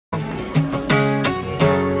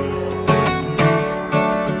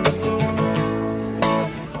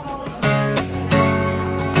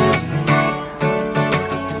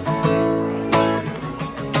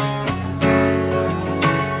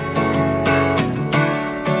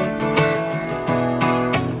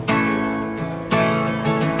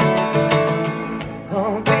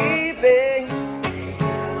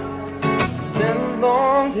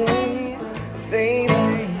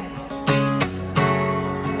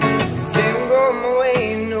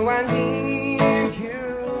need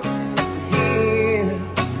you here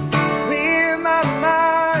to clear my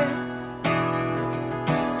mind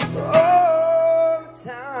all the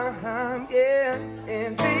time, yeah.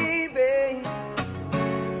 And baby,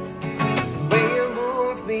 the way you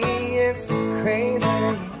move me is so crazy.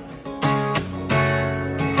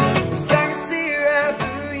 Cause I can see right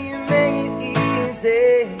through you, make it easy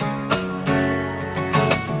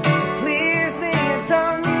to please me. And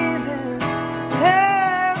don't even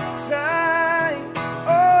have to try.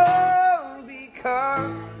 Oh,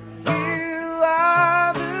 because you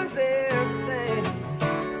are the best thing.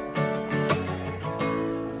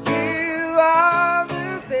 You are the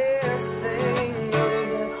best thing. You're the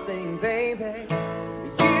best thing, baby.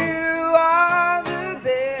 You are the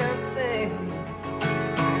best thing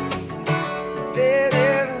that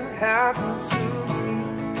ever happened to me.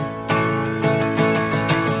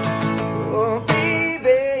 Oh,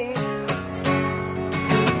 baby,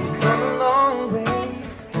 come a long way,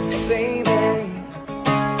 baby.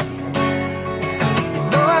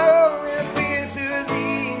 No, I only appear to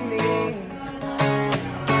leave me.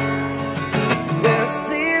 There's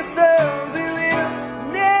this love that will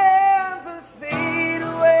never fade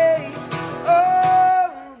away. Oh,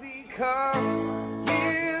 because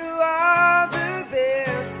you are the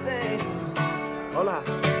best thing. Hola.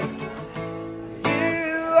 You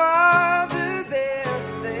are the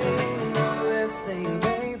best thing, the best thing,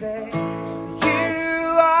 baby. You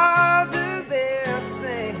are the best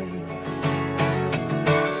thing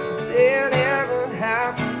that ever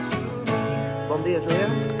happened to me. Bom dia, Julia.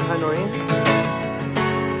 Hi, Noreen.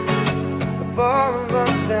 The all of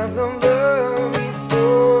us have no love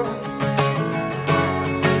before.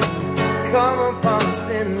 It's come upon us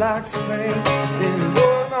in like spring, then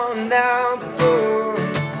roll on out the door.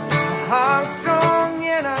 Our heart's strong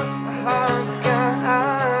and our heart's got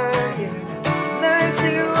high. Yeah. Let's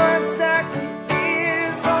see what exactly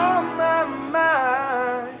is on my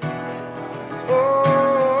mind.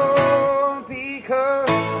 Oh,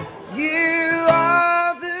 because you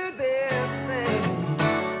are the best thing.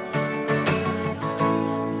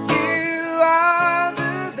 You are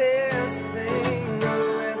the best thing, the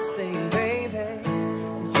best thing, baby.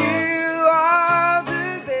 You are the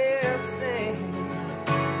best thing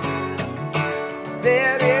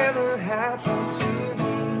that ever happened to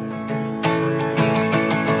me.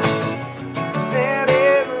 That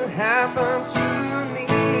ever happened to me.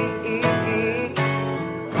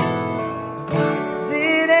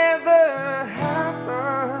 That ever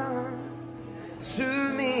happened to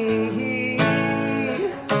me.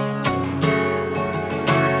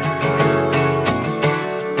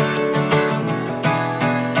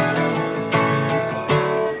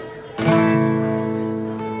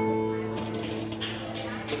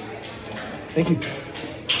 Thank you.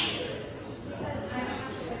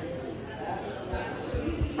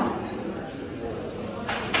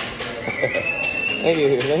 Thank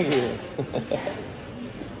you, thank you.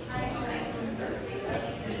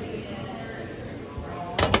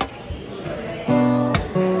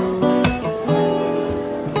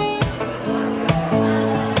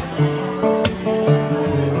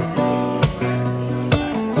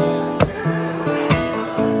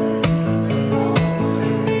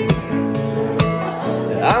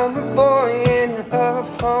 I'm the boy in your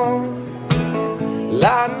phone,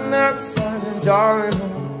 lighting up the sun and drawing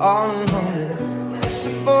all alone. Just a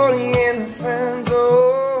 40 in the friend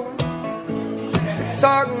zone,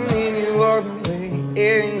 talking when you walk away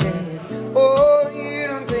every day. Oh, you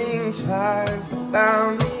don't think twice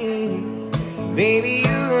about me. Maybe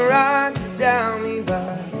you're right to doubt me,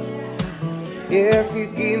 but if you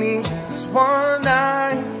give me just one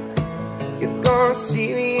night, you're gonna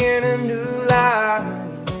see me in a new light.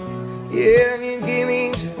 If you give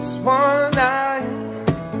me just one night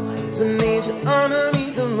to meet you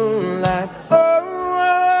underneath the moonlight. Oh,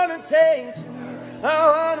 I wanna take you, I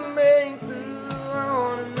wanna make through, I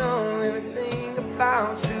wanna know everything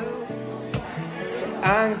about you, so I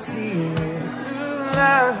can see you in a new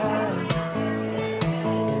light.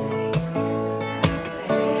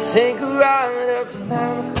 Take a ride up to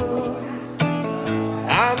Malibu.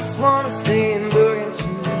 I just wanna stay and look at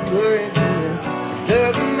you, look at you.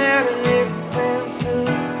 Doesn't matter if your friends do.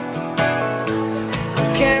 I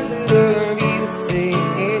can't love you to say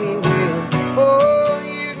anywhere. Oh,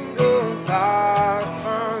 you can go far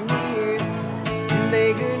from here,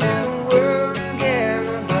 make a new world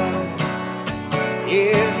together.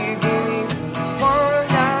 If you give me just one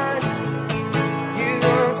night, you're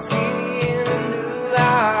gonna see me in a new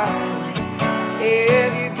light.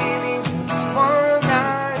 If you give me just one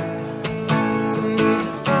night to meet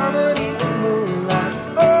you underneath the moonlight.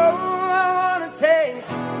 Oh, I wanna take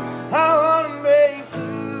you,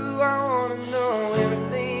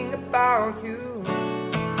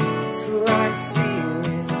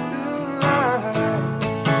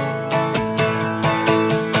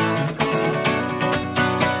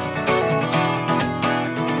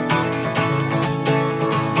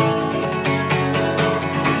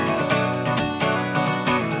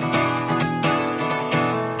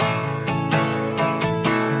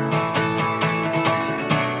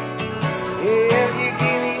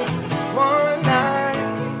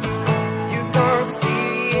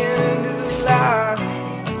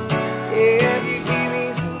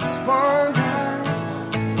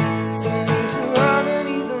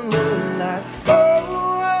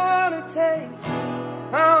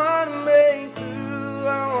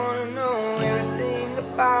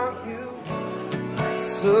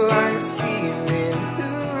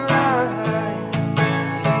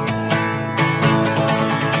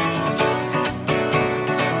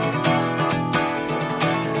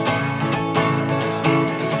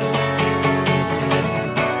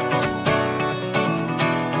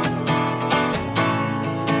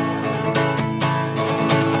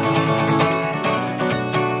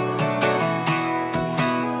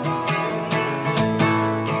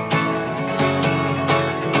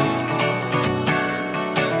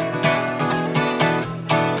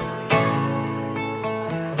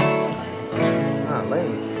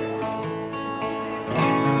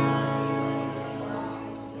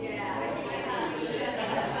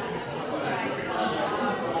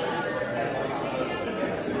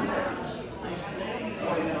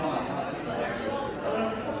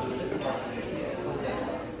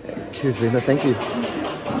 Cheers, Rima. Thank you.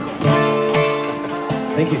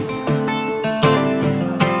 Thank you.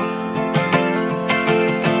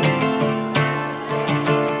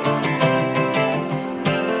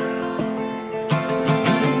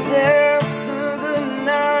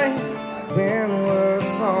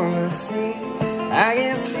 I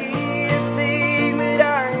can see a thing, but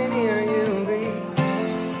I can hear you breathe.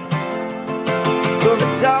 Though the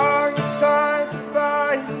darkness tries to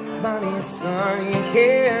fight, money, sun, you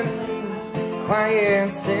can't feel. Quiet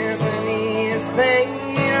symphony is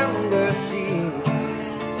playing under sheets.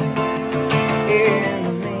 In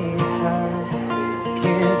the meantime,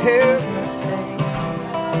 can't help nothing.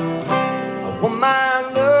 I want my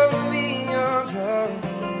love to be your drug,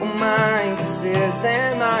 want my kisses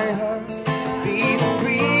and my heart. Be the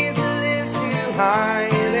breeze that lifts you higher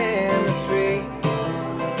than the tree.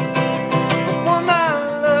 I want my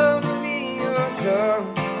love to be your drug.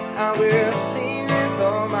 I will sing with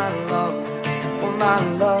all my lungs. I want my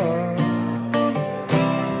love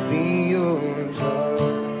to be your drug.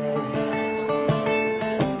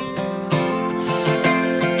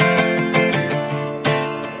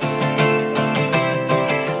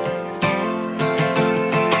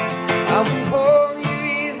 I will hold you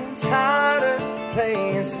even tighter,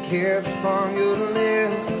 place a kiss upon your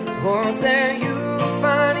lips. Once that you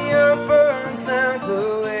find your burns melt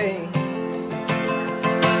away.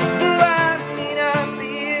 Though I may not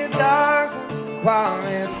be a doctor,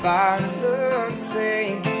 qualified to say,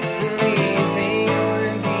 anything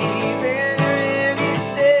would be better if you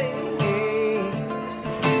stay.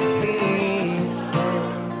 Please stay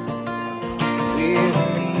with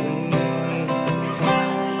me.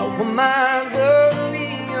 I want my love to be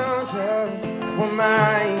your drug, want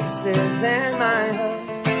my kisses and my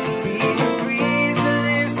hugs. Be the breeze that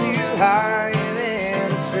lifts you higher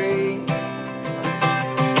than a tree.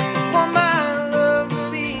 Want my love to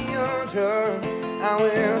be your drug. I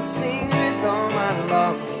will sing with all my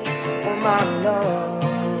lungs. Want my love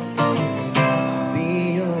to be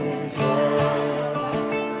your drug.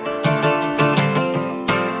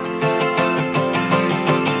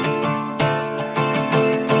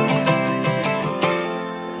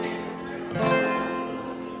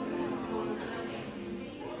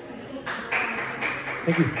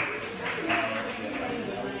 Thank you.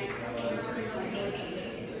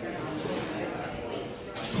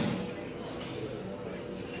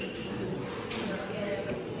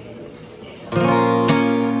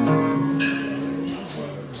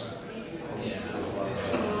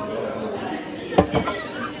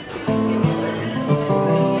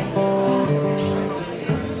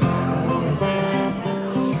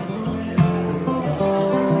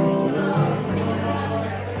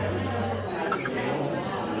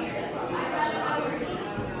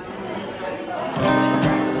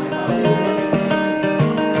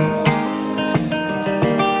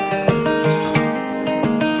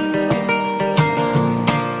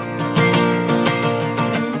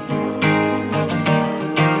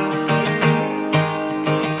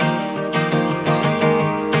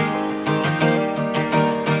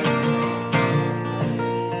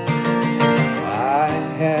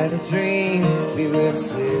 Had a dream, we were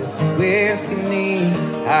still whiskey neat.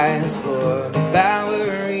 I asked for the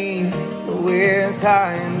ballerine, the wheels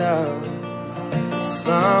high enough.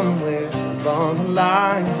 Somewhere along the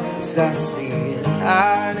lines, start seeing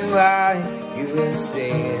eye to eye. You were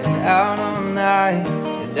staying out all night,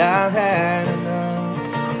 and I had enough.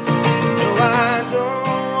 No, I don't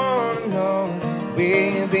wanna know where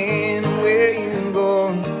you've been, where you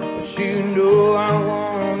go, but you know I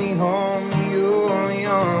want you home. On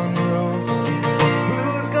your own.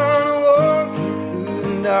 Who's gonna walk you through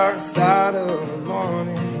the dark side of the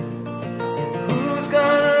morning? Who's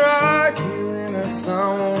gonna rock you when the sun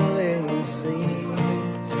won't let you sleep?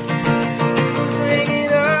 Who's waking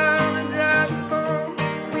up and drive you home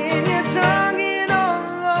when you're drunk and all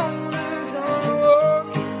alone? Who's gonna walk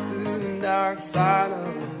you through the dark side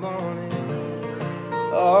of the morning?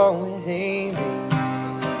 Oh, it ain't me.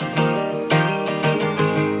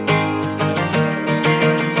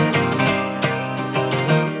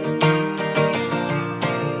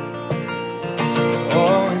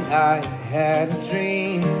 I had a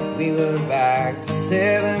dream, we were back to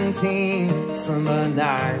 17. Summer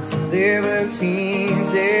nights, libertines,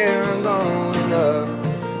 they're going up.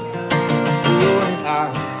 Going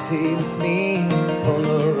out to take with me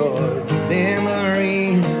Polaroids and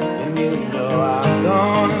memories. And you know I'm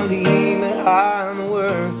gonna leave behind the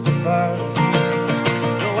worst of us.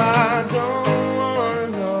 No, I don't wanna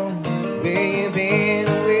know where you've been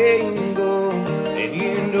or where you go. And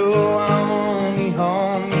you know I won't be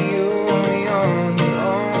home.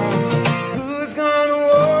 Who's gonna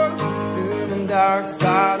walk you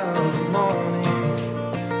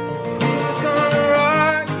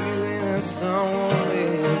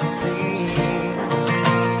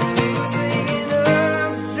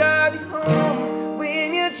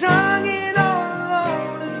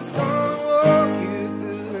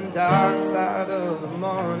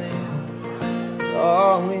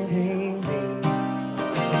Oh, it ain't me.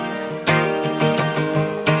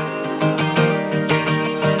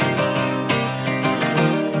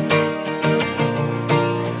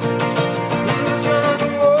 Who's gonna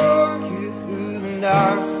walk you through the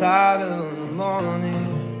dark side of the morning?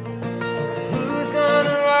 Who's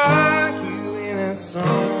gonna rock you in a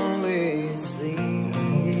song where you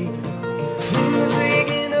sleep? Who's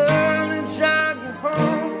waking up to drive you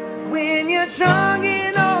home when you're drunk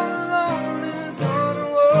and all alone? Who's gonna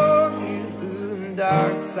walk you through the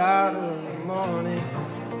dark side of the morning?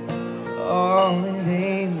 Oh, it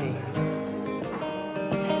ain't me.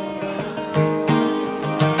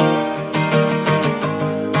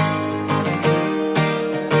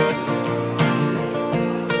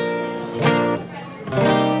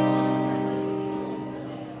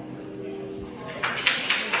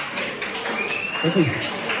 Thank you.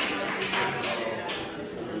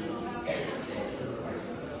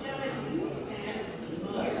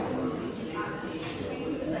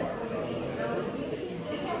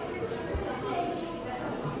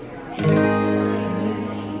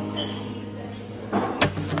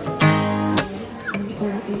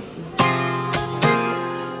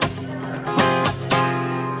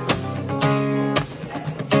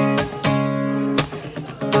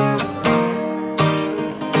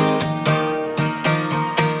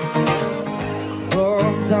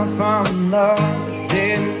 I found love,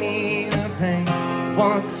 didn't need the pain.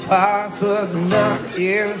 Once or twice was enough,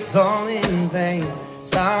 it was all in vain.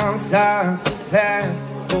 Time starts to pass,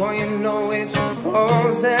 before you know it, you're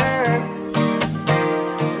frozen.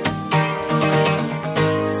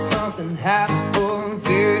 Something happened for the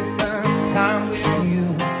very first time with you.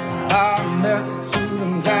 I melted to the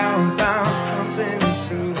ground, found something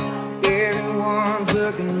true. Everyone's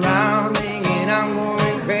looking around, thinking I'm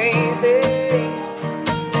going crazy.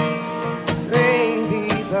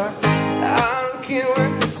 I don't care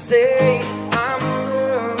what they say, I'm in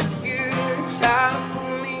love with you. Try to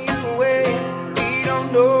pull me away, we don't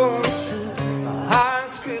know the truth. My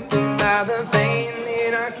heart's gripping by the vein,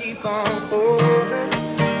 and I keep on closing.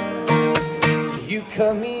 You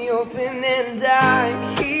cut me open and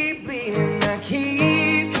I keep bleeding. I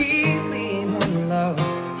keep bleeding love.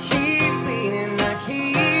 Keep bleeding, I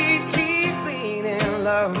keep bleeding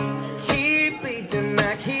love. Keep bleeding, I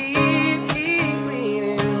keep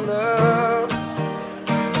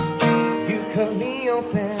cut me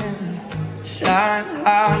open. Trying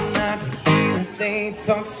hard not to hear what they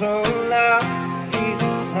talk so loud. These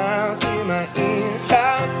are sounds in my ears,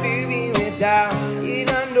 try to fill me with doubt.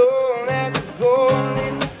 Yet I know that the goal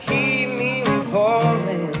is to keep me from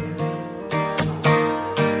falling.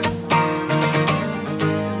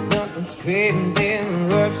 Nothing's greater than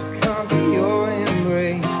the rush to come to your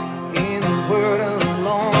embrace. In the world of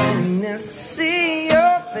loneliness, to see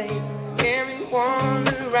your face. Everyone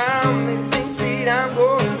around me thinks that I'm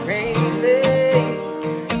going crazy.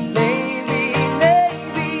 Maybe,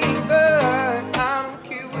 but I don't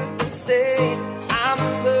care what they say. I'm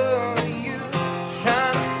in love with you,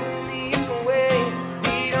 trying to pull me away.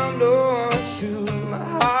 We don't know what's true. My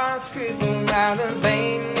heart's screaming out of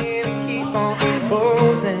vain, and I keep on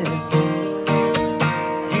closing.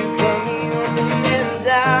 You cut me open and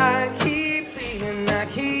I keep bleeding. I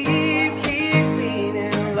keep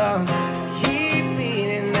bleeding love. Keep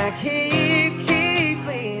bleeding, I keep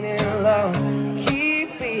bleeding love. Keep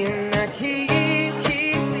bleeding, I keep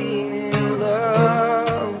bleeding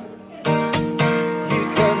love. You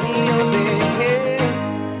cut me open,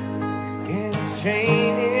 and it's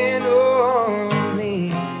draining on me.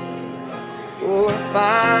 Oh, I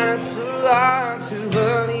find it so hard to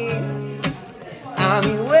believe I'm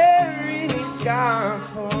wearing these scars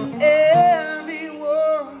for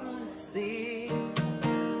everyone to see.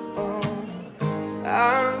 I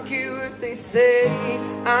don't care what they say,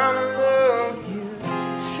 I'm in love with you.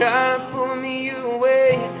 Try to pull me away,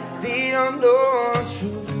 they don't know what's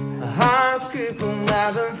true. My heart's gripping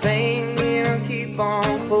by the vein, and I keep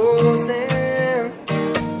on closing.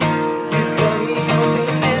 You cut me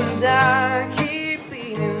open and I keep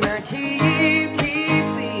bleeding. I keep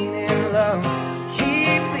bleeding love.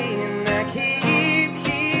 Keep bleeding, I keep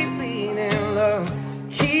bleeding love.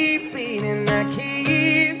 Keep bleeding, I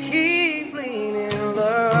keep bleeding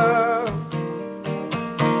love.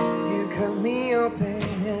 You cut me open.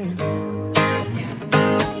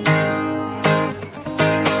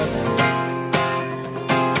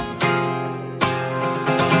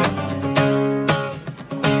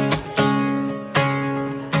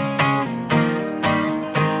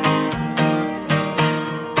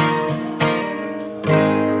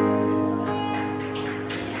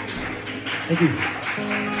 Thank you.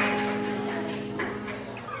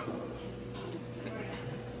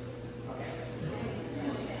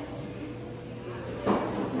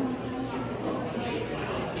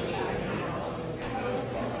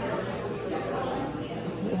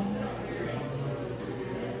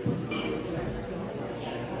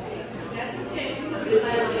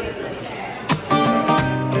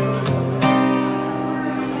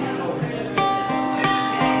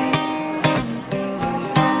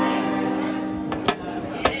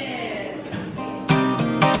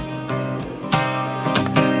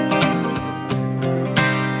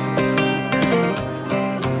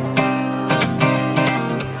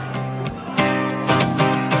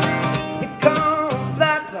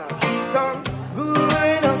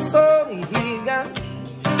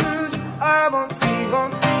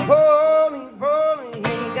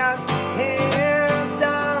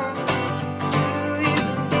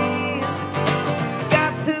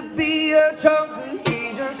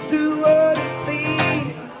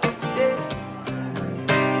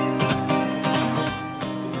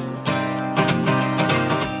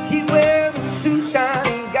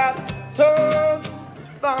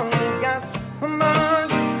 phone. We got a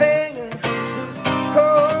monkey fans and shoots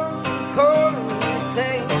cold, cold. And we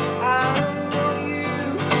say, I know you,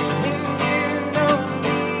 and you know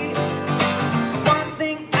me. One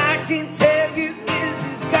thing I can tell you is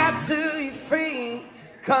you got to be free.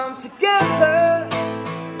 Come together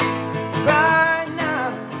right now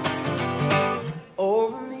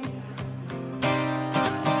over me.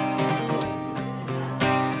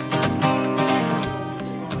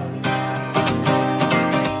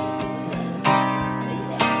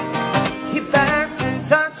 He back and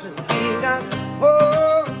touching, he got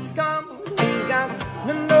bones, scum, he got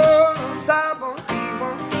no sawbones, he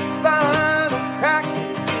won't spinal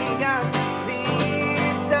cracking, he got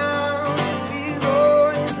feet down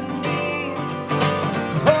below his knees.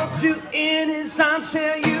 Hold you in his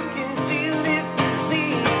armchair, you can feel his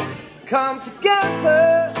disease. Come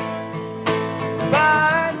together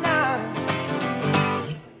right now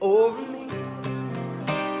over me.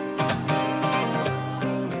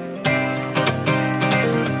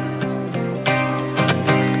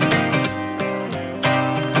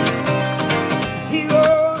 He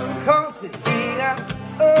rolled across it, he got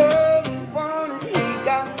early warning, he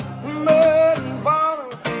got muddy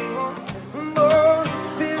bottles, he wants more than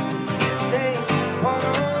 50. He say,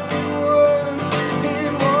 one,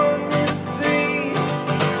 and one is three.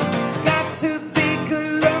 Got to be good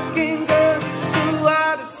looking, cause it's too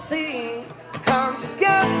hard to see. Come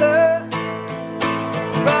together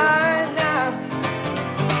right now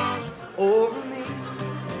over me.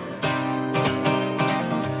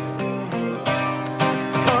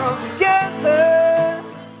 Come together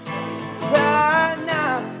right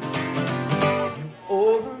now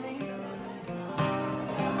over me.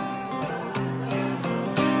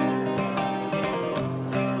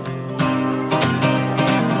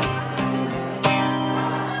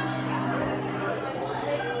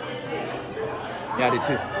 Yeah, I do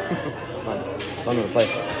too. It's fun. Fun to play.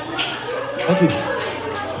 Thank you.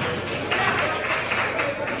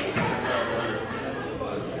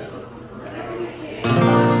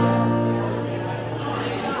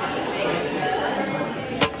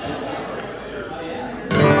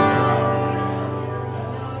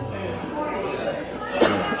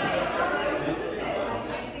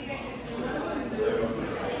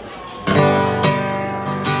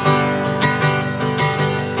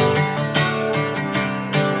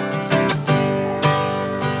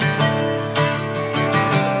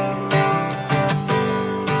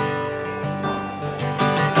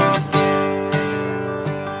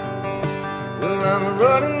 I'm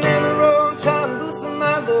running down the road, trying to loosen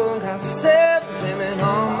my load. Got 7 women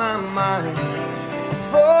on my mind.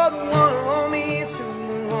 For the one who want me to,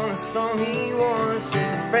 the one that's stormy one, she's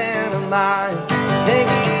a friend of mine. Take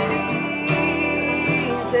it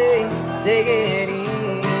easy, take it easy.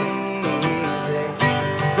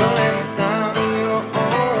 Don't let the sound of your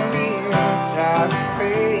own ears drive you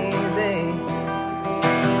crazy.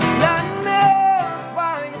 And I know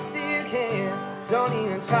why you still can't, don't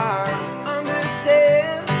even try.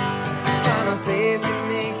 Just find a place to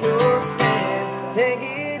make your stand. Take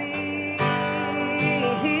it easy.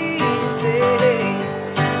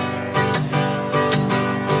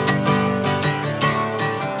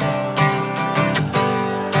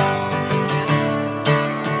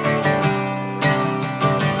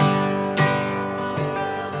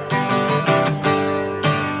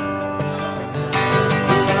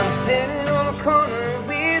 I'm standing on the corner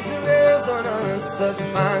of Eastern Arizona, such a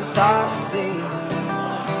fine sight to see.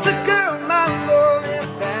 It's a girl, my lord, in a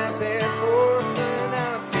fat bed forcing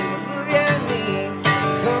out to look at me.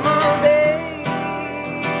 Come on, baby,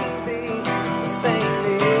 sing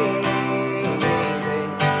me.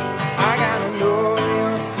 I gotta know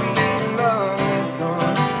your sweet love is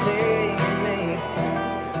gonna save me.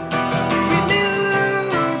 Give me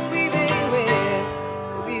loose, we've been with,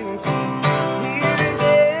 we've been here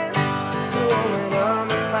again. So open up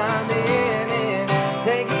and find it and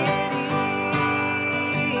take it.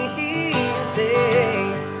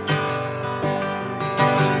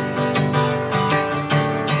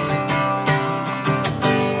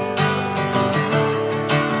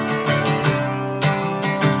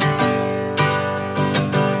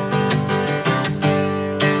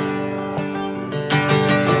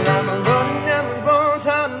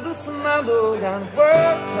 Got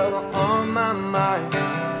world trouble on my mind.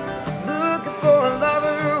 Looking for a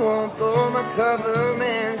lover who won't blow my cover,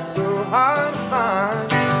 man, it's so hard to find.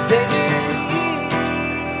 Take it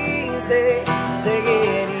easy, take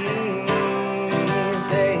it easy.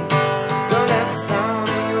 Don't let the sound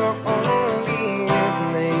of your own ears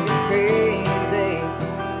make you crazy.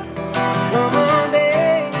 Come on,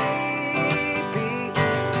 baby,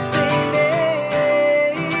 sing it.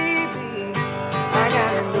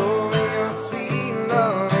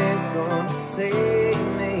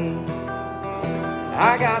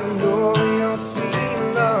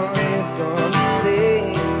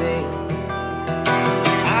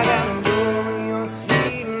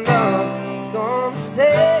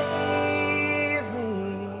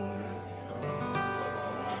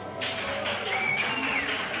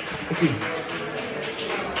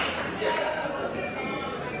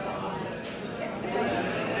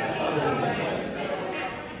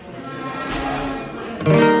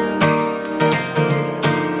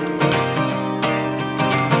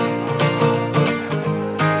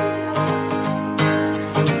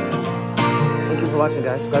 watching,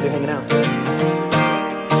 guys. Glad you're hanging out.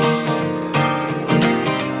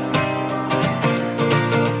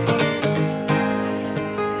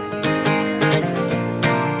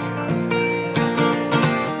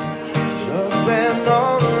 Just went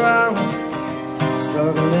all around,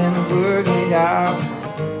 struggling to work it out.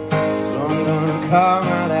 So I'm gonna come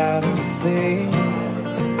right out and say,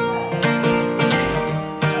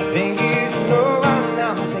 I think you should know right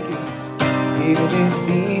now. I think you feel this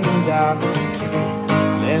being in doubt.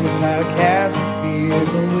 Let me try to cast the fears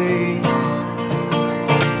away.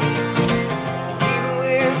 Even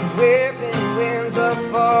with the whipping winds of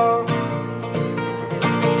fall,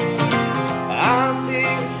 I'll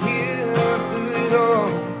stick here through it all.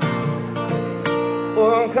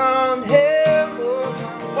 Won't come hell or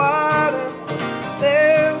come water,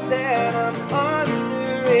 spell that I'm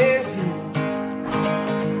under is you.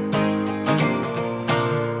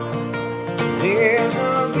 There's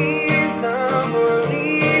no reason for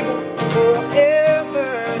leaving forever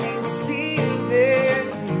deceiving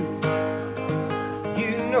you.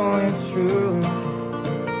 You know it's true.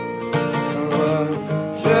 So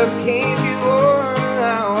just can't you warm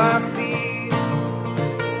how I feel.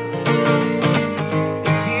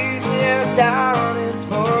 If you step down, it's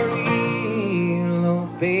for real. Oh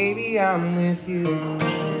baby, I'm with you.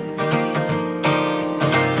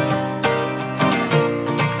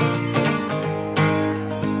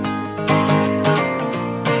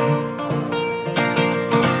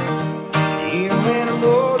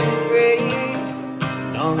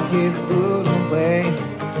 Kids put away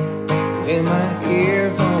when my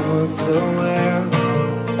ears almost so well.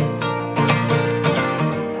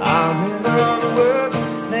 I remember all the words you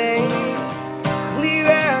say, clear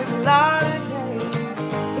as a light of day.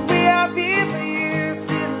 The way I feel for you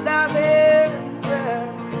still out there.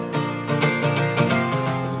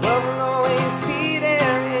 Love will always be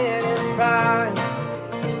there in its pride,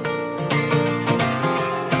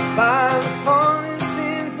 despite the falling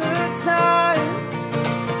sins of time.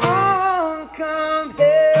 Come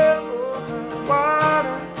hell or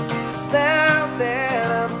water, spell that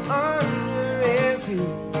I'm under is you.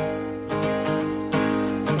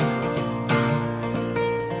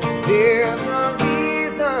 There's no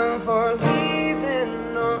reason for leaving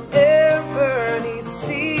or ever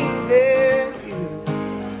deceiving you.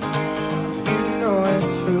 You know it's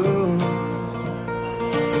true.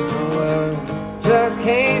 So just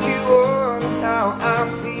can't you order how I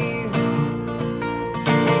feel.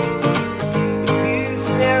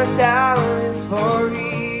 Down is for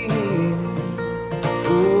real.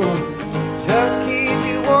 Ooh, just keep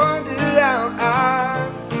you wonder how I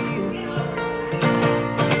feel.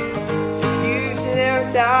 If you step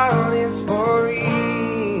down is for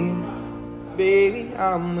real. Baby,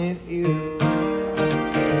 I'm with you.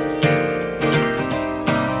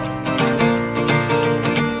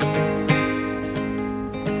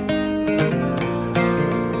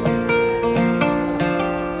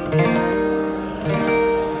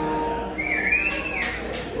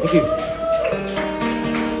 Thank you.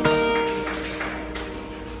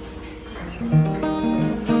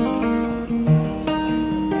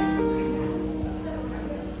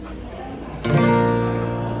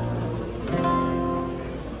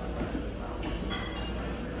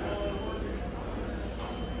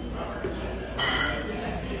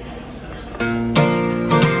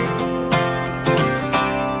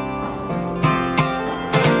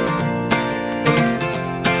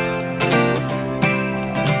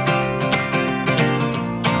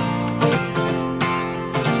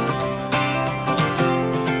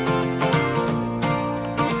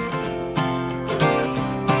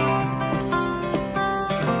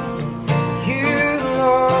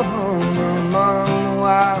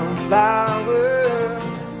 Flowers,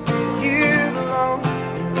 you belong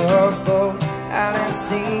in a boat out at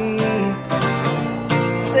sea.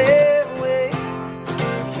 Sail away,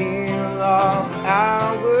 kill off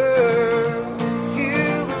hours. You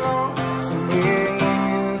belong somewhere you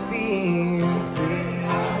feel free.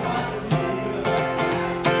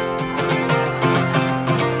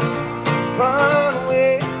 Run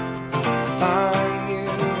away, find you a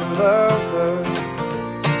lover.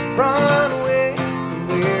 Run away,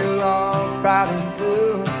 somewhere all bright and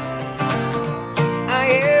blue. I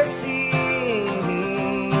have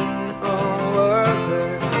seen a worker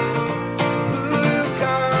who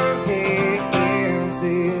compares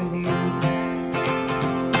with you.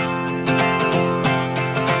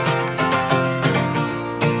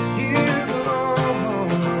 You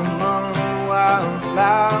belong among the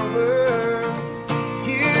wildflowers.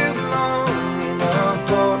 You belong in a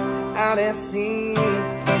boat out at sea.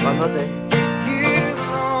 Manote. You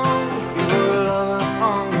belong with your love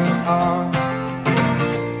on your arm.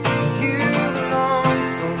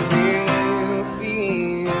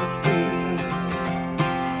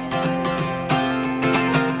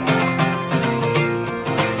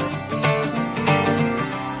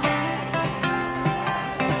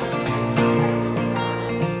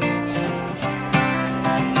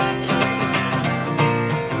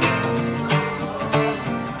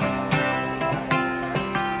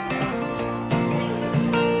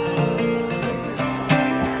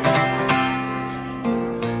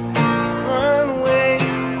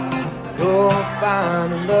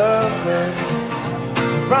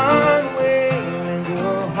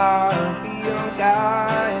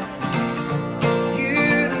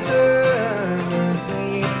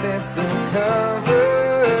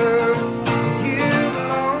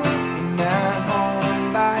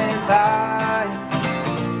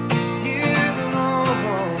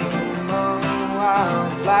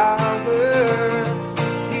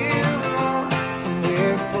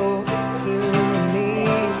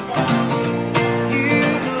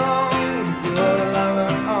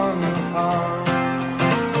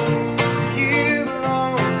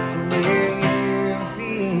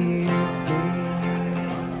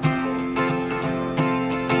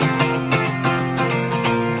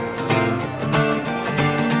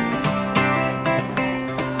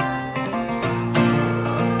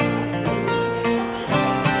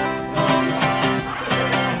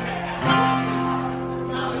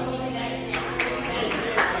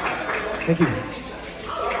 Thank you.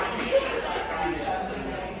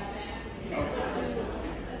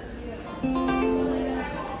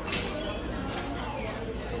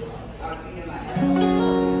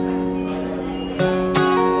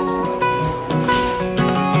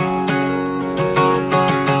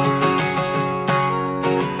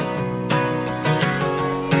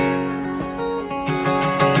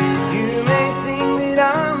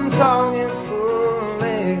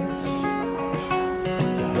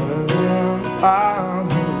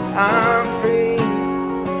 I'm free.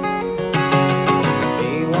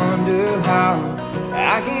 They wonder how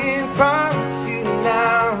I can promise you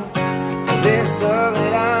now this love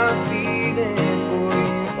that I'm feeling for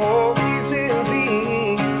you always will be.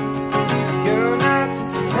 You're not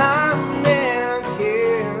just time that I'm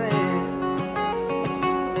killing.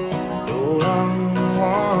 Though I'm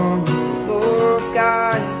one of those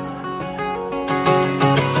guys,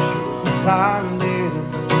 silent.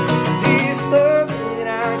 This love that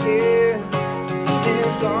I give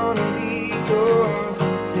is gonna be yours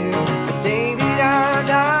until the day that I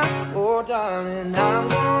die. Oh darling, I'm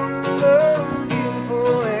gonna love you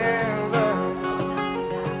forever,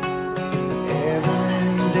 ever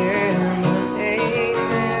and ever,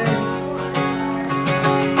 amen.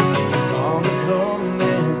 Song is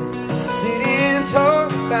open, sit and talk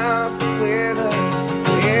about the weather.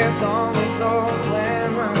 Yeah, song is open,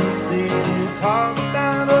 sit and talk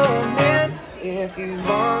about old men. If you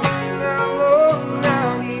want me,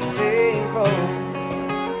 I'll be faithful.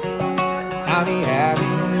 I'll be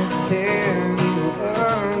happy to tell you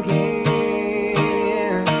again.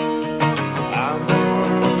 I'm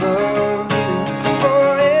gonna love you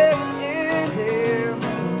forever and ever,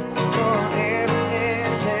 forever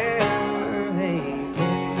and ever.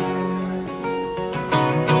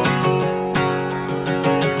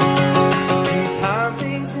 See, time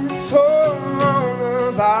takes its toll on the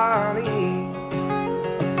body.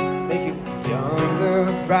 Young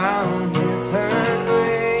girls brown and turn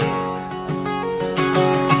gray.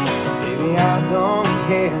 Baby, I don't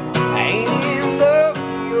care, I ain't in love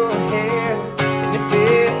with your hair. And if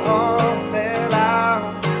it all fell out,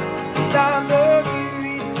 I love you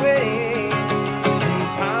either way. See,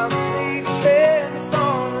 time may shed its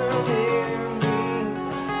on the memory.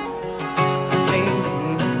 Maybe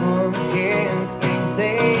forget things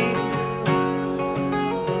they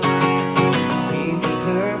easy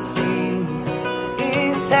to see.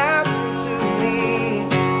 It's happened to me.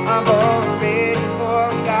 I've already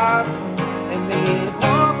forgotten and made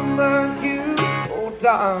one but you. Oh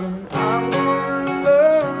darling, I'm gonna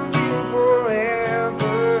love you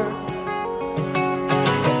forever,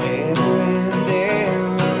 ever and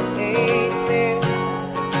ever, amen.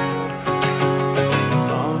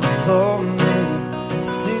 Some soul men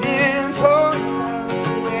sit and talk about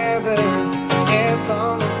forever. Yeah,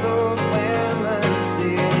 some soul women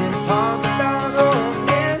sit and talk about old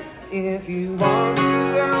men. If you want me,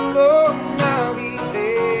 I'll be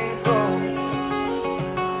faithful.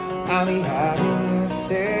 I'll be happy to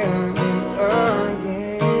tell you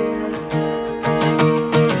again.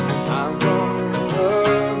 I'm gonna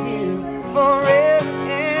love you forever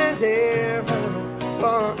and ever,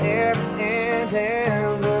 forever and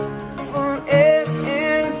ever, forever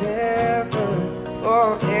and ever,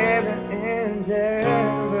 forever and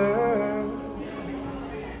ever.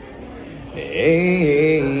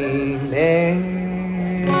 Amen.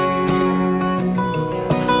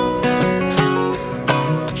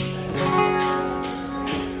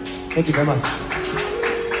 Thank you very much.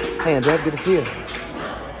 Hey, Andrea, good to see you.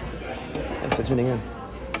 Thanks for tuning in.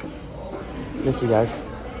 Miss you guys.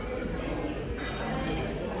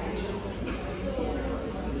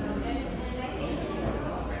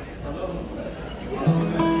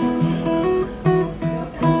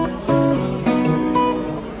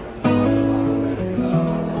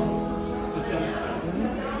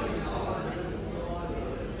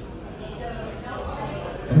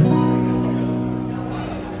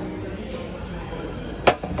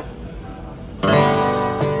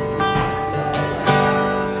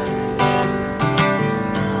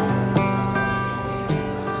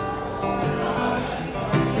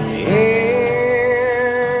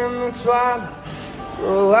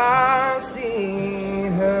 Oh, I see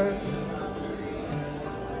her,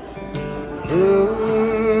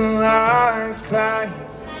 blue eyes cry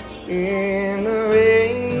in the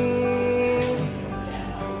rain,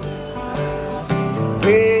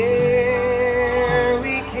 where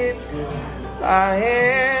we kiss goodbye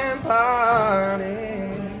and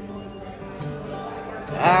parted.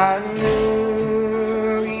 I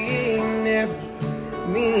knew we'd never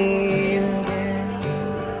meet again.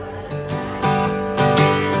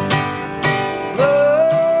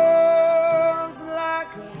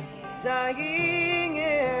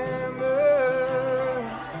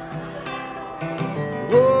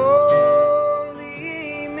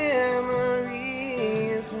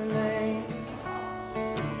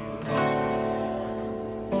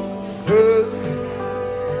 through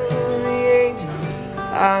the ages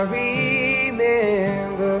I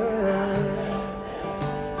remember.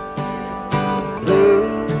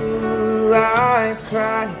 Blue eyes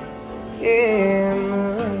cry in the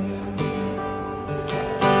rain.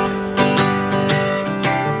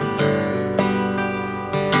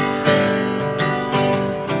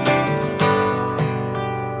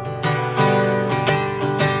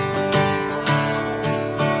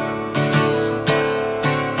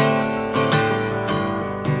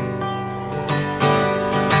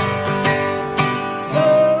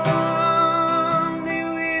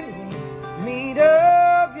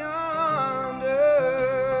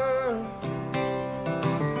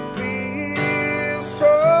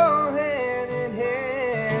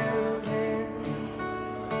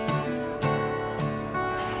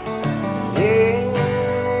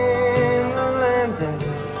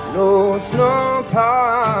 Knows no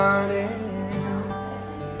parting.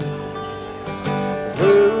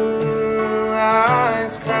 Blue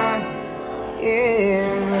eyes cry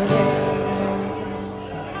in the rain.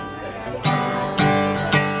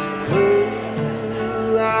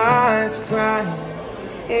 Blue eyes cry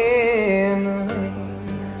in the rain.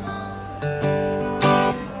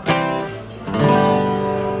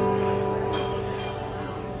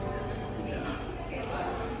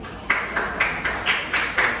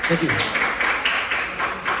 Thank you.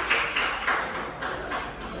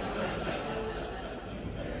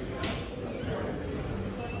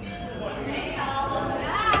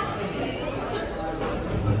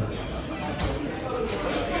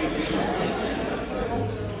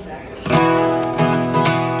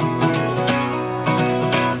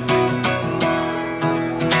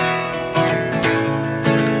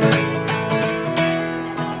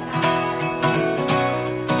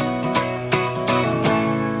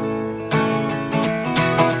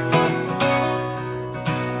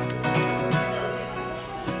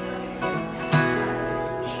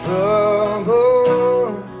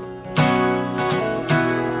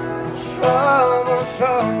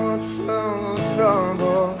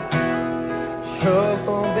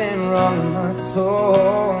 Trouble been wrong in my soul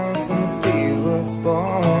since we was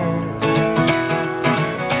born.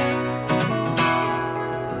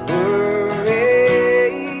 Worry,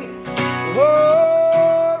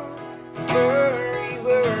 oh, worry,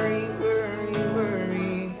 worry, worry,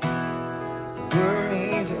 worry, worry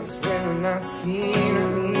just when I seem to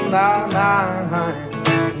leave my mind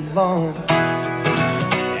alone.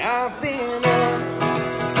 I've been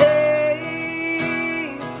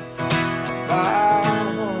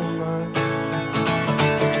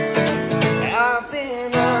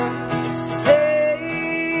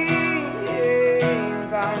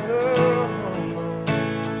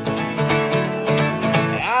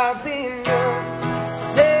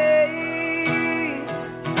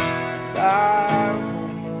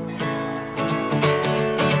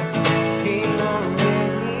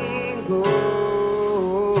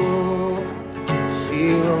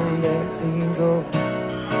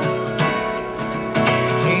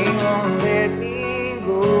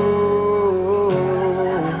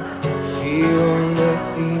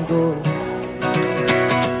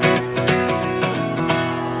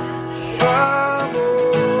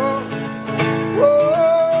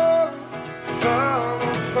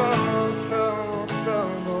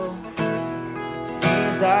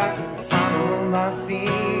like the time when my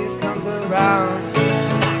feet comes around,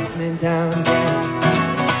 knocks me down, down.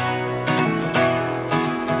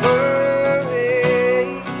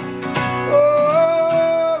 Worry,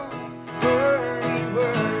 oh, worry,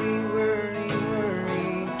 worry, worry, worry.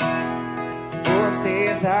 Those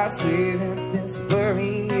days I swear that this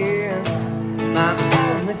worry is my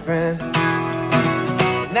only friend.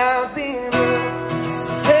 Now I've been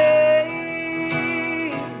saved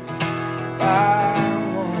by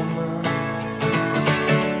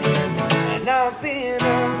I've been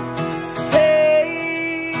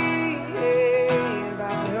saved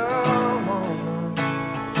by your woman.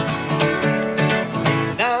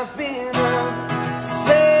 I've been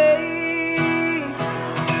saved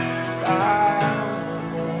by your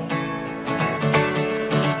woman.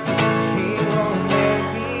 She won't let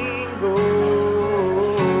me go.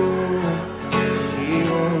 She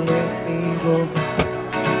won't let me go.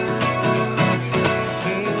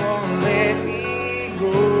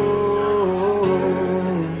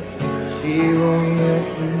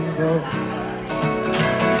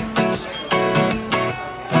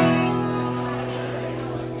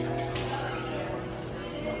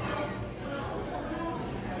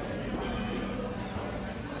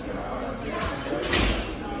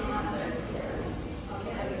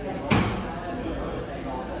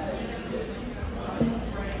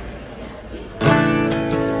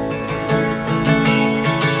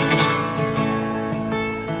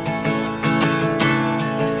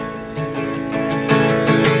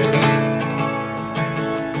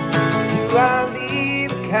 I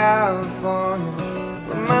leave California,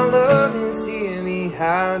 but my love is here me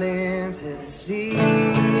out in Tennessee.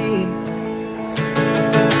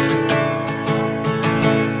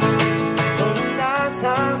 For the night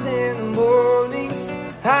times and the mornings,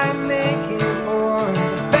 I'm making for a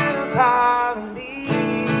better part of me.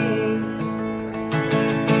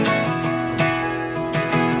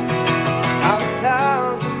 I'm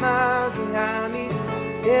 1,000 miles behind me,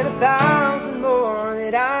 and 1,000 more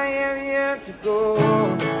that I am yet to go.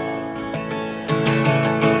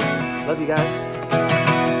 Love you guys.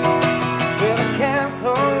 Well, I count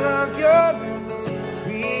all of your lips,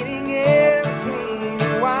 reading in between the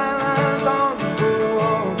white lines on the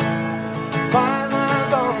road, white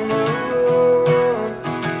lines on the road.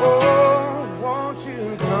 Oh, won't you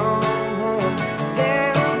come home,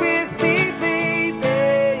 dance with me, baby?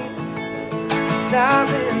 'Cause I've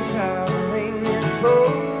been traveling this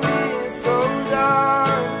road, it's so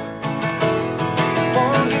dark.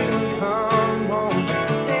 Won't you come home,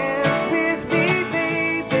 dance with me,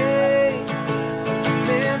 baby? It's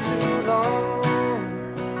been too long,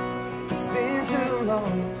 it's been too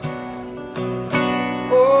long.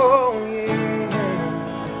 Oh yeah.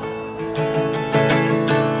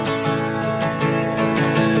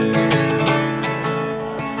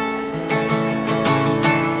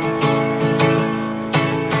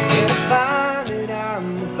 And I find that I'm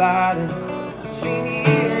divided between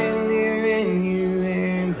here and there, and you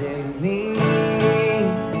and then me.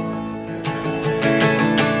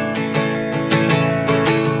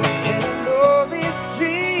 And I know this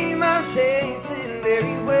dream I'm chasing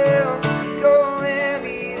very well go and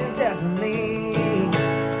be the death of me.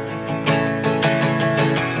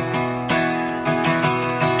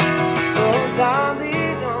 So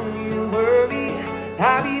darling, don't you worry,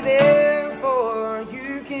 I'll be there for you.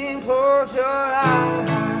 Can close your eyes.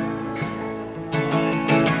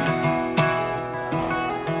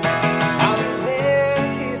 I'll be there to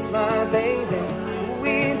kiss my baby.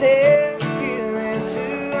 We disappear into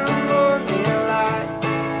the morning light,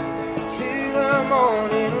 to the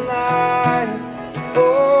morning light.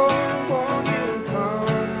 Oh, won't you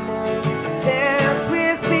come on, dance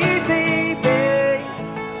with me, baby?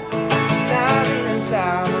 'Cause I've been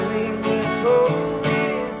traveling this road,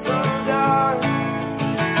 it's so dark.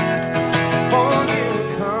 Won't you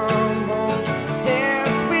come on,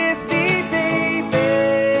 dance with me, baby?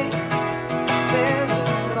 It's been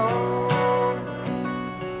too long,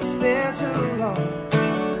 it's been too long.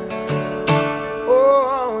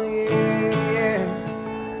 Oh yeah, yeah.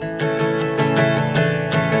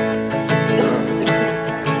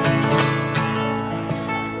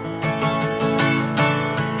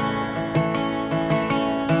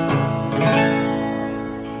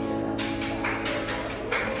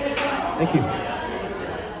 Thank you.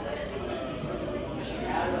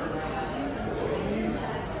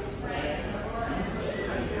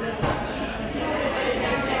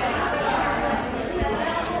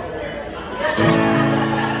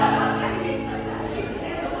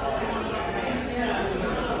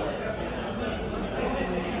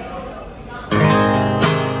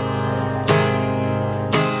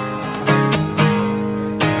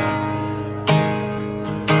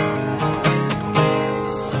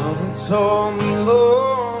 Someone told me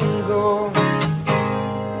long ago,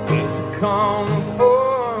 things are coming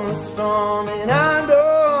for a storm, and I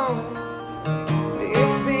know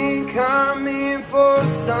it's been coming for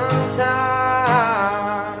some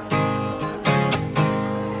time.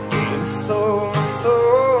 It's so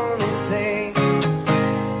they say,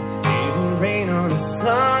 it will rain on a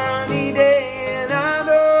sunny day, and I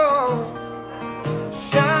know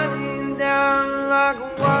shining down like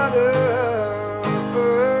water.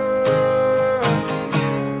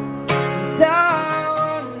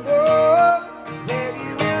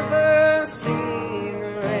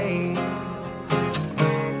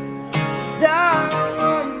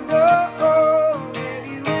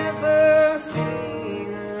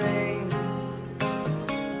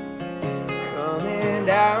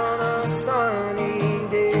 Down a sunny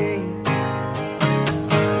day.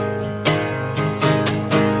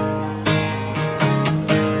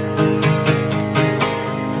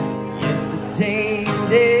 Yesterday and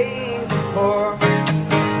days before,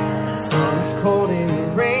 the sun's cold and the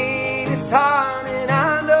rain is hard, and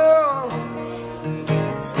I know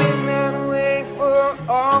it's been that way for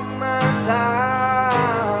all my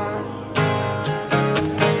time.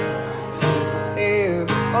 To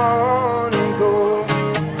forever on and go.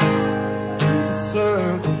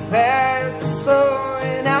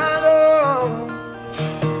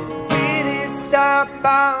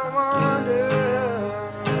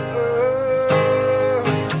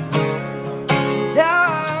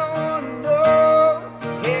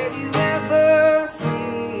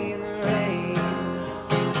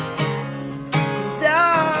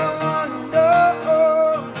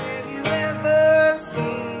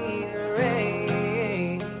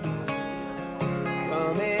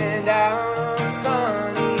 coming down on a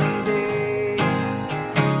sunny day.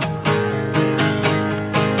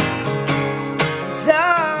 'Cause I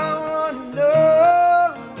wanna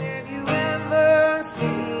know, have you ever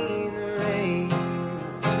seen the rain?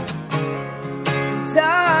 And I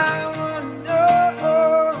wanna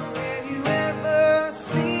know, have you ever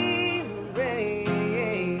seen the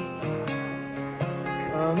rain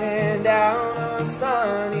coming down on a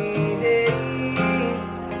sunny day?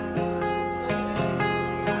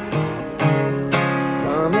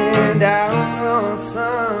 Down on a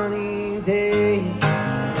sunny day.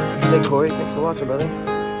 Hey Corey, thanks for watching, brother.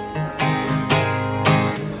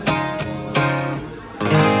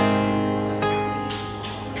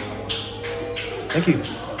 Thank you.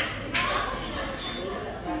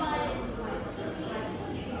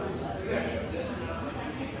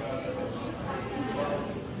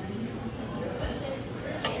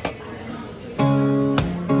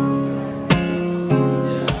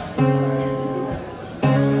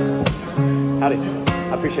 Howdy.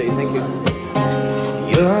 I appreciate you, thank you.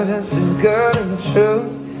 You're just too good and true.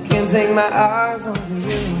 Can't take my eyes off of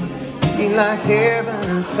you. You be like heaven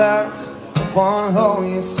and touch. I wanna hold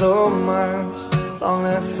you so much. Long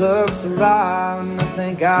that serves survive. And I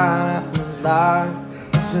thank God I'm alive.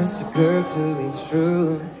 It's just too good to be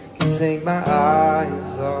true. Can't take my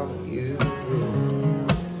eyes off of you.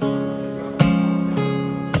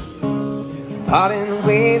 Pardon the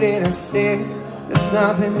way that I stare. There's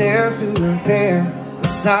nothing there to repair. The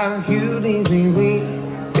sight of you leaves me weak.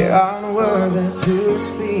 There are no words left to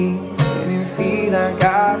speak. And you feel like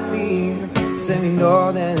I feel. Let me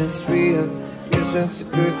know that it's real. It's just too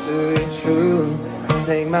good to be true.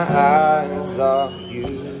 Take my eyes off you.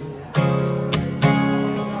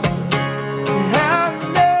 I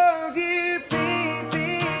love you,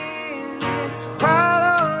 baby. It's quite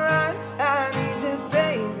alright. I need you,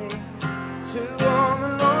 baby, to warm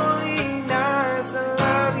the lonely nights. I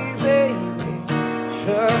love you, baby.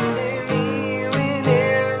 Trust in me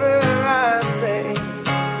whenever I say,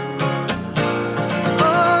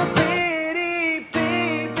 oh, pretty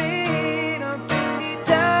baby, don't bring me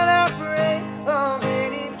down, I pray. Oh,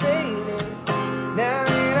 pretty baby, now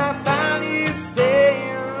that I found you, stay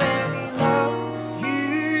and let me love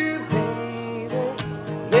you, baby.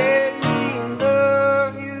 Let me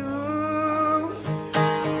love you.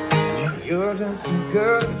 You're just too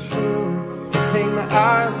good and true. Take my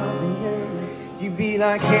eyes off of you. You be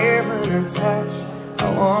like heaven and touch. I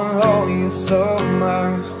wanna hold you so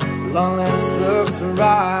much. Long that serves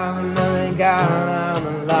survive. And I thank God I'm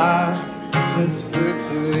alive. It's just good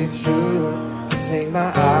to be true. Take my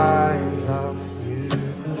eyes off of you.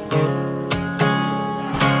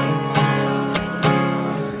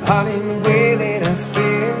 Out in the way that I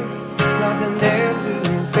stare. There's nothing there to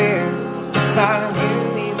repair. The sight of you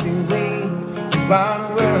leaves me weak. You are the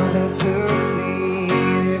words that took me.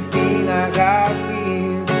 You feel like I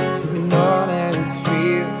feel. So we know that it's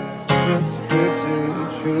real. It's just too good to be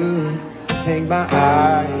true. Take my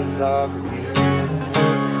eyes off of you.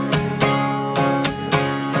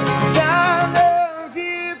 'Cause I love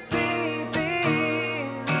you, baby.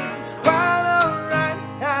 It's quite alright.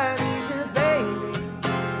 I need you, baby,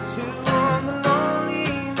 to warm the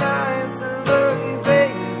lonely nights. I love you,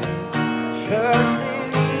 baby. Trust in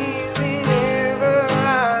me whenever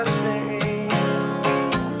I say,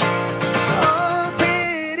 oh,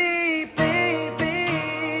 pretty baby,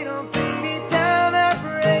 don't bring me down, I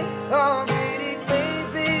pray. Oh, pretty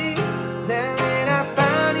baby, now that I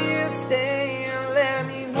found you, stay and let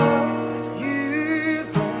me love you,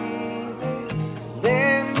 baby.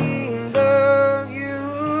 Let me love you.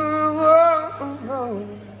 Oh, oh, oh.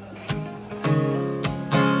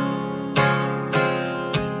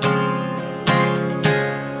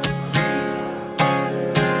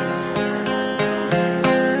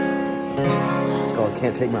 It's called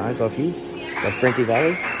Can't Take My Eyes Off You by Frankie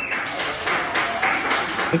Valli.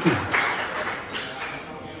 Thank you.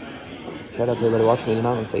 Shout out to everybody watching me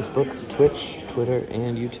tonight on Facebook, Twitch, Twitter,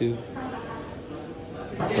 and YouTube.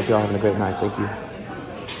 Hope y'all having a great night. Thank you.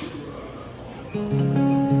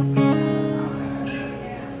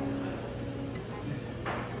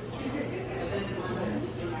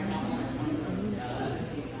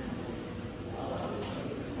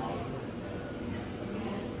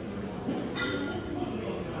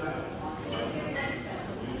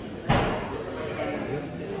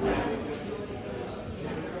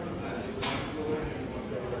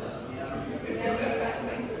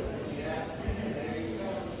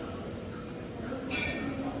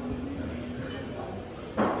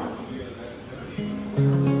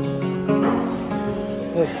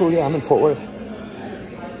 That's cool. Yeah, I'm in Fort Worth.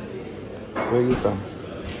 Where are you from?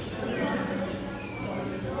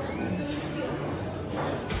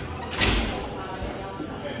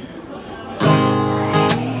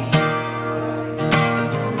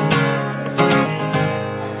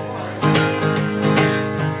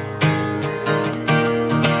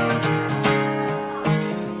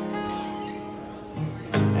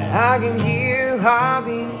 I can hear her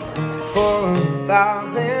heartbeat for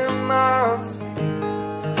 1,000 miles.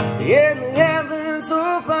 Yeah, the heavens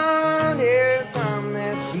open every time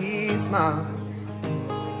that she smiles.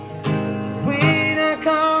 When I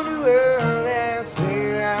come to her, that's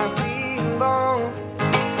where I belong.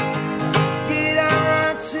 Get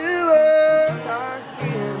out to her, I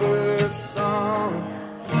give her a song.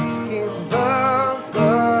 She gives me love,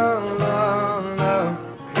 love, love, love,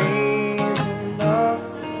 crazy love.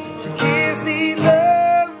 She gives me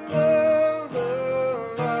love, love,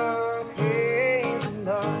 love, love, crazy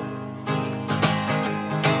love.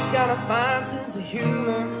 Got a fine sense of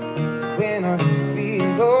humor when I feel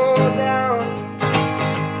low down.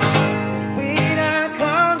 When I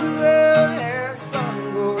come to her as the sun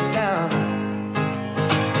goes down,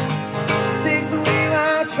 takes away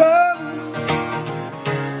my trouble,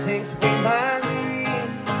 takes away my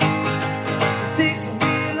grief, takes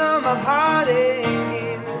away all my heartache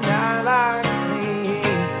in the night like me.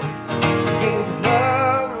 She gives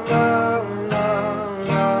love, love, love,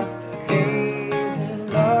 love, crazy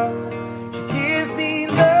love. She gives me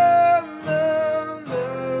love, love,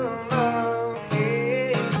 love, love,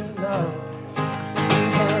 crazy love.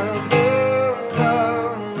 Love,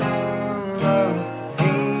 love, love, love,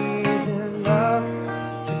 crazy love.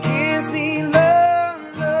 She gives me love,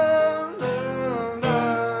 love, love,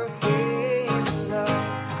 love, crazy love.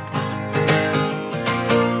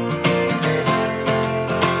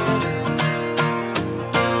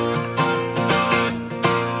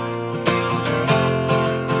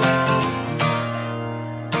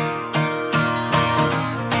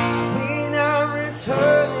 When I'm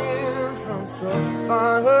returning from so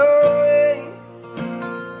far away,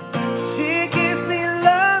 she gives me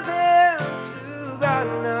love and to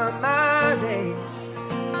brighten up my day.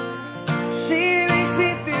 She makes me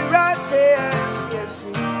feel righteous, yes,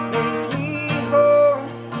 she makes me whole.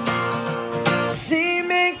 She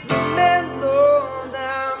makes me mellow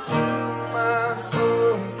down to my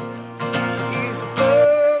soul. She's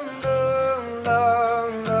love, love,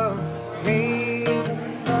 love, love, crazy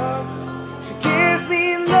love. She gives me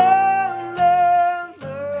love, love,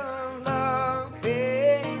 love, love,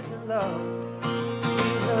 crazy love.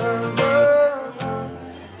 Love, love, love,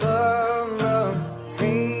 love, love,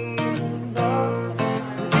 crazy love.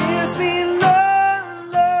 Gives me love,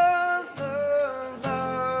 love, love,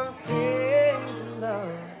 love, crazy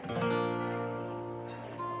love.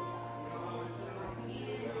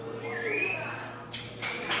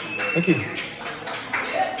 Thank you.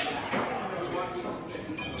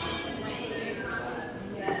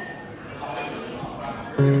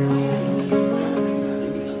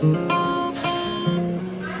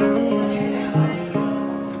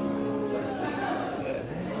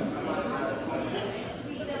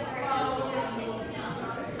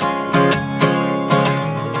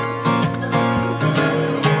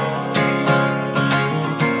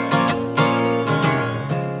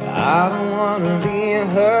 I don't wanna be a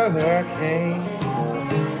hurricane,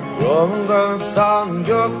 rolling ghosts on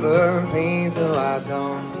your fur pain, so I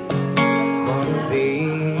don't wanna be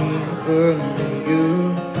a burden to you.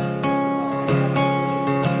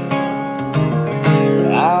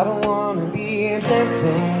 I don't wanna be a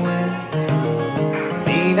gentleman,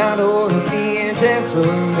 need not always be a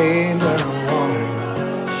gentleman, but I wanna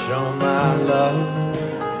show my love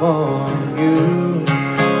for you.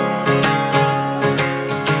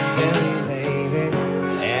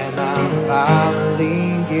 Finally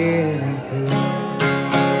getting through.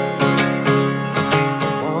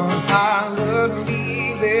 Want I love to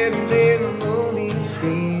leave every little movie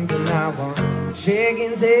screens, and I want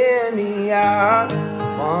chickens in the yard.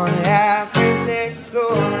 Wanna have this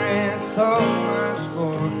explore and so much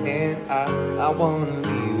more, and I wanna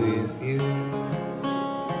be with you.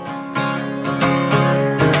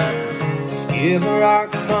 Skip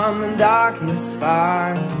rocks from the darkest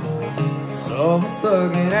fire, so I'm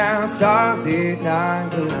looking at stars at night,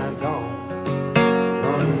 but I don't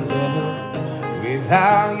wanna live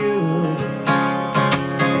without you.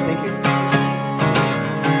 Thank you.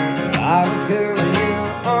 I was good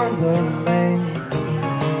on the lane,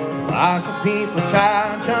 watch the people try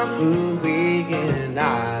to jump through weekend and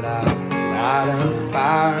night. I light a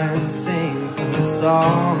fire and sing some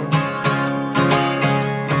songs.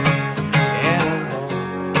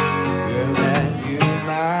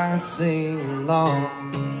 Sing along.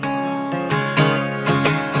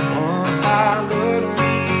 Oh, I would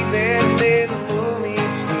leave every little movie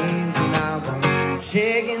screens, and I want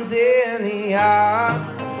chickens in the yard.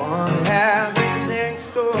 I wanna have this next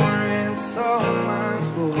door and so much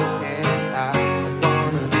more, and I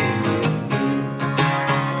wanna be with you.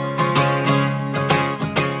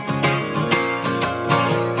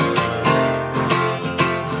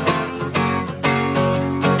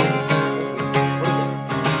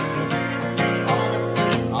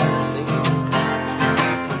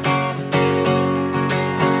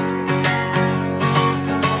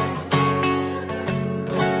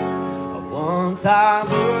 once I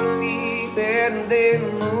would be better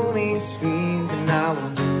than the movie screens, and now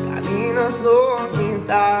I need us looking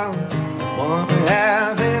down. Wanna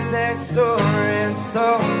have this next door and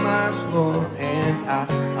so much more, and I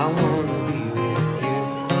wanna be with you.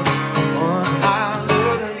 I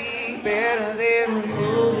wanna be better than the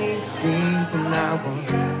movie screens, and now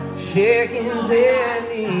chickens in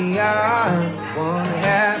the yard. Wanna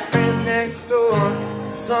have friends next door,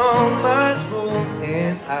 so much more,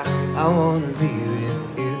 and I wanna be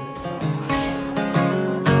with you.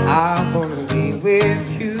 I wanna be with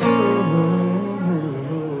you.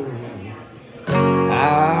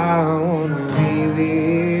 I wanna be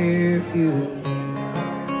with you.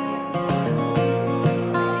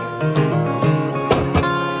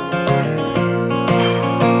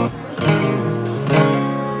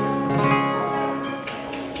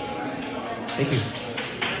 Thank you.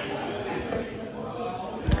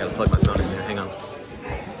 I gotta plug my phone in there, hang on.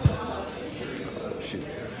 Oh, shoot.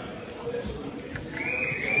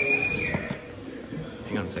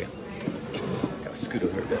 Hang on a second. Gotta scoot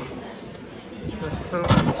over a bit. My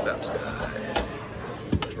phone's about to die.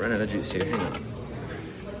 Run out of juice here, hang on.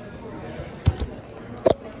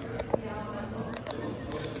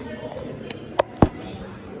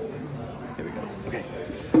 Here we go, okay.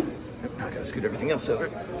 Now I gotta scoot everything else over.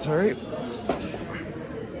 Sorry.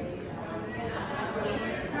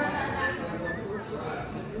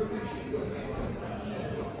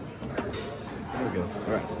 There we go,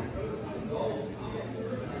 all right.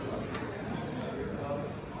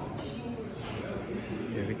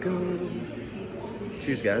 Here we go.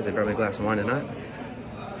 Cheers, guys. I brought me a glass of wine tonight.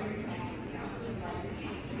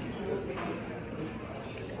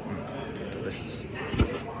 Delicious.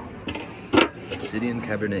 Obsidian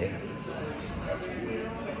Cabernet.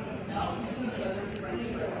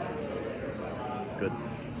 Good.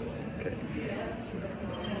 Okay.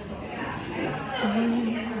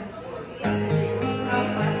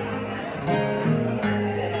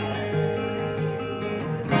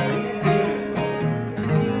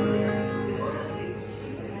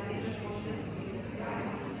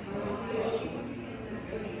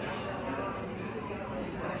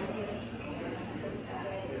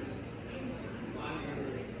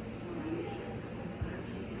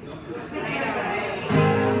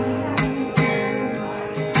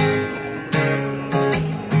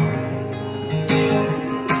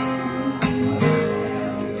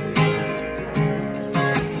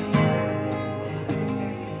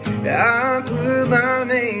 I put my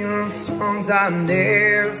name on songs I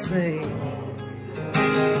never sing.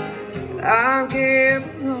 I've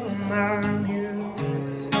given all my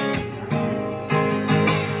news.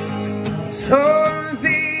 Told the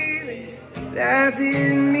baby that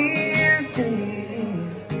didn't mean a thing.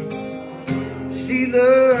 She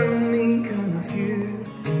loved me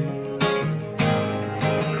confused.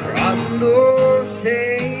 Crossing those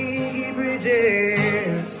shaky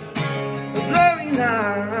bridges, the blurry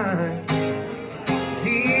lines,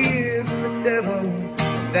 tears of the devil,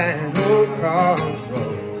 that old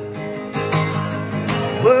crossroad.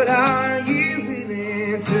 But are you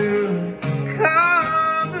willing to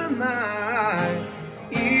compromise?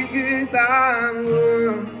 You could buy the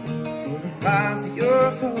world for the price of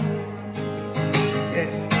your soul. Yeah.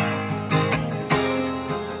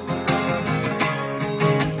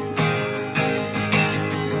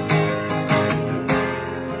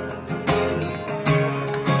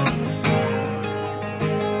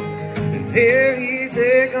 There is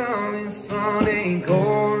a coming Sunday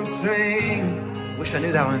chord string. Wish I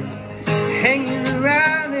knew that one. Hanging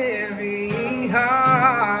around every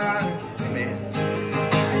heart. Amen.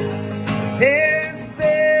 There's a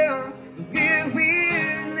bell that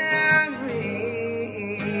will not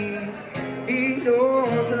ring. He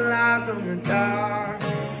knows the light from the dark.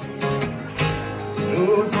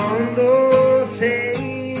 Goes on those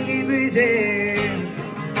shady bridges,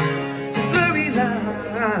 the blurry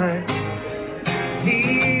lights,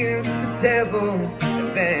 tears of the devil at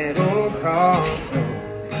that old crossroad.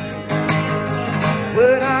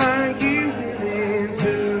 But are you willing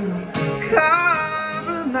to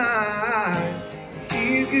compromise?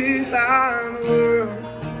 You could buy the world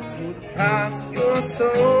for the price of your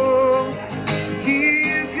soul.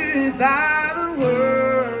 You could buy the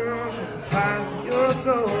world for the price of your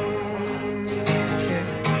soul.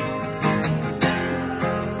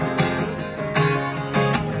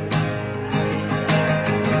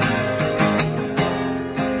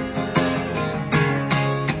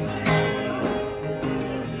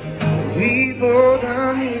 We've all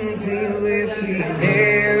done things we wish we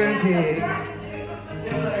never did.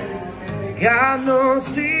 God knows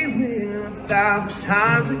we will 1,000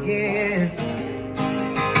 times again.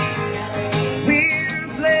 We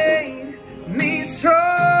blade, me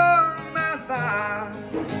strong by fire.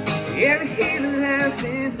 Every healer has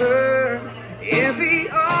been burned, every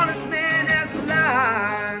honest man has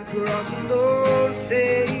lied, crossing those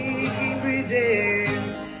shaky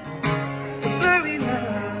bridges, the blurry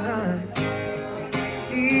lines.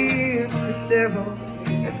 Tears of the devil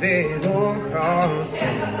that they don't cross.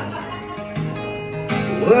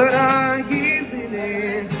 What are you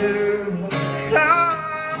willing to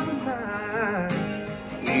compromise?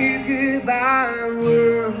 You could buy a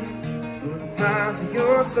world for the price of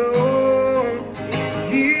your soul.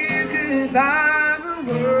 You could buy the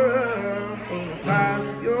world for the price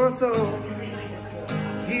of your soul.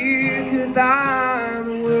 You could buy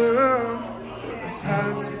the world for the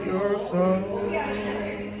price of your soul. Yeah.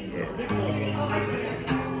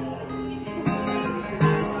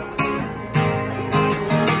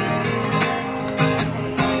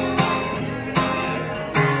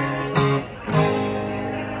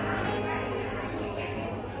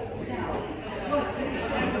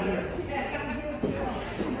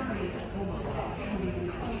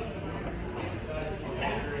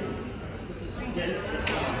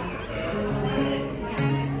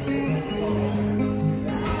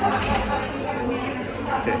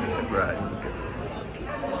 Right.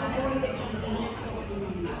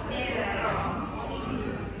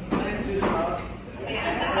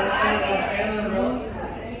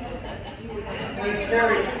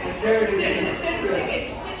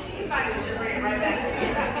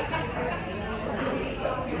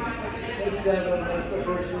 That's the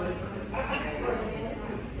first one.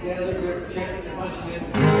 Yeah, look, we're checking the punching in.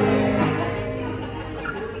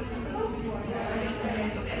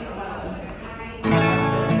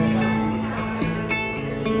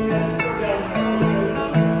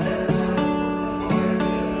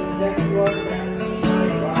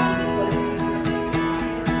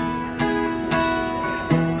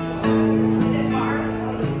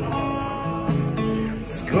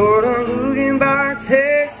 Scored on looking by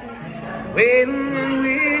Texas, waiting and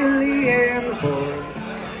Willie and the boys.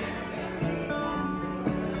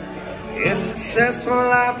 It's successful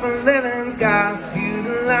life for living, skies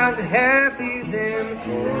feuding like the halfies and the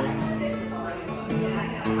boys.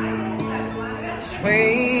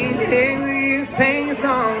 Swaying angry pain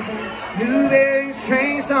songs, and blueberries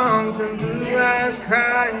train songs, and blue eyes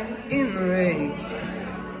crying in the rain.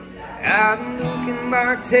 Out in looking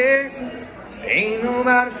by Texas, ain't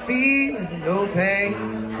nobody feeling no pain.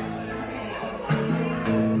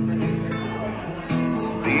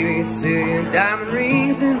 Speedy City and diamond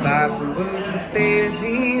rings, and buy some boots and fair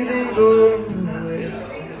jeans and go away.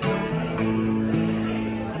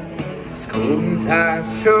 It's cold and tired,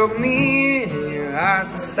 choke me in your high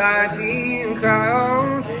society and cry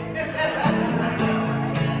all day.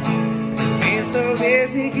 Been so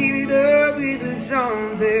busy, keep it up with the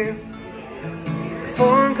Joneses.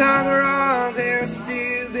 Foreign car garage, they're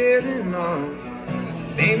still building on.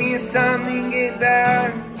 Maybe it's time to get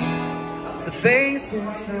back to the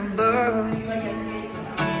basics of love.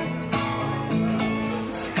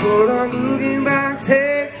 Scored on looking back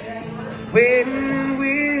Texas, waiting and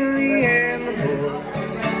Willie and the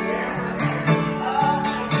boys.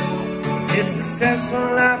 It's successful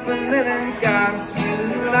life for living's got us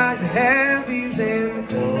feeling like the halfies and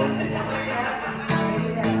the boys.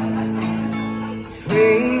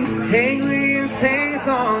 Angry as pain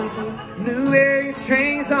songs, and New Age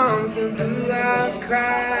train songs, and blue eyes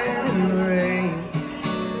crying in the rain.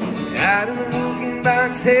 Out of the looking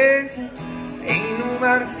back Texas, ain't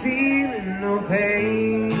nobody feeling no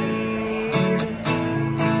pain.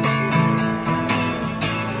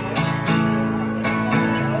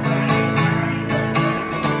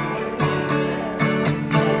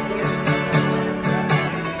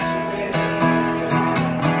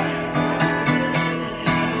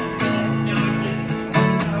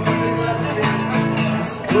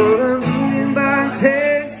 Looking back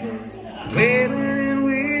Texas, wailing and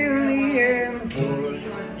Willie and the boys.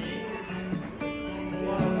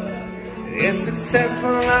 It's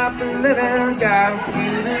successful life for living's got us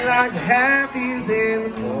feeling like the halfies and the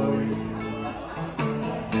boys.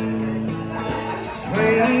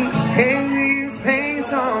 Swing, angry as pain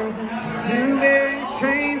songs, and blueberries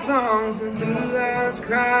train songs, and blue eyes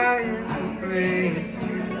crying in the rain.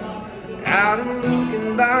 Out and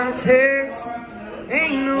looking back Texas,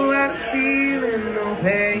 ain't nobody feeling no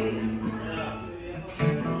pain.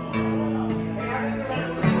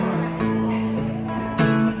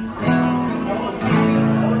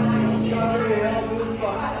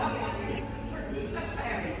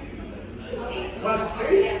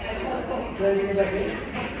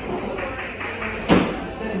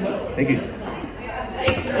 Thank you.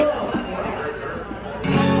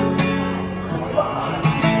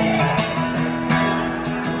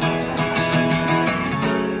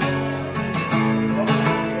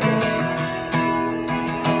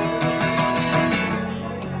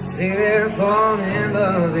 say they're falling in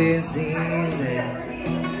love is easy.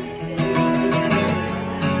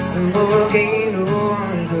 Simple game no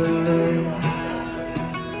one could lose.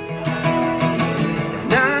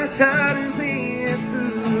 And I try to play it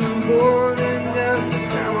through more than just a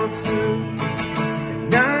time or two.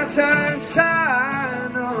 And I try to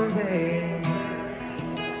shine on me.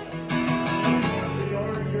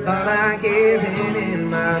 Thought I gave in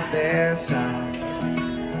my best shot,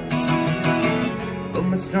 but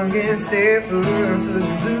my strongest efforts was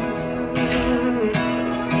blue.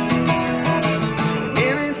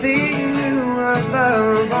 Anything new of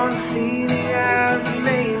love on the CD and the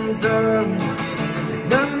names of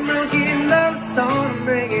nothing broken love song to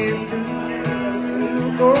bring it to you.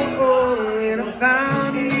 Oh, oh, and I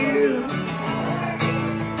found you.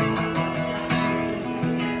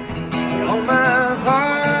 On my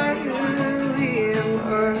heart it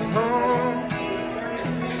was home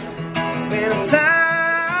when I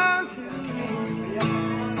found you.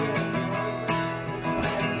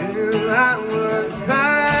 I was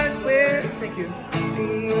right where you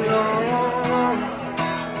belong.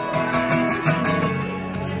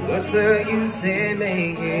 So what's the use in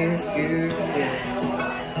making excuses?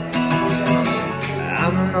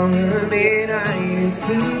 I'm no longer the man I used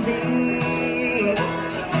to be.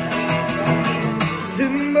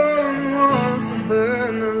 Someone wants to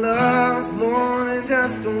burn the love's more than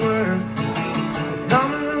just a word. All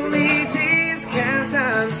my lonely days cast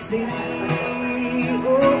out to sea.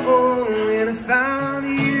 Oh, oh, and I found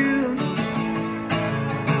you.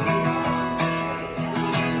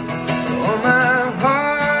 Oh, my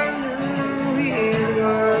heart knew it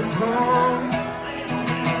was home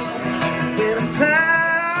when I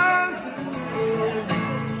found you.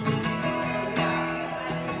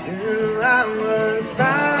 I was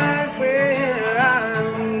right where I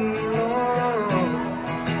belong.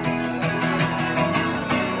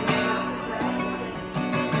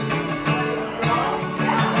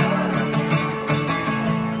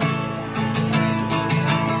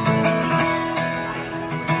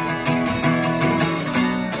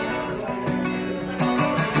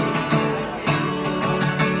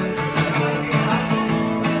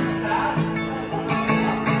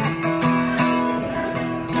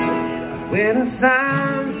 When I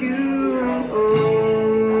found you,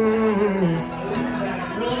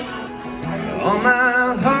 all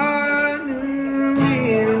my heart knew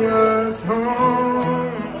it was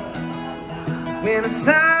home. When I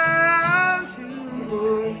found you,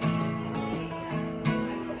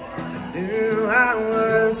 I knew I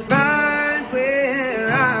was right where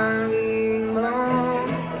I belong.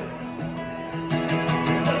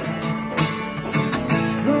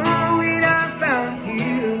 Oh, when I found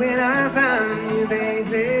you, when I found you,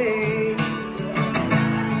 baby.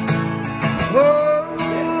 Oh,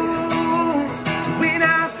 when I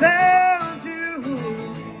found you,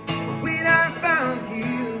 when I found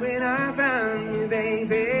you, when I found you,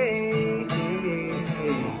 baby.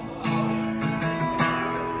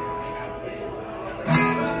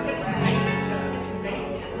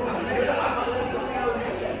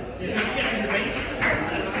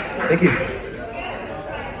 Thank you.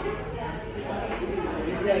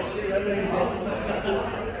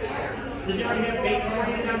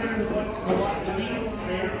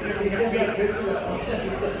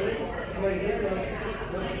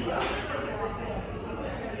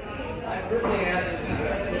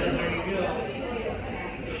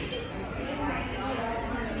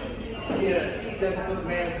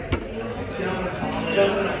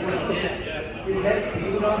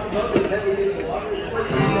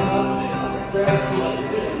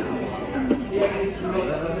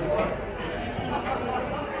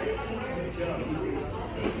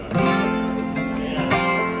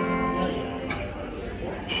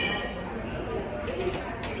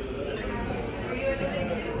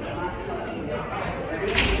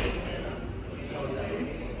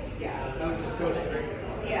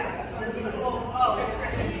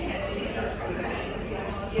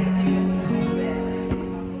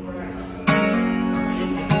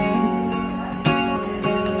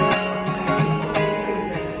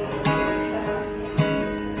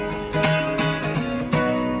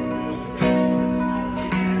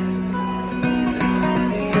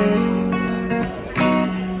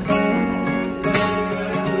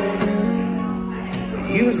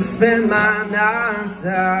 Used to spend my nights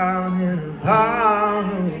out in a park.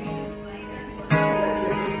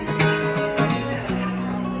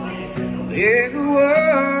 It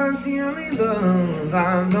was the only love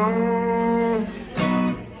I've known.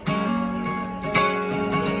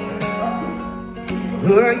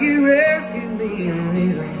 But you rescued me and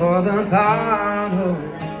reason for the bottle.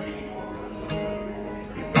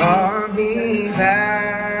 You brought brought me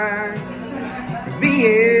back from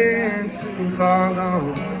being too far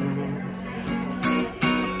gone.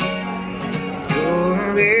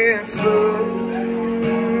 You're a slow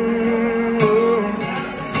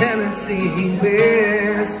Tennessee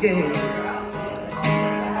whiskey.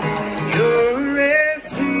 You're as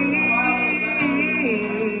sweet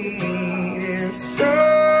as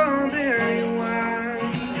strawberry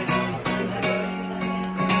wine.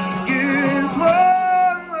 You're as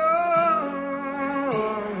warm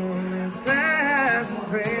as glass of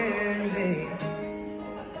brandy.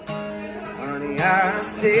 Honey, I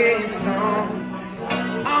stay strong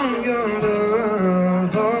on your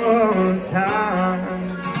love all the time.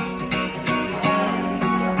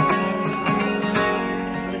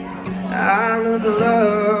 I love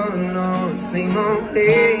love and all the same old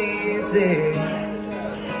places.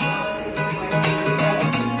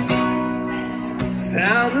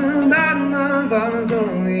 Found the bottom of bottles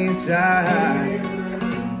always dry.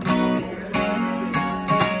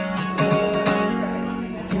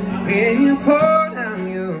 When you poured out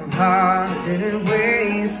your heart, didn't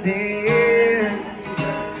waste it.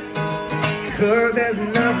 'Cause there's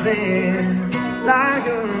nothing like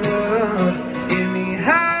your love. Get me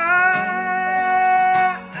high.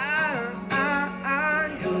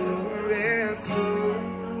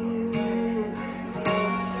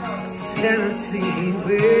 Tennessee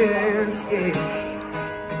whiskey.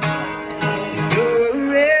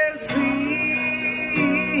 You're as sweet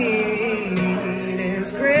as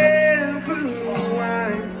grapefruit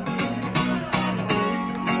wine.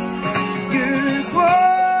 You're as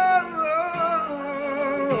warm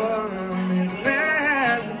as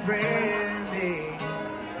glass of brandy.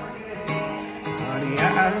 Honey, I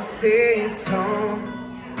stay strong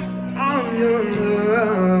on your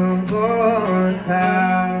love all the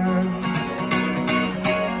time.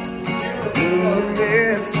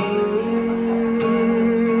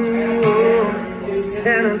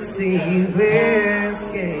 Tennessee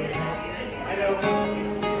whiskey.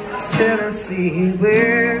 Tennessee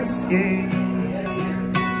whiskey.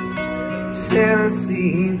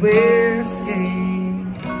 Tennessee whiskey.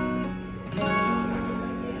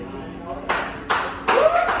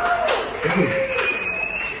 Thank you.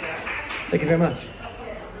 Thank you very much.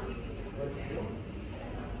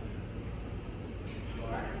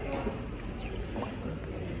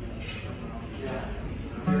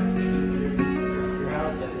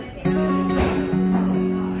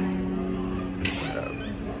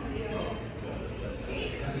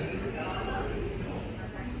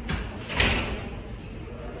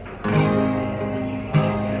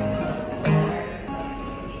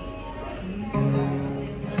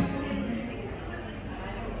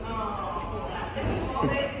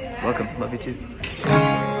 Welcome. Love you too.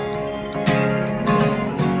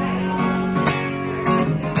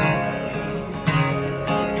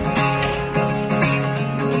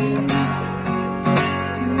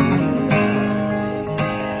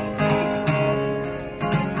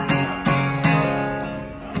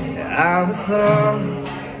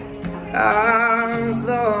 I was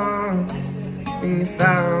lost when you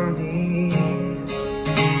found me.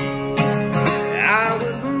 I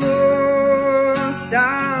was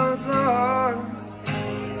lost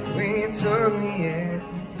when you took me in.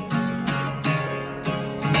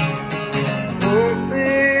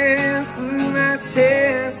 Hopeless with my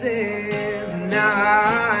chances, and now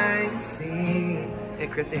I see. Hey,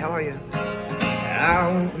 Chrissy, how are you? I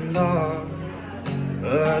was lost,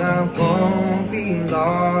 but I won't be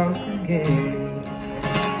lost again.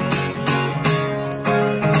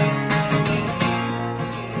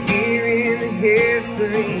 Here in the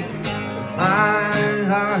history of my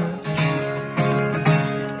heart,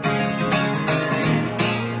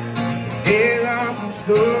 there are some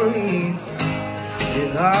stories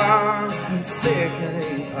that are some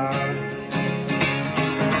sickening parts.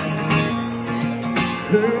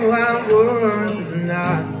 Who I was is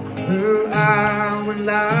not who I would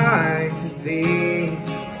like to be.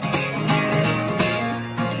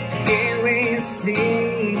 Can't wait to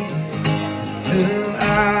see just who I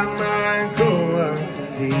might grow up to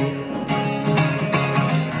be.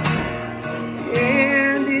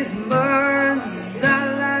 And as much as I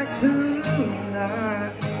like to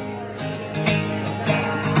lie,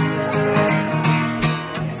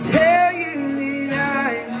 tell you that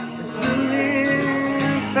I'm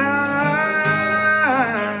doing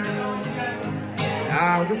fine. I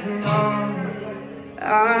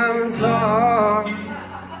was lost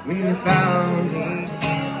when you found me.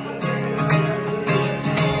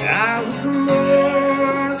 I was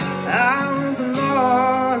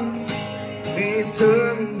lost when you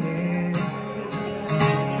took me in.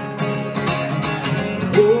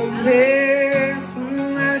 Oh,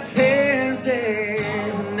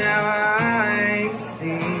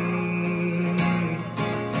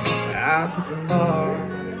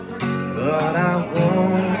 but I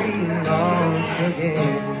won't be lost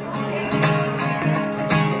again.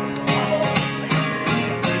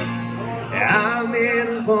 I met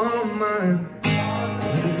a woman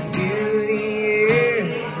whose beauty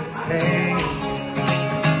is insane.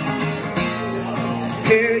 To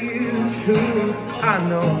tell you the truth, I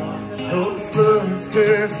know those looks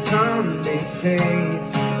could someday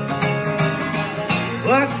change.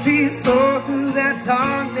 But she saw through that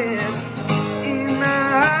darkness in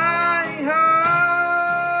my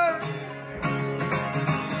heart,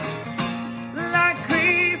 like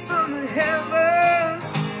grace from the heavens.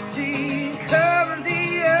 She covered the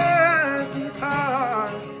earth in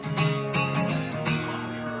parts,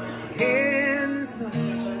 and as much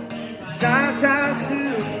as I tried to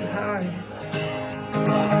hide,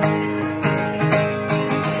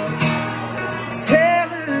 tell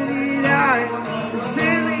her that I was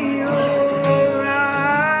really alright.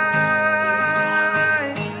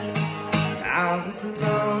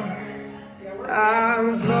 I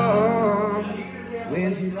was lost when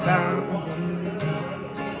she found me.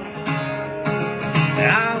 I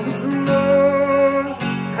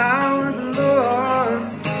was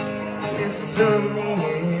lost when she took me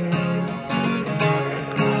in.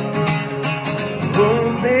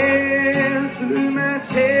 Rolling through my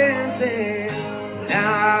chances,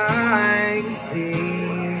 now I can see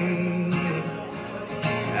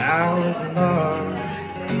I was lost,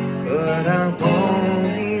 but I won't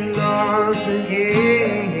be lost again.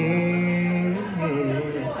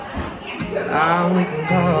 I was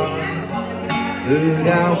lost, but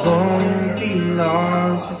I won't be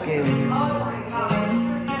lost again.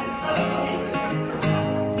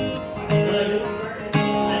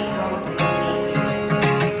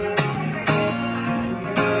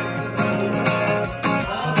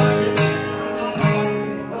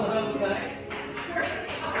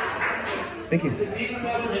 Thank you.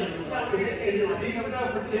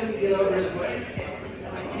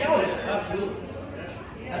 Absolutely.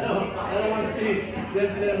 I know. I don't want to see Jim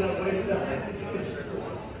standing up way stuff.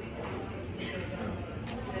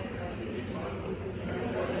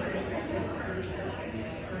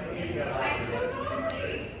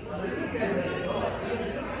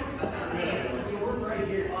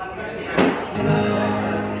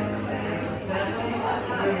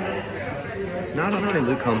 No, I don't know any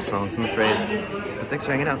Luke Combs songs, I'm afraid. But thanks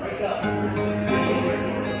for hanging out.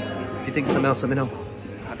 If you think of something else, let me know.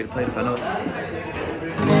 Happy to play it if I know it.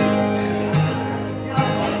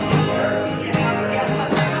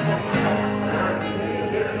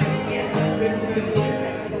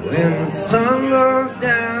 When the sun goes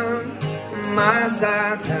down on my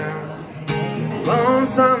side of town,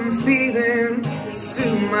 lonesome feeling to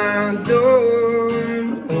my door,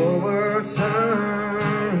 overturns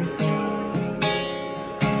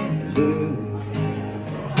blue.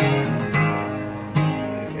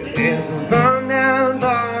 There's a rundown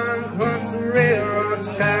bar across the railroad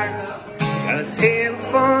tracks, got a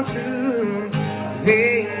telephone to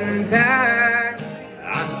pay back.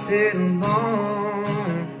 I sit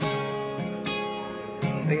alone,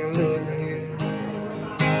 think I'm losing you.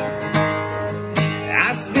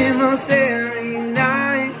 I spend most every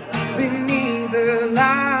night beneath the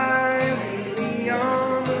lights of the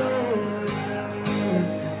neon moon.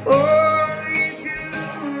 Oh, if you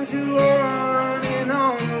lose your one and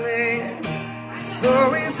only, so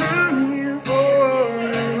it's room for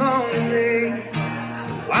the lonely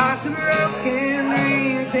to watch the broken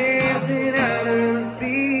dreams dancing out of the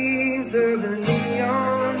beams of the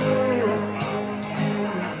neon moon.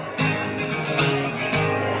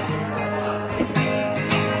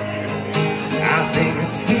 I think of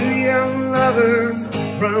two young lovers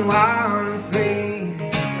run wild and free.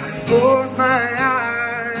 I close my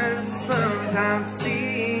eyes, sometimes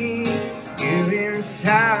see you in the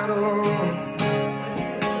shadows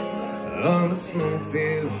of a smoke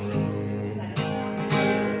field.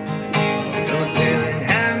 Don't tell it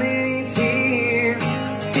how many tears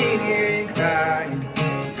sit here and cry,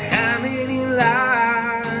 how many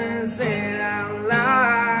lies that I've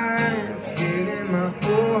lied, still in my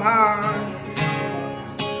whole heart.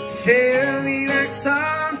 She'll be back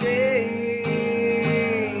someday.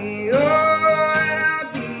 Oh, I'll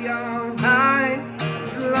be alright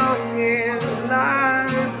as long as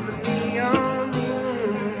life with me on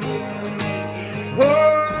moon.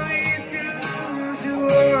 Oh, if you lose your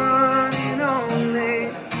one and only,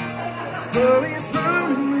 so it's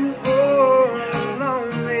room for the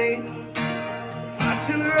lonely. Watch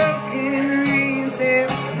your broken dreams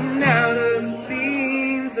dancing out of the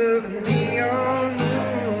beams of the neon moon.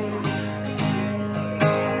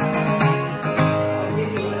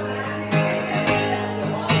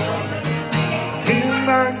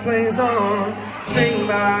 Shoebox plays on on, string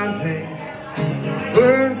by string.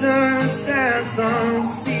 Words are a sad song,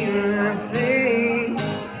 stealing that thing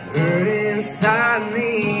hurt inside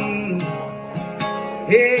me.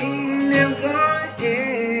 Hey, never gonna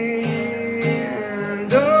end.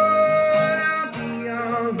 Oh, I'll be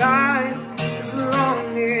alright as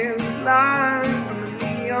long as life from the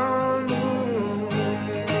neon moon.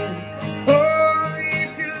 Oh,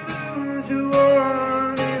 if you lose your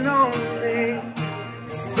one and only,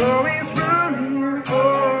 so it's running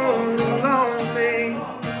for the lonely.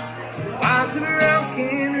 Watch the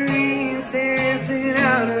broken dreams dancing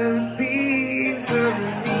out of peaks of the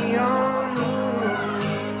neon moon.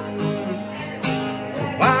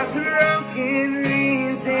 Watch the broken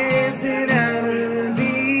dreams dancing out of the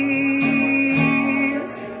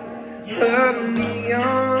peaks of the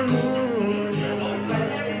neon moon.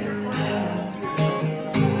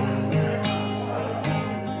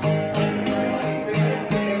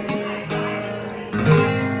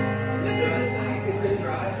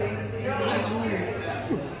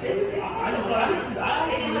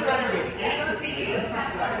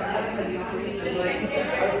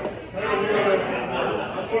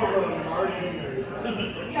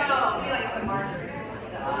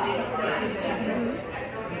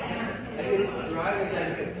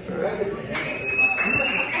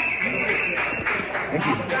 Thank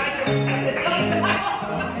you.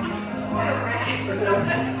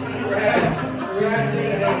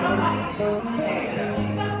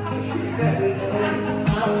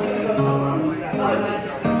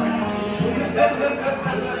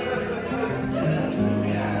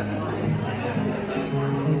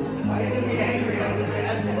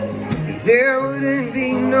 There wouldn't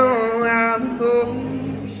be no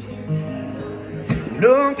outposts,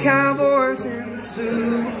 no cowboys in the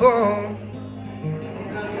Super Bowl,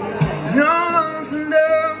 no lonesome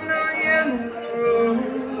dove, no yellow rose,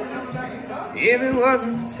 if it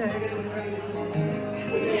wasn't for Texas.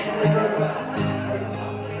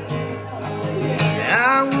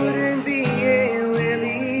 I wouldn't be a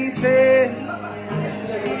Willie Fair,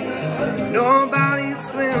 nobody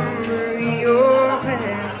swim Rio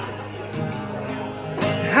Grande.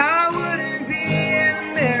 I wouldn't be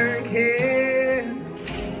an American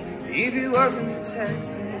if it wasn't for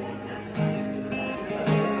Texas.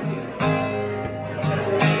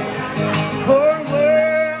 Fort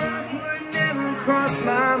Worth would never cross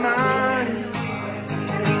my mind.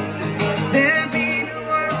 There'd be no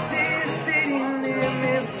Austin City in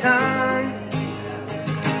this time.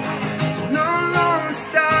 No Lone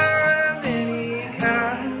Star of any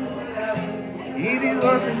kind if it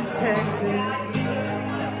wasn't for Texas.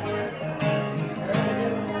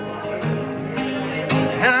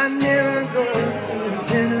 I'd never go to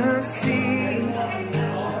Tennessee,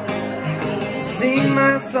 sing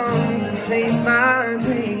my songs and chase my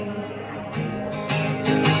dream.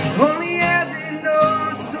 Only heaven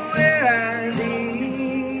knows where I'd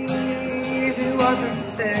be if it wasn't for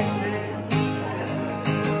Texas.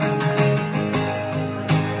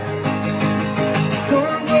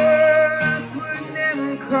 Fort Worth would never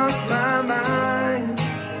cross my mind.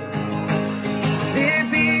 There'd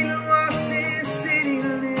be no Austin City to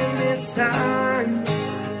live this time.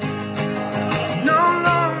 No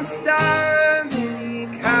Lone Star of any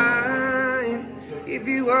kind if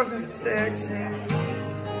it wasn't for Texas.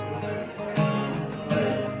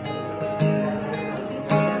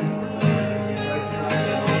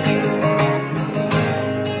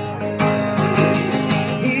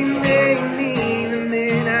 He made me the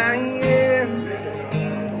man I am.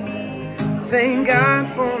 Thank God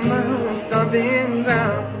for my stomping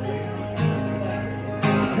ground.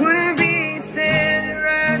 Wouldn't be standing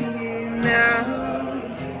right here now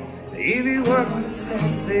if it wasn't for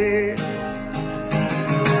Texas.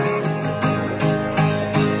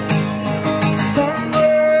 Fort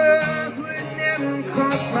Worth would never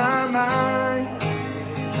cross my mind.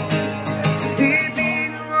 There'd be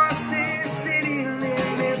no Austin City to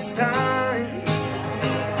live this time.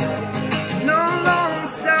 No Lone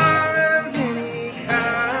Star of any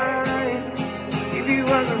kind if it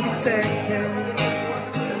wasn't for Texas.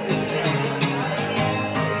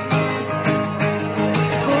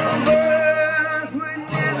 Fort Worth would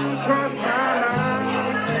never cross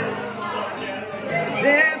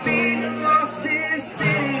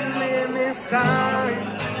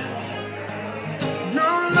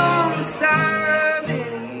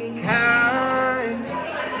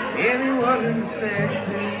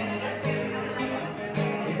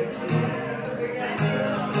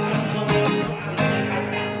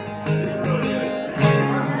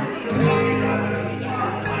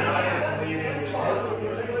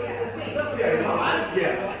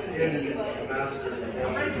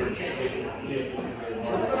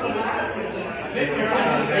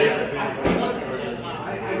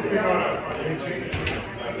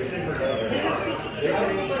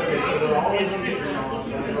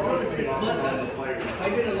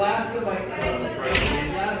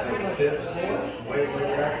tips way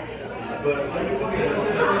back. But I think it's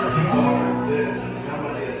this, and how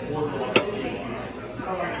many affordable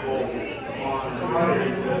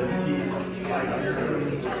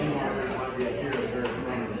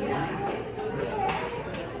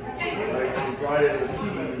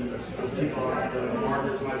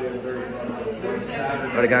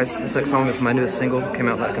Alright guys, this next song is my newest single, came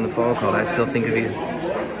out back in the fall, called I Still Think of You.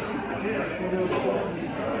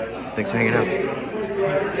 Thanks for hanging out.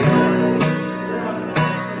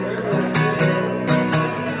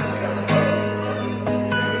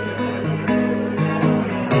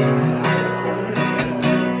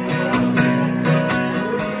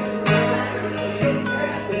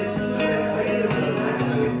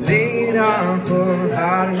 For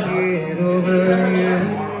how to get over you.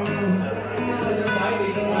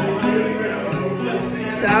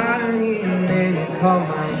 Starting and then you call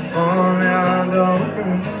my phone. Now I don't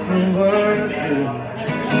know what to do.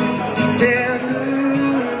 Said do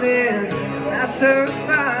this, I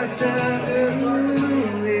should do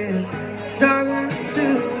this. Struggling to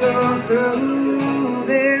go through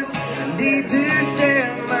this. I need to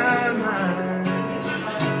share my mind.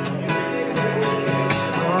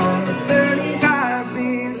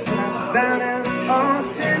 Bound in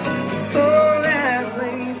Austin, sold that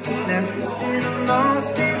place, that's just in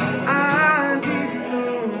Austin. I didn't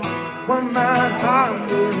know what my heart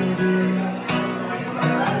would do.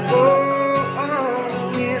 Oh,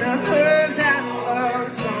 when I heard that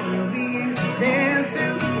love song, we used to dance to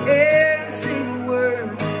every single word,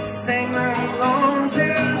 sang along to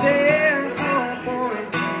there's no point,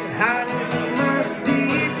 how it must be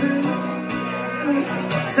true,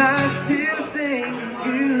 'cause I still think of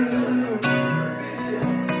you.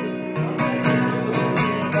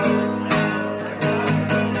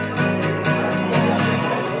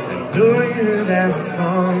 Do you hear that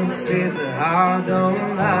song that says that I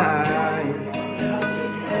don't lie?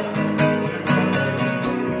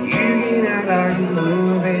 You can act like you're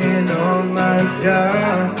moving on my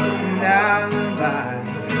just an alibi.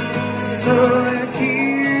 So if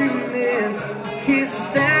you miss kisses,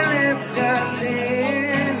 then let's just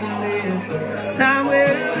end this. Time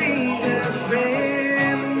where we just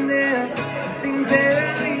reminisce things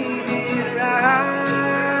that we did right.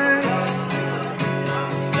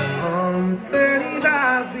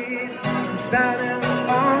 35 beats, down in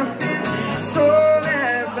Austin, sold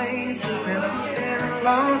that place, that's just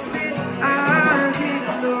lost it. I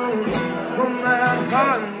didn't know what my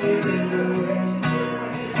heart would do.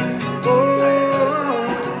 Oh,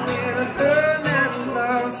 when I heard that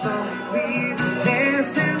love song, we used to dance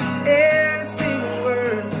to every single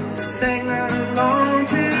word, sang along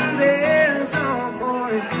to there's no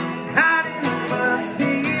point, how it must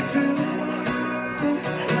be true.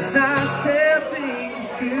 I still think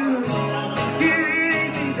of you. You really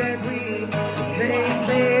think that we make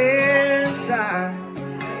this right?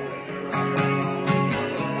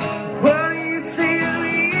 What do you say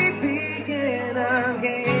we begin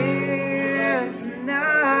again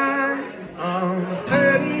tonight? On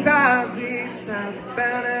 35 weeks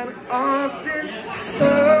southbound out of Austin,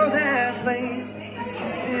 sold that place, it's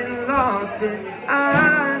still lost it.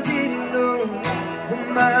 I didn't know what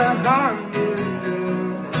my heart would do.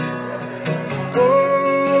 Oh,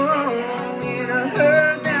 when I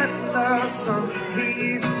heard that love song, we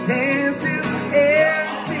used to dance to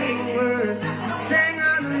every single word, sang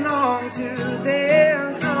along to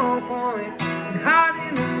there's no point, and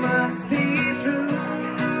hiding it must be true,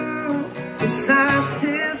 'cause I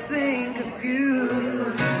still think of you.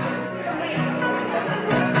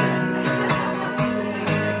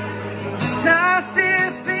 I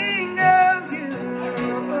still think of you.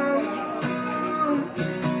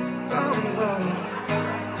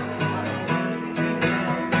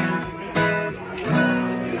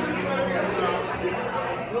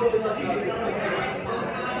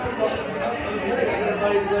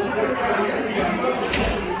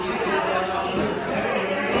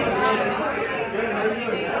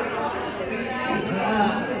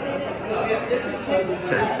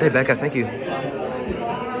 Hey Becca, thank you.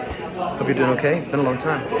 Hope you're doing okay. It's been a long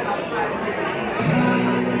time.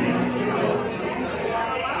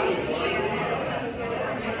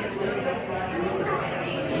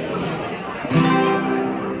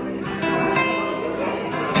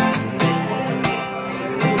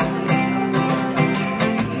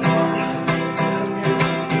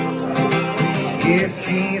 Yes,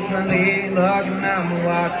 she's my lady luck and I'm a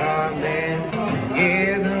wild card man.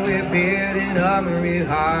 Yeah, but we're building up a real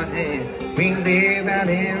hard hand. We live out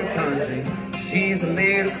in the country. She's a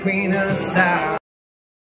little queen of the South.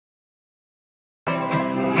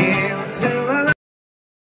 Yeah, until I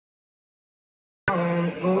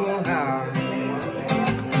on full house.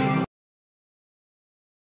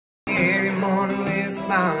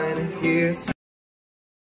 mine and kiss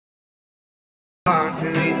her heart to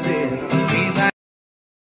races. She's like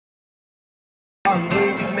a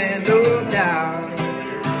movement, no doubt.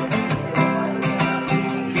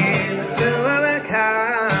 Give it to her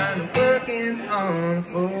kind, working on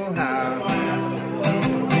full house.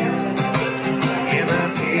 In my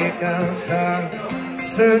pickup truck,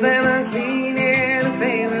 so that I seen in a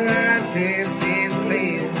favor, I just see the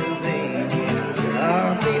face of things.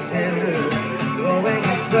 Lost me tender, going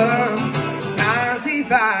slow. Sometimes we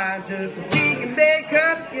fight just so we can make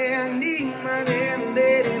up. Yeah, I need my little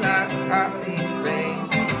lady like across the rain.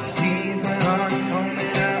 She's my heart, home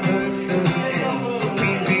and I was sure we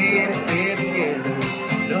really fit together.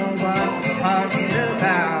 Know what I'm talking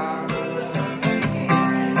about.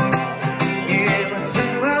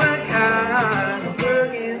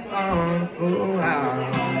 Full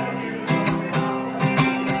house.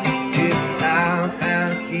 This time I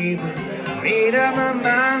found a keeper, made up my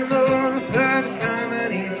mind, Lord, a perfect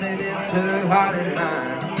combination. It's her heart and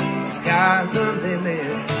mine. Sky's the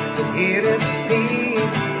limit, the hit is steam.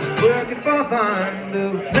 Working for fun, the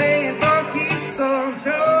playing for keeps. So I'm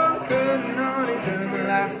sure the curtain on it, turn the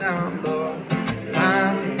lights down, Lord.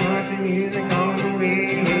 Find some country music on the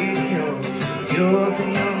radio, yours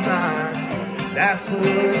and your mine. That's what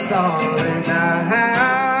it's all about.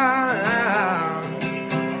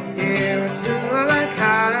 Yeah, we're two of a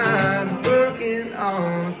kind, working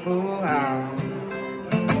on a full house.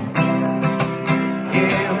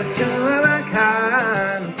 Yeah, we're two of a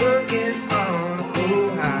kind, working on a full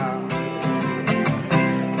house.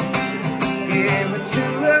 Yeah, we're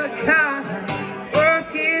two of a kind,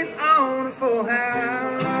 working on a full house.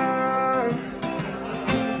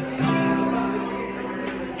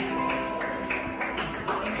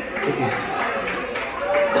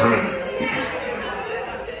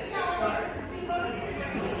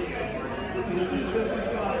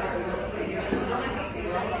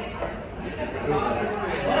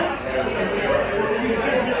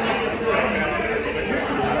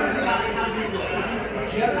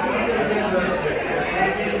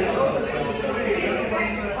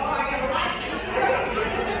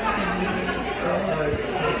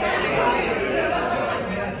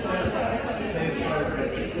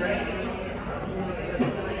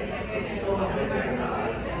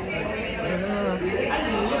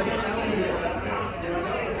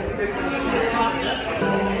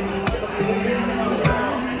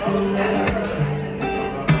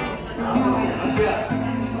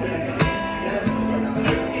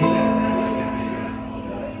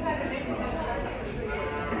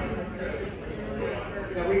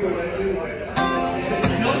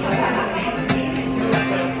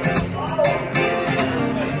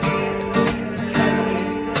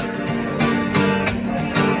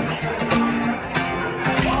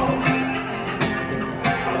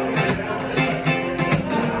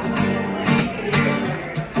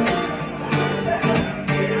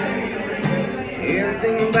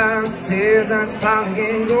 Everything about says I'm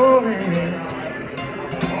sparking going.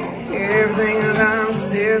 Everything about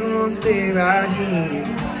says won't stay right here.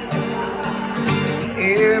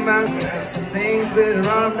 Everybody's got some things better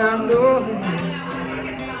off not knowing.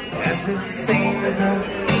 That's just the same as us.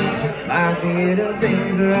 Life here the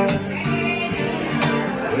things are us.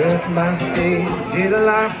 Well, somebody say, did a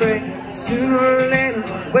life break? Sooner or later,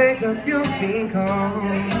 wake up, you'll be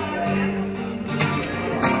called.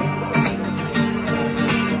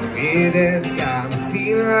 Yeah, there's got me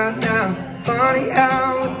feeling right now. Funny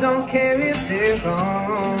how I don't care if they're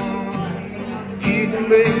gone. You can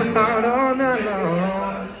break my heart all night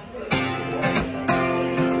long.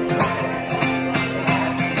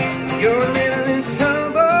 You're a little in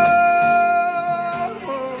trouble.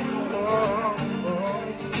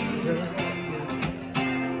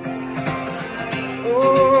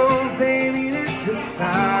 Oh, baby, that's just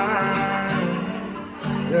fine.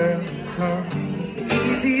 Girl, come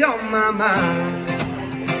easy on my mind.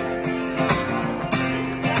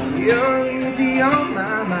 You're easy on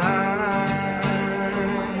my mind.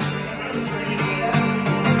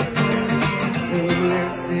 Baby,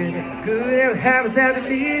 let's see good ever happens after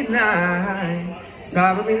midnight. It's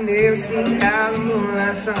probably never seen how the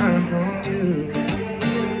moonlight shines on you.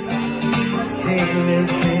 Let's take a little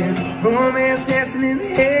chance, romance dancing in the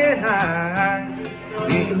headlights.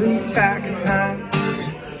 We can lose track of time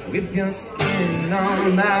with your skin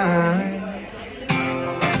on mine.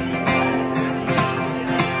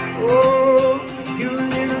 Oh, you're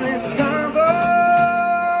living in trouble.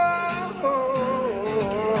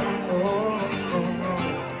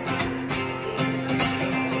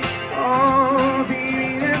 Oh,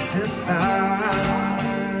 baby, that's just fine.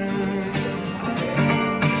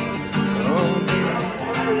 Oh, baby,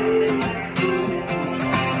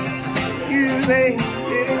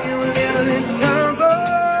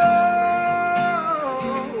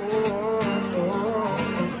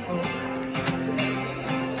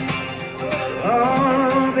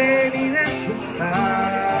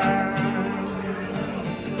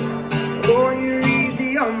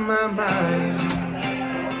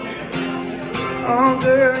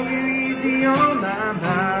 girl, you're easy on my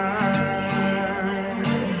mind.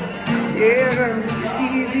 Yeah, girl,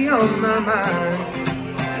 easy on my mind.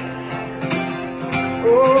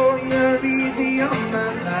 Oh, you're easy on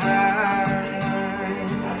my mind.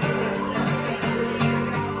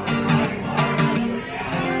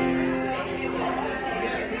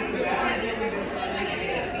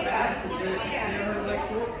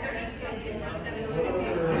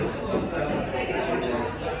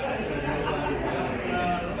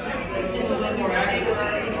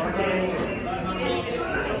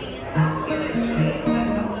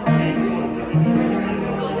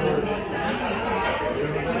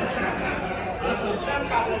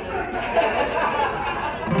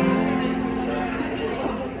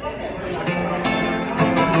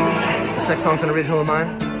 This next song's an original of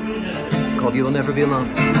mine. It's called You Will Never Be Alone.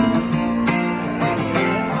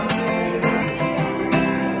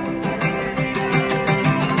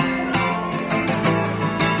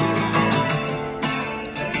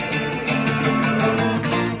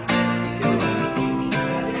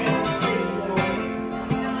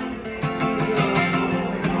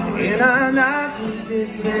 In our not too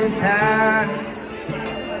distant past,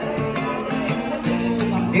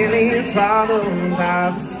 nearly swallowed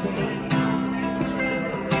by the sea.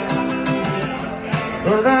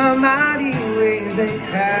 For the mighty waves they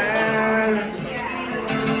crash,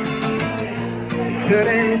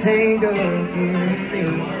 couldn't take a few of me.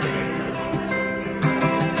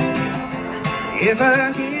 If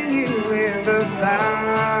again you ever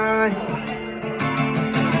find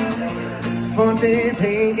this fortune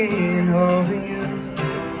taking over you,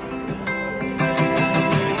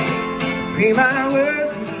 read my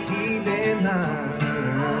words and keep in mind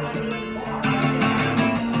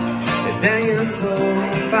that your soul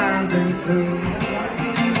finds it through.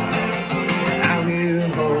 I will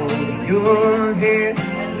hold your head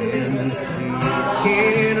when the seas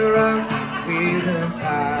get rough, with the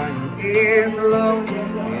tide is low,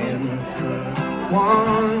 and the sun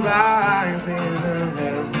won't rise, and the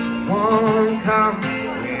help won't come,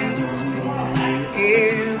 when the moon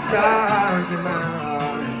is dark in my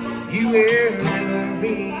heart. You will never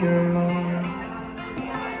be alone.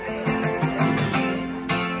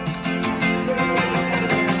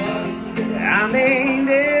 I may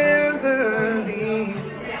never leave,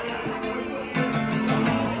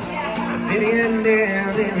 a million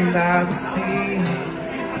down in by the sea,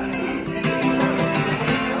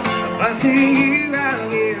 but to you I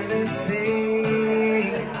give this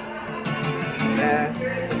thing that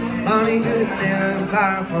money could never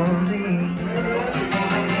buy from me.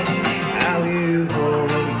 I will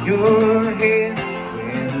hold your hand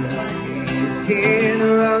when the seas get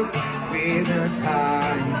rough, with the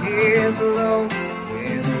tide is low,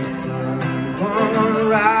 when the sun won't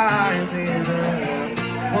rise, and the help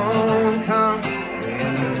won't come,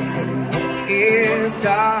 when the moon is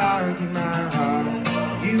dark in my heart.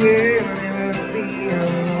 You will never be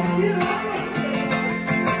alone.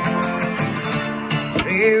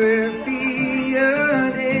 There will be a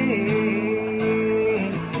day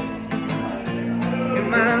when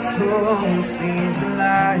my soul seems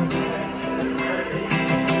alive,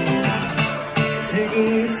 to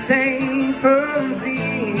be safe from fear.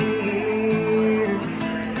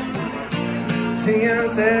 To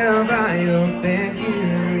yourself, I hope that you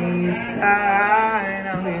reside. I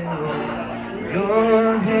will hold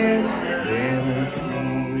your hand when the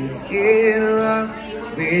seas get rough,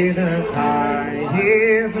 with the tide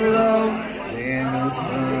is low, when the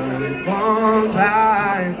sun won't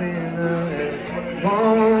rise, and the earth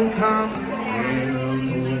won't come, when the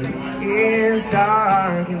moon is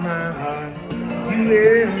dark in my heart. You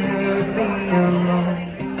will never be alone.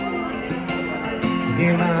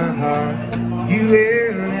 In my heart, you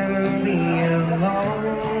will never be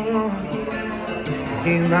alone.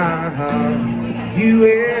 In my heart, you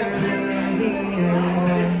will never be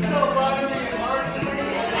alone.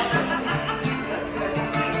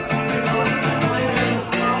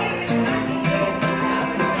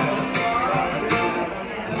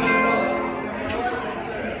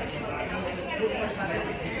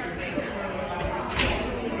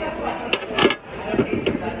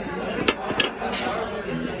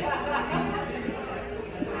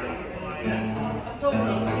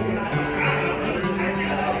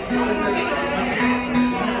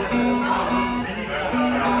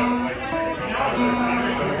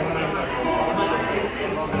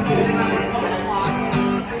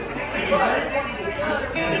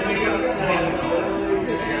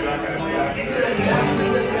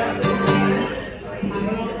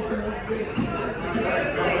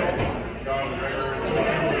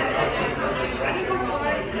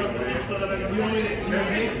 You only,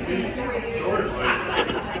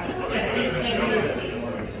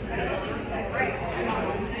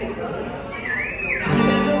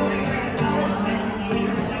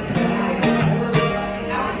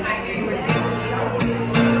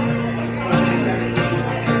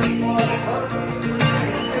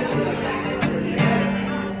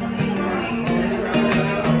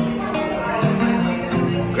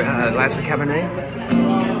 classic Cabernet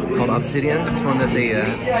called Obsidian. It's one that the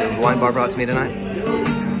wine bar brought to me tonight.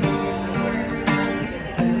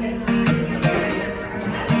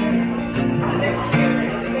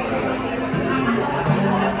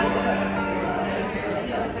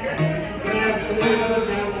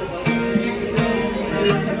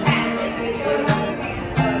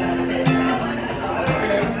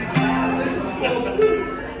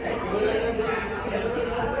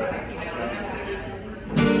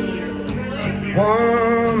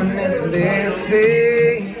 Woman is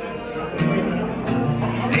missing,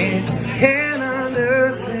 they just can't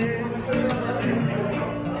understand.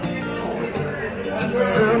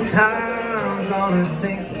 Sometimes all it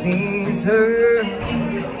takes to please her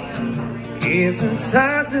is a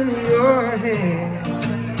touch of your hand.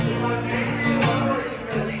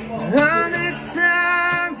 Other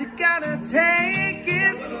times you gotta take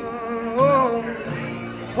it slow,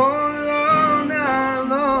 hold on night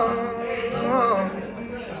long.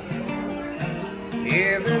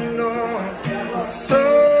 Heaven knows so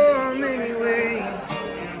many ways a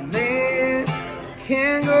man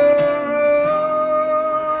can go.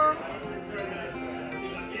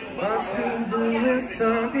 Must be doing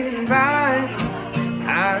something right.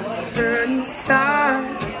 I just turn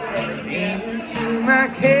inside, into my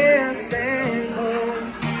cares and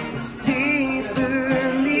bones. It's deeper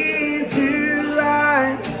need to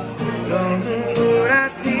rise. Don't know what I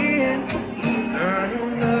did,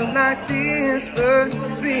 earning love like this, but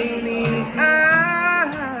really I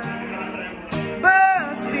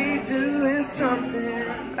must be doing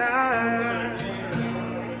something right.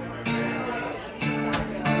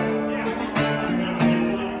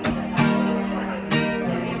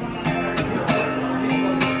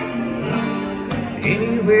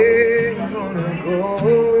 Anywhere you wanna go,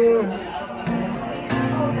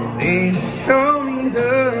 baby, show me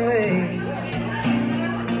the way.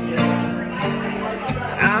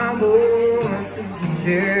 I'm open to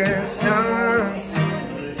suggestions,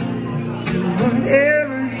 to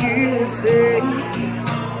whatever you say.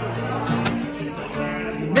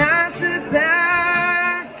 Tonight's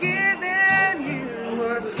about giving you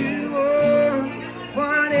what you want,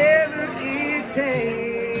 whatever it takes.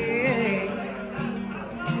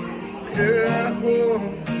 Girl,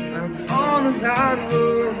 I'm on the right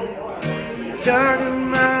road, shining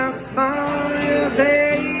my smile in your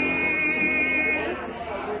face.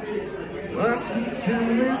 Must be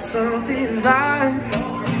doing something right.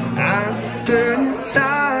 I stood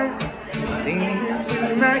inside, leaning to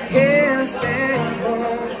my cares and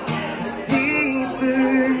bones. It's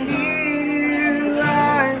deeper in your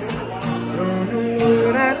eyes. Don't know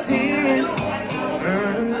what I did,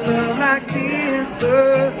 earn love like this,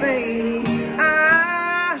 but baby, I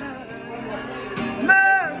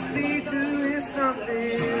must be doing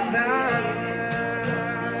something right.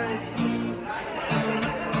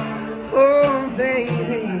 Oh,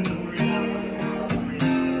 baby,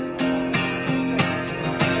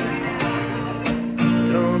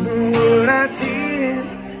 don't know what I did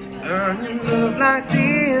to earn love like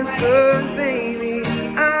this, but baby,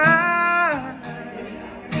 I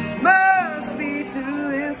must be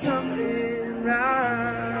doing something right.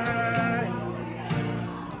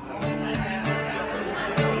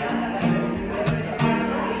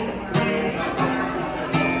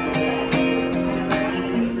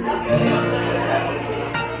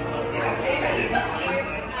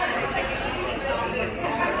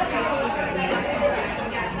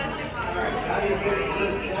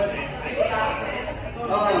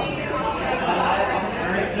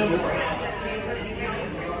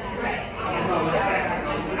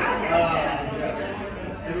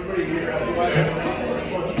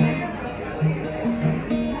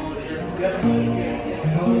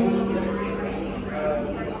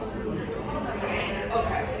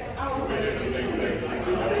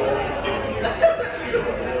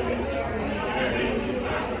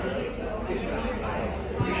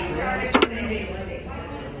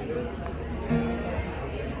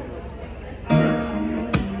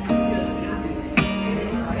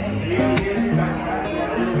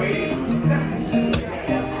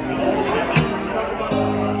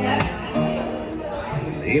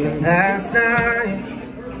 Even last night,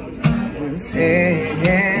 when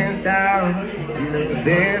hands down, and the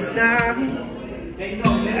best nights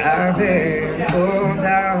I've ever pulled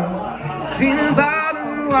out. Seen a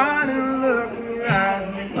bottle of wine and look in your eyes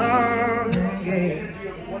and love again.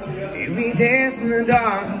 You be dancing in the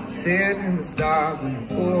dark, sitting the stars in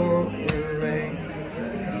the pouring rain.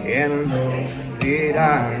 And I know that I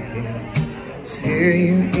can tear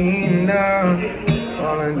you enough.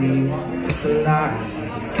 All I need is a life.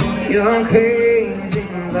 You're crazy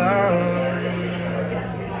in love.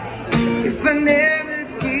 If I never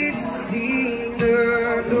get to see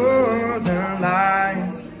the northern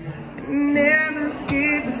lights, and never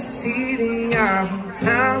get to see the Eiffel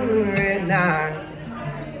Tower at night,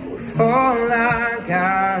 if all I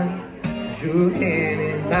got is your hand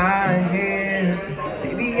in my hand,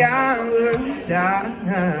 baby, I would die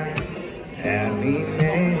happy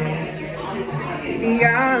man. Baby,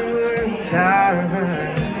 I would die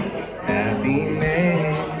happy man.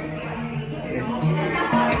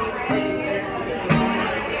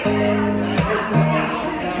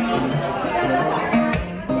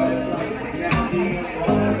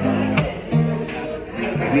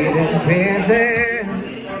 With a princess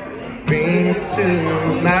brings to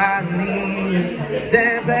my knees.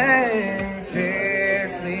 That black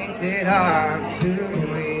dress makes it hard to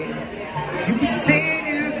read. You can say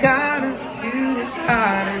you got as cute as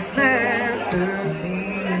hot as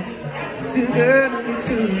masterpiece. It's too good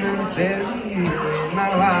to bury you in my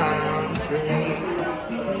wildest dreams.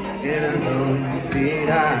 And I know that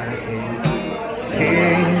I can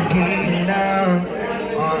take it down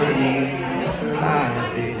on me.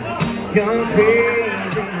 Life is your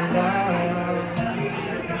crazy love.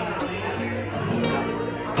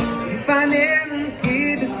 If I never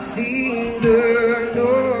get to see the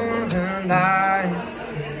northern lights,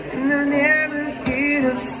 and I never get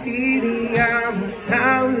to see the Eiffel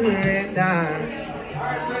Tower at night,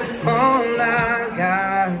 if all I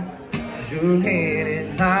got is your hand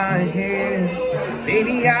in my hand,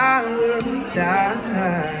 baby, I would die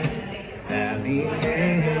happy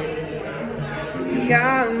man.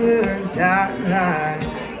 I would die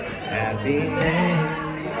happy man.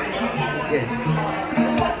 Yeah.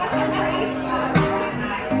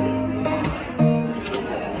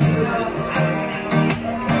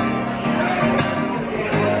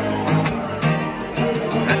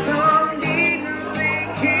 I don't need no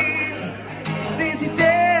vacation, fancy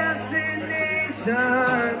destination.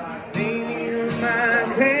 Baby, you're my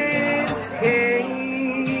great escape.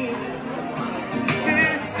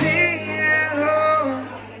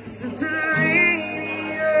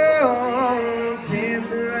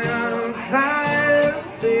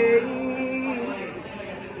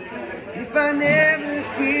 If I never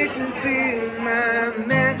get to build my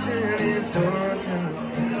mansion in Georgia,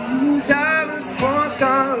 drive a sports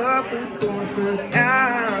car up the coast of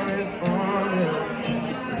California,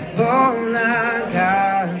 if all I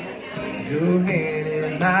got is your hand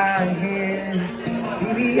in my hand,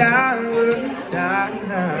 baby, I would die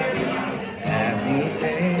happy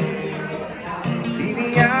man. Baby,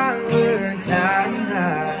 I would die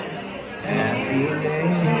happy man.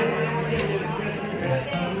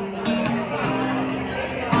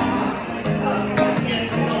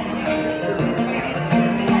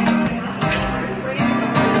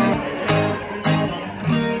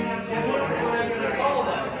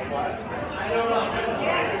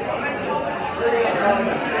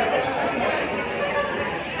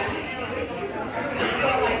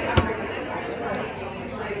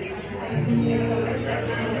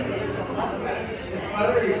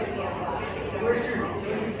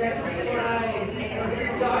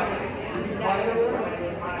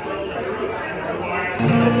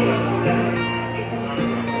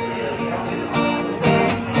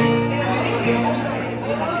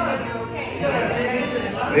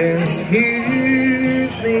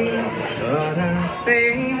 Excuse me, but I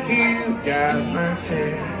think you got my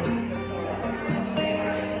share.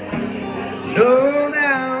 No,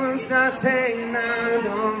 that was not taken, I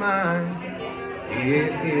don't mind.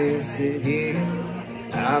 If you sit here,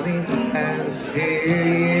 I'll be glad to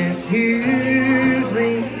share. It's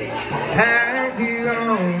usually had you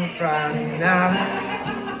on Friday night.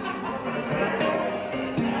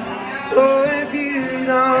 Oh, if you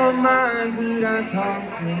don't mind, could I talk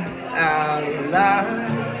you out loud?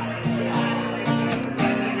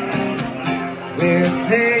 Well,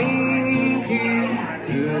 thank you,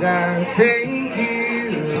 could I take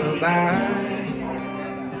you by?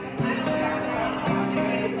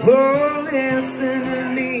 Oh, listen to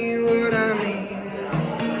me, what I mean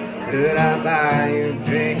is, could I buy you a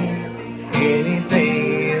drink? Anything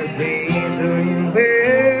you please, or you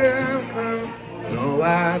welcome. No,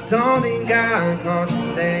 I don't think I caught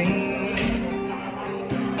your name.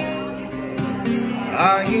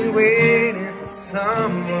 Are you waiting for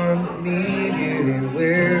someone to meet you?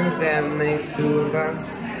 Well, that makes two of us.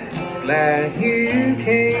 Glad you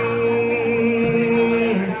came.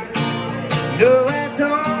 No, I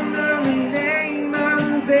don't know the name of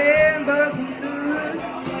the band, but you could.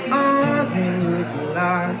 Oh, would you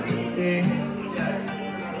like this?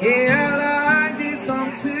 Yeah, I like this song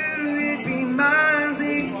too. It reminds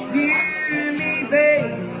me of you and me,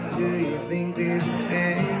 baby. Do you think there's a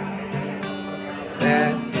chance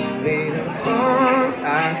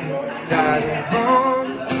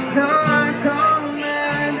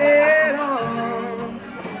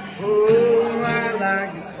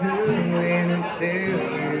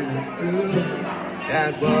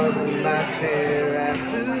That wasn't my chair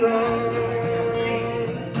after all.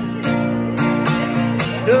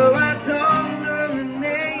 No, I don't know the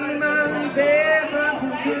name of it, but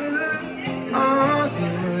oh,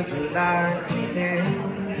 would you like to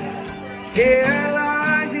dance? Yeah,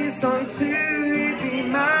 I like this song too. It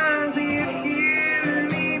reminds me of you and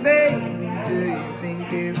me, baby. Do you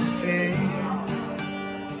think it's a chance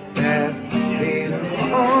that later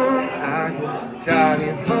on I could drive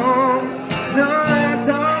you home? No, I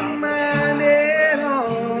don't mind at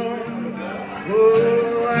all.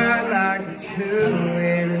 Oh, I'd like to tune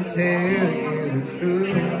in and tell you the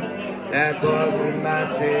truth. That wasn't my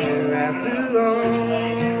chair after all.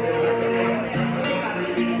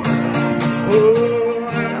 Oh,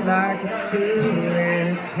 I'd like to tune in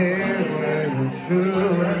and tell you the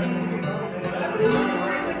truth.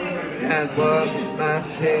 That wasn't my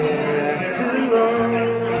chair after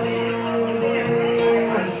all.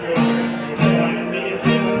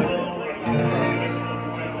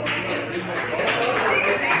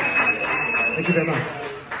 Thank you very much.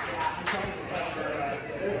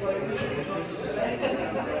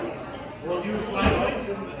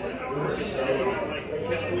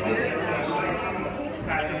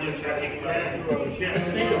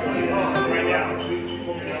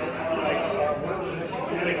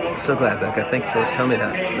 So glad, Becca. Thanks for telling me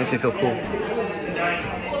that. It makes me feel cool.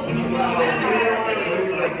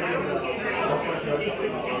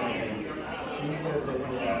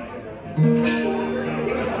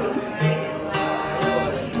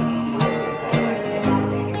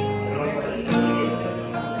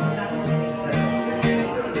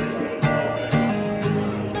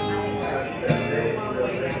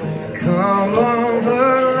 Come over,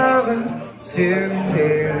 lover, to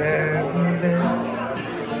heaven.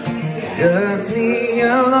 Just me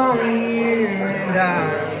alone, you and I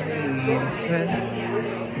need a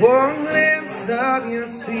friend. One glimpse of your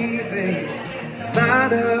sweet face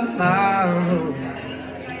light up my room.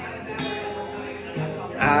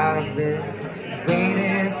 I've been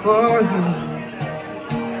waiting for you.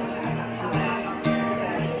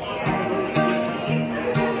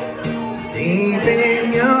 Deep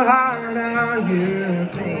in your heart, are you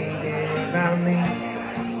thinking about me?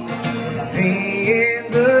 3 in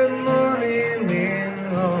the morning when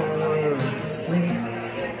all is asleep.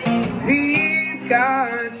 We've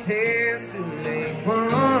got a chance to make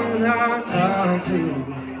one out of two.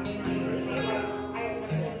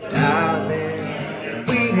 I've been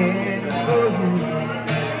waiting for you.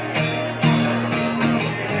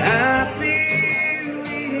 I've been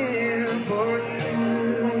waiting for you.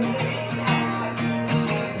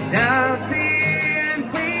 I've been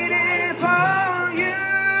waiting for you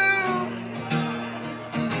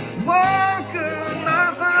to walk up my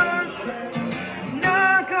front steps,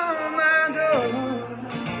 knock on my door.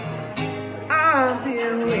 I've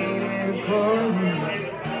been waiting for you.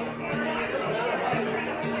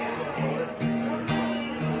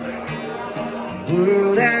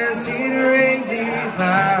 World as it rages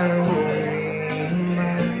my worry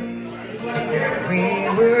mind. If we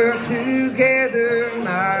were together,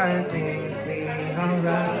 my things be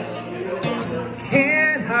alright.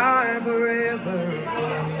 Can't hide forever,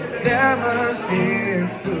 that much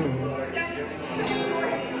is true.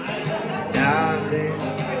 I've been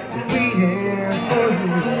waiting for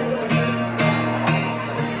you.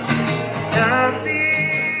 I've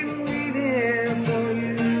been waiting for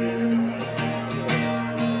you.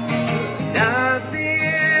 I've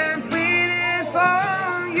been waiting for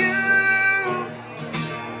you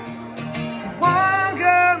to walk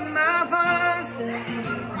up my front steps,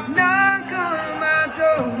 knock on my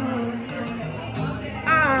door.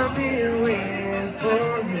 I've been waiting for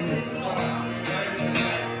you.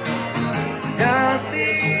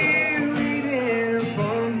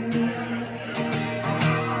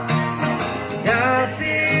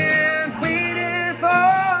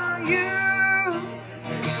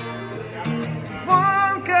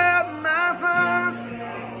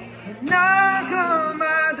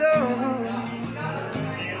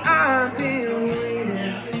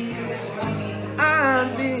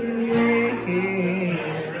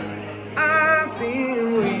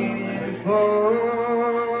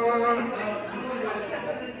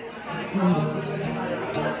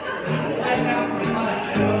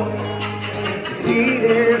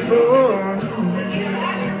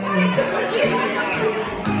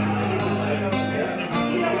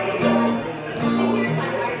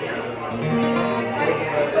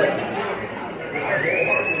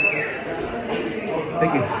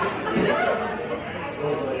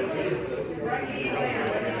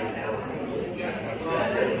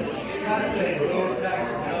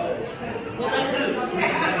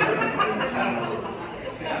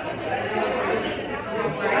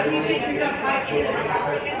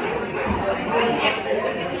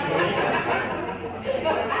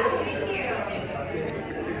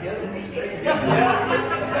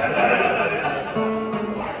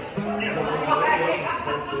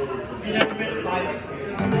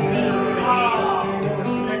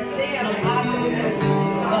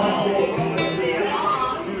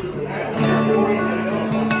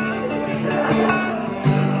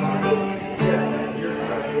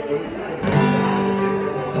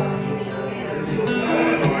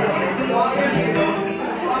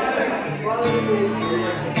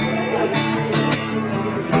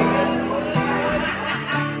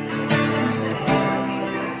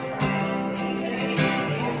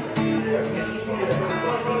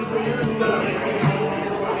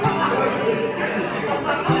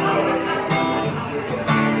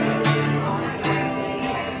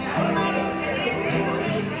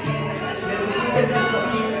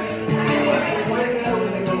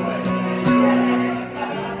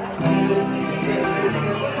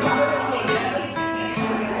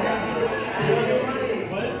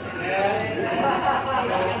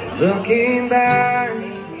 Looking back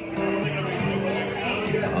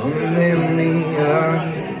on the memory of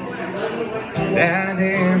that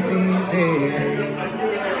dancing chair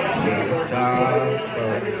where the stars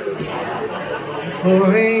fall for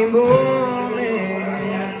a moment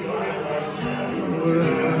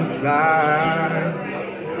would slide.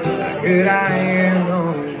 How could I have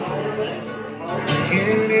known you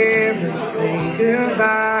never say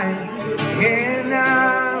goodbye? And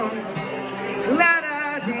now glad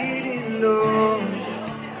I didn't know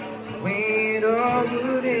when it all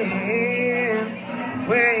would end,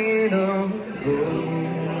 when it all would go.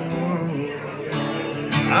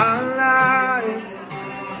 Our lives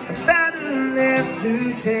are better left to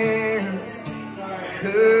chance.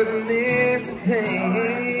 Couldn't miss the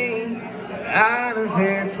pain, I'd have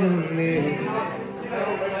had to miss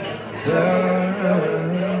the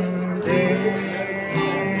day.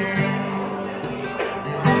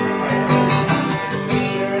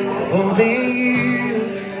 Holding you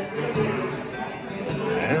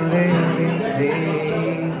and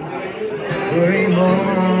everything for a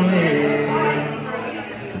moment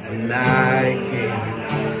as the night came.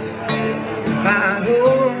 Find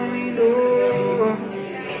only know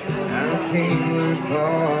how came would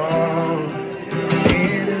fall.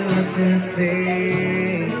 Innocent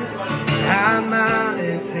say I might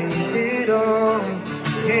have changed it all,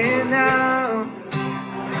 and now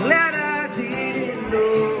glad I didn't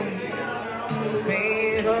know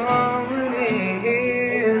when all would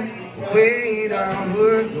end, when all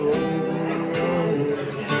would go.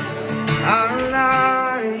 Our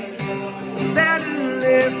lives better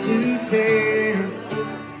left to chance.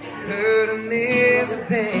 Could have missed the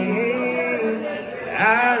pain,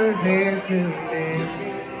 I'd have had to miss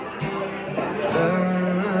the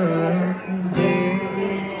day.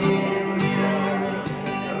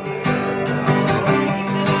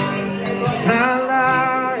 Our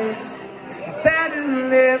lives better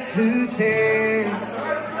left to chance.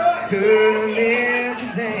 Could have missed the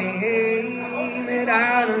pain that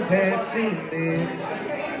I'd have had to miss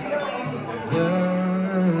the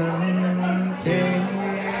day.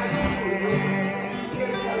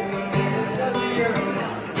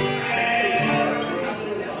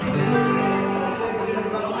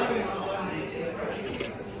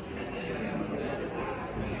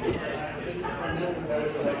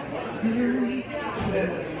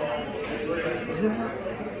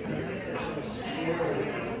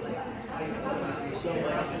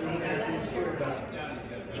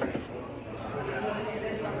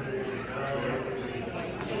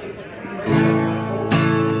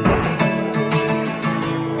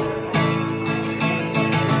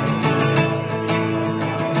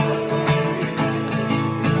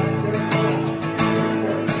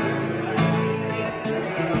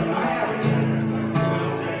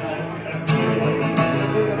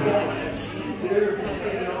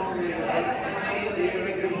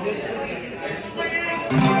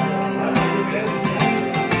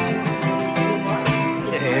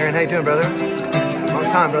 How you doing, brother? Long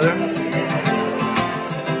time, brother.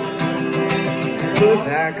 Put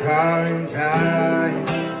that car in drive.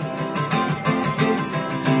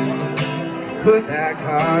 Put that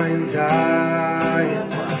car in drive.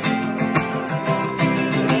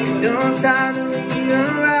 Don't stop till we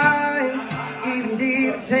arrive. Even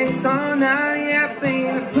if it takes all night, yeah,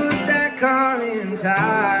 baby, put that car in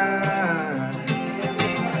drive.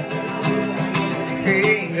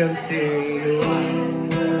 Crank up stereo.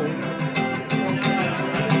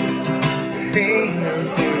 Crank up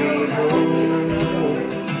stereo.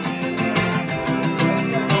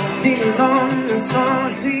 Sing along the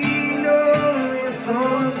songs we know.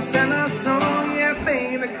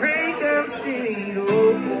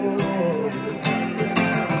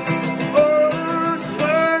 Oh, so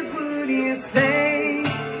what would you say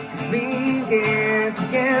if we get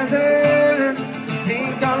together?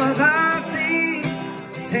 Take all of our things,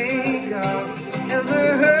 take up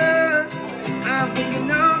ever hurt. I'm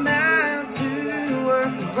thinking all now to what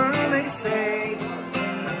the world may say.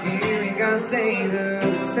 You ain't gonna say the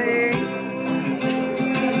same.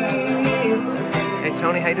 Hey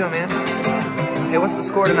Tony, how you doing, man? Hey, what's the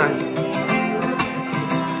score tonight?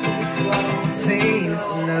 Same as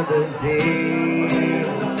another day.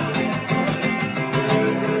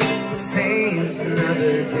 Same as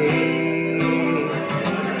another day.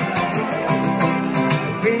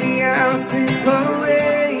 Everything else is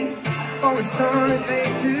blowing. Always on and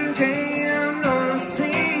fade to gray. I'm on the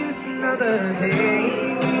same as another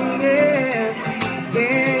day. Yeah,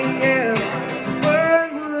 yeah, yeah. So what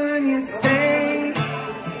would you say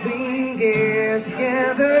if we get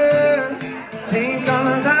together? Take all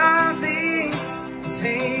of our things,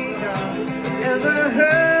 take all ever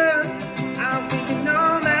hurt. I'm thinking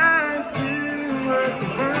all night to what the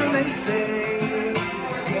world may say.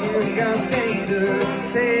 We gotta stay the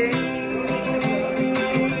same.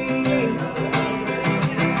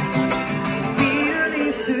 We don't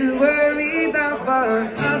need to worry about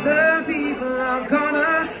what other people are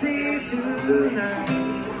gonna see tonight.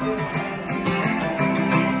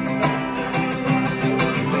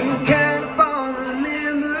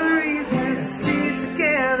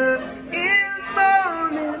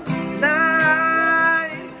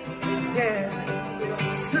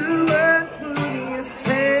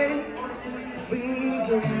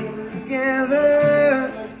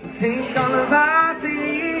 Take all of our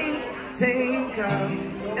things, take all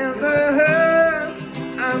ever hurt.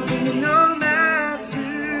 I'm thinking all night to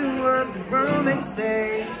what the world may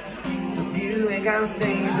say. If you ain't gonna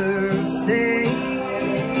say the same,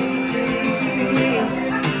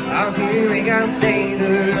 oh, you ain't gonna say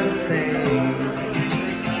the same.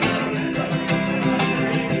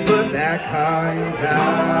 Put that car in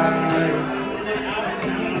drive.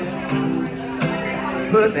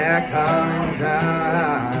 Put that car in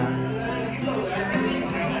drive.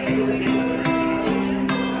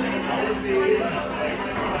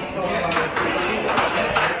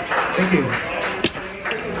 Thank you.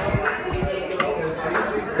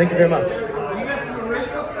 Thank you very much.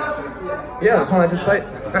 Yeah, that's one I just played.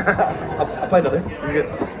 I'll play another. You're good.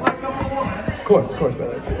 Of course,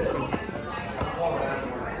 brother.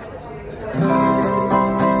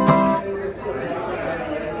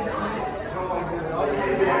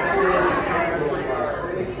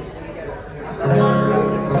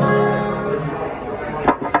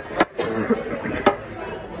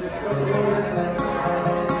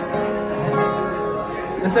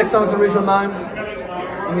 This next song is original mine.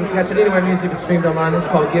 You can catch it anywhere music is streamed online. This is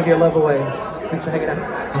called Give Your Love Away. Thanks for hanging out.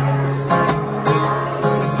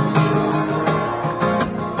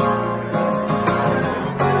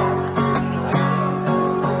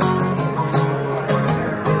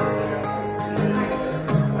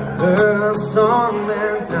 A song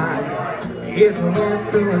last night is we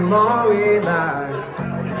went through a lonely life.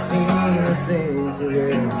 It seemed to sing to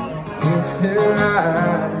it, used to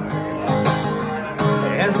ride.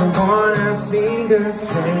 As the one-eyed speaker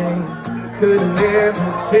sang, couldn't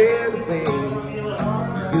ever share the way.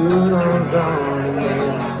 You long gone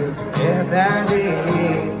and since we met that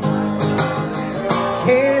day.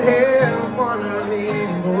 Can't help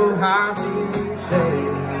wondering, oh, how she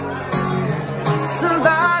changed.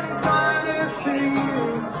 Somebody's gonna treat you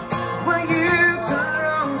when you turn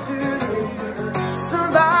on to me.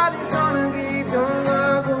 Somebody's gonna give your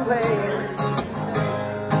love away.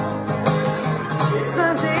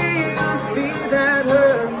 Someday you're gonna feel that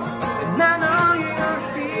hurt, and I know you're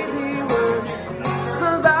gonna feel the worst.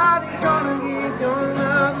 Somebody's gonna give your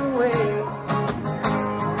love away.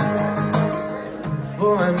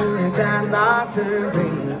 For a minute that light turned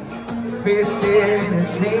green, fish in a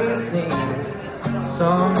chasing. So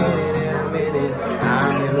minute and a minute,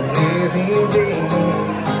 I'm in a living day.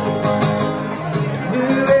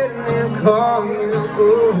 Knew letting them call you,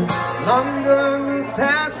 oh, long ago we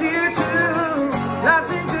passed you too. Lots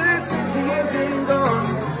of good since you've been gone.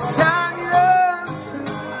 It's time you love the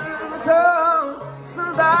truth, oh,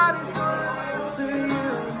 somebody's gonna answer you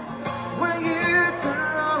when you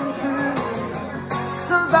turn on to me.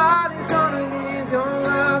 Somebody's gonna give your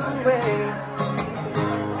love away.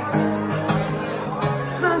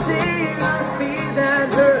 Someday you're gonna feel that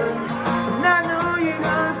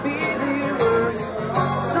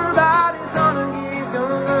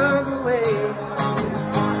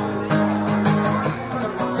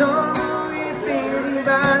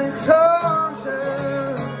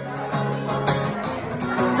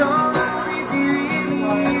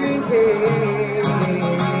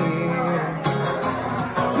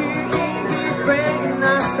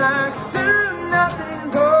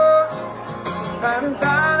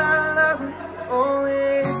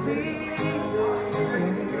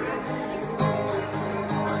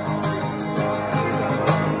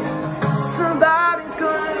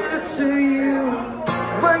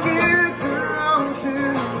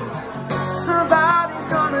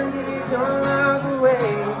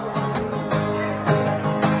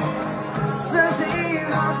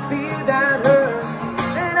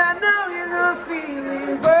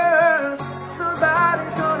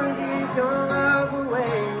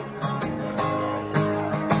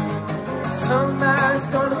Some night's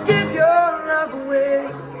gonna give your love away.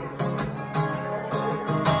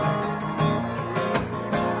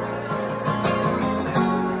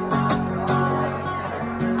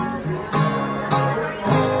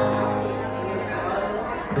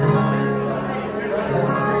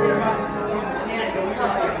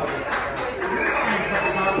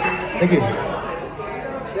 Thank you.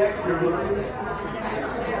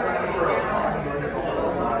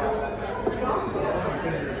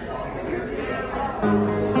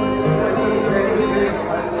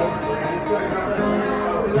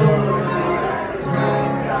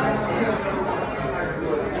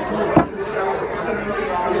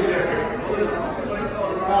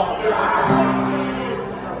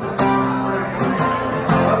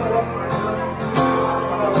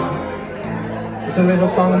 It's an original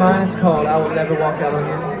song of mine. It's called I Will Never Walk Out on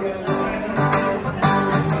You.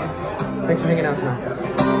 Thanks for hanging out tonight.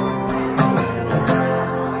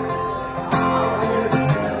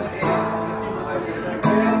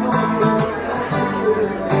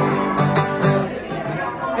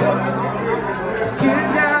 You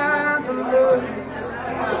got the looks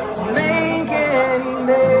to make any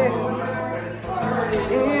man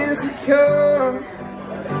insecure.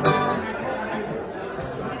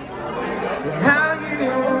 How you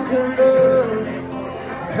can love,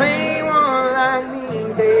 play one like me,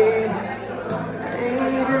 babe, ain't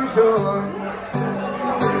even sure.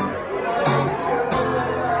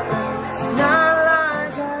 It's not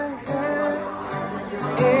like I have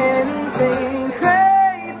anything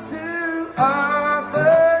great to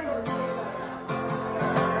offer you.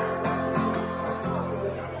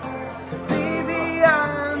 Baby,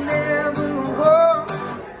 I'll never walk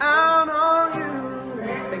out on you.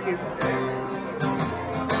 Thank you.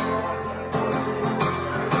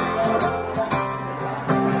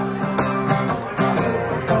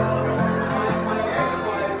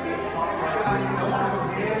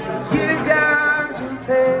 You got your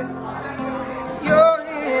face, your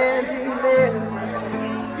empty lips,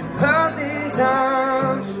 your perfect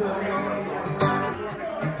I'm sure.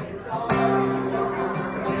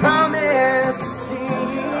 Promise to see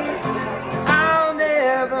I'll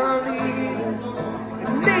never leave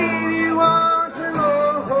you on to go.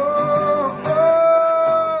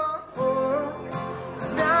 It's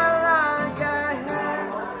not like I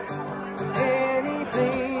have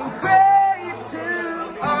anything great to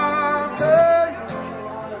offer you.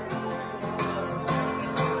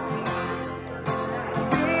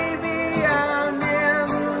 Baby, I'll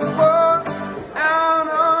never walk out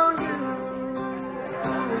on you.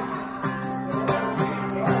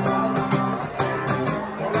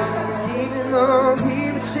 Even though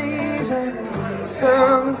people change and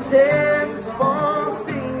circumstances won't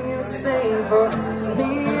stay the same for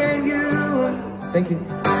me and you. Thank you.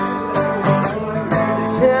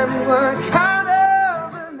 Tell me what kind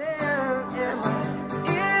of a man am I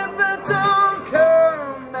if I don't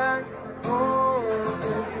come back home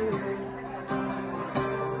to you?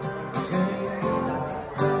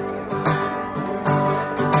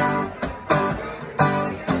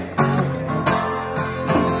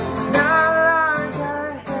 It's not like I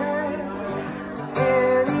have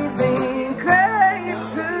anything great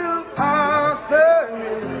to offer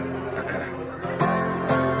you.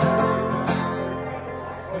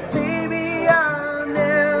 Baby, I'll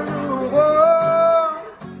never walk.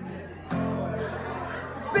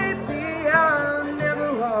 Baby, I'll never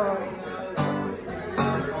walk.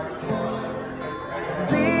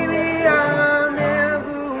 Baby, I'll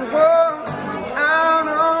never walk out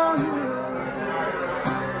on you.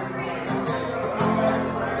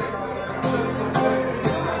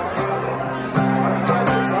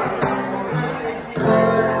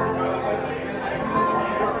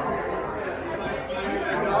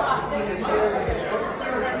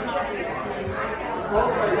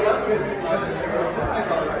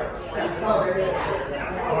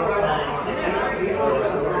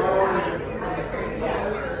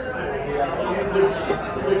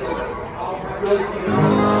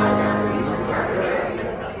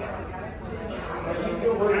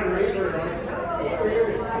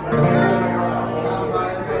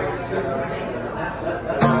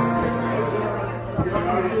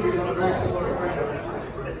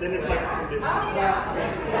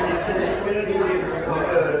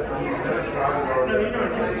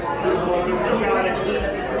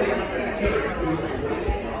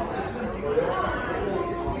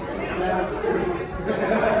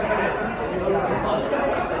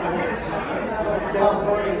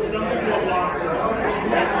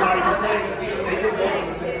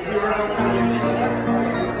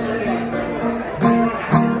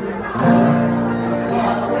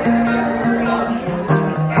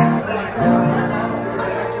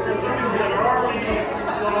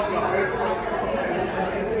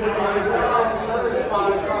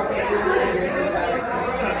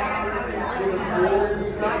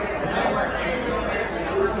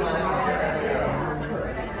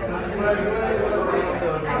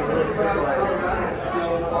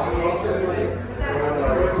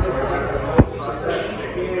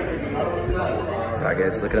 Sorry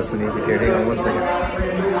guys, looking up some music here. Hang on 1 second.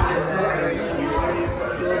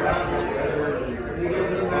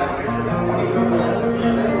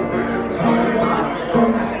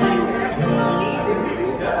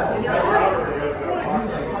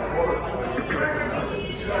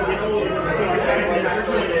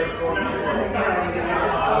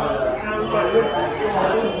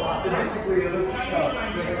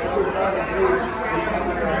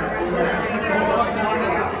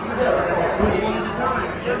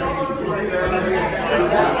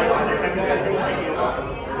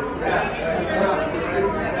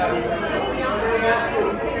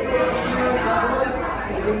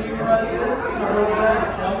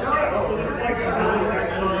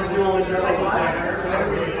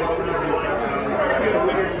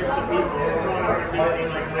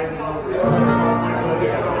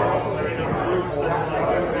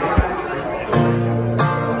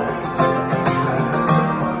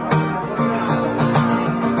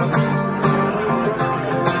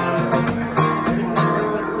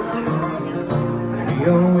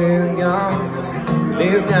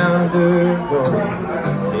 Live down the road.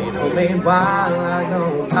 They don't make wine like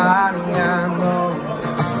nobody I know.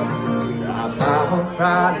 I'm out on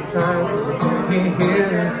Friday time, so you can hear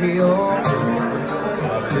the feel.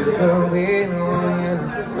 People waiting on you,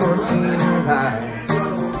 won't you ride?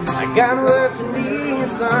 I got what you need,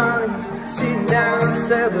 son. Sitting down at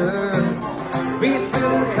 7. Reach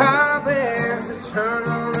through the cobwebs to turn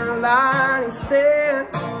on the light. He said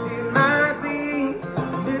it might be a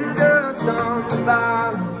little dust on the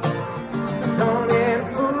bottom. Don't let it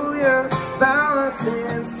fool you about what's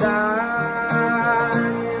inside.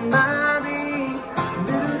 It might be a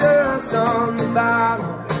little dust on the bottom.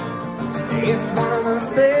 It's one of those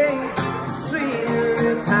things, sweeter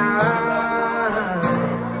in time.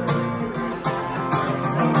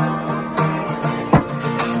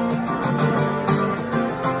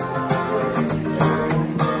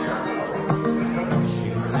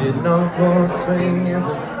 She's sitting on porch swing as a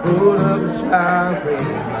rolled up a child free.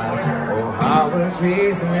 Oh, I was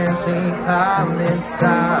raising and she climbed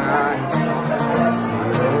inside. Sit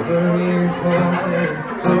over here, close and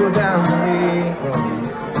throw down the window.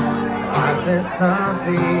 Watch that sun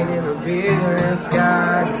fade in the big red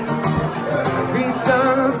sky. I reached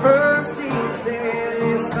on the front seat, saying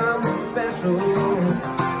it's something special.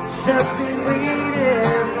 Just been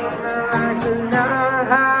waiting for my light tonight.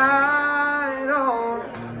 Oh,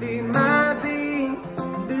 there might be a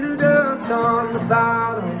little dust on the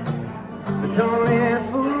bottom, but don't let it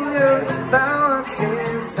fool you about what's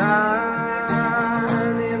inside.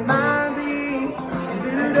 There might be a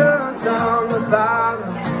little dust on the bottom.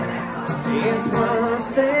 It's one of those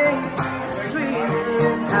things, sweet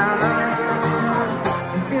in time.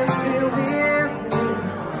 If you're still with me,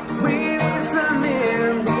 we need some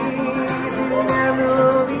memories. Even after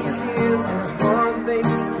all these years, there's one thing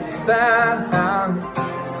we found.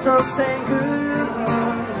 So say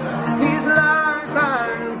goodbye. He's like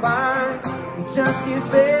fine wine, it just gets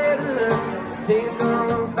better as days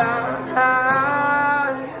go by.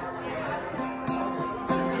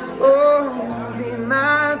 Oh, there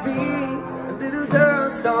might be a little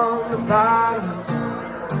dust on the bottom,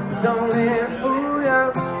 but don't let it fool you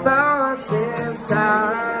about what's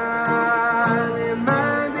inside. There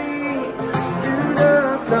might be a little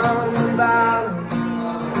dust on the bottom.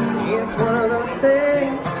 It's one of those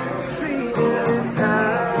things, sweet in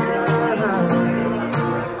time.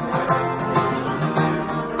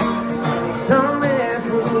 Don't let it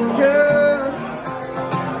fool you.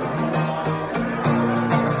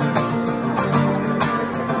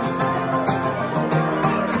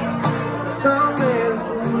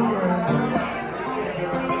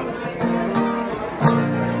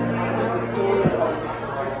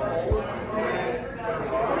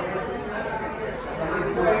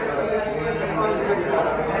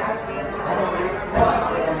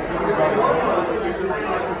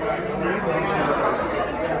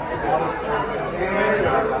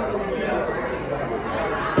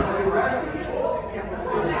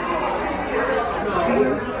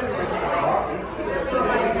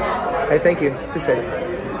 Hey, thank you. Appreciate it.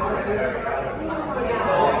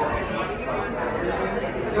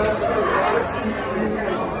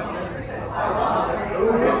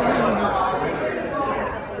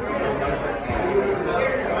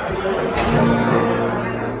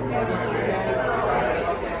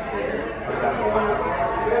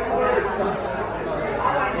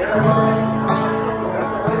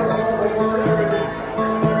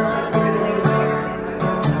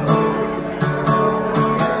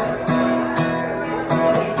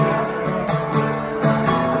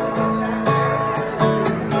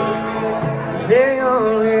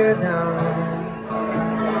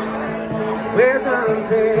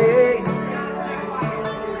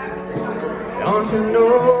 Don't you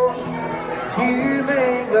know you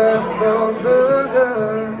make us both look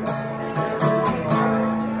good?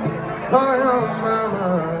 Call your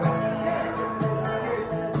mama,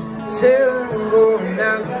 tell her we're going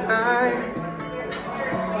out tonight.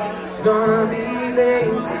 It's gonna be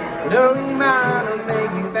late, no, we might not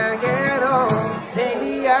make it back at all. So take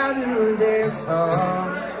me out to dance hall.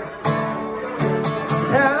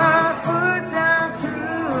 Tell our foot down to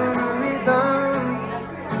the rhythm.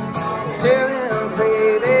 Tell them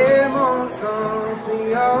play them old songs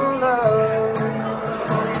we all love.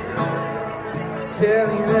 Tell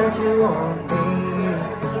me that you want me,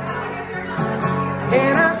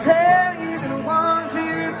 and I'll tell you that I want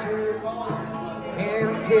you to, and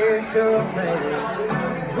I'll kiss your face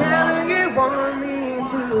whenever you want me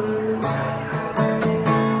to.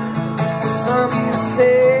 Some you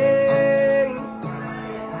say,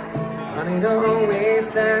 honey, don't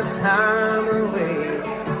waste that time away.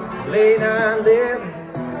 Late night living,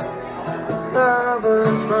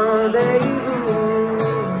 lovers rendezvous.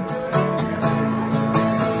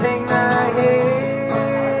 Take my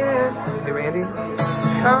hand, hey Randy,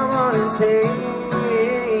 come on and take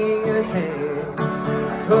a chance.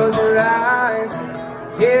 Close your eyes,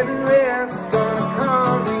 yeah, the rest is gonna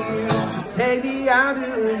come to you. So take me out to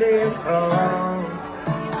this hall.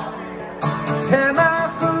 Set my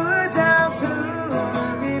foot down to the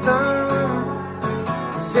rhythm.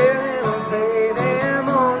 Tell them play them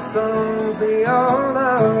old songs we all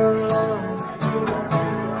love.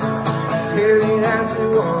 Tell me that you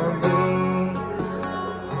want me,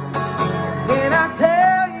 and I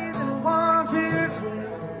tell you that I want you to,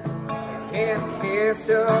 and kiss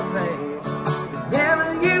your face whenever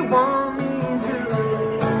you want me to.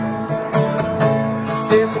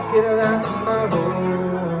 Said forget about tomorrow,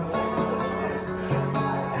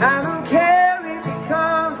 I don't care if it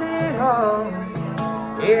comes at all.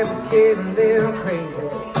 Every kid a little crazy,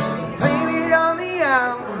 blame it on the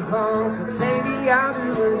alcohol. So take me out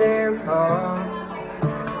to the dance hall.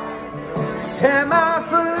 Tap my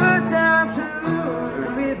foot down to the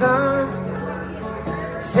rhythm.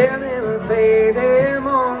 Tell them to play them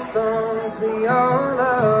old songs we all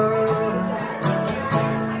love.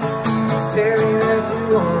 Tell me that you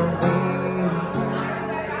want me,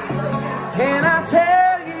 and I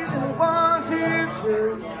tell you that I want you to,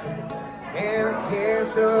 and I kiss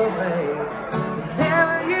your face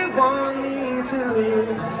whenever you want me to.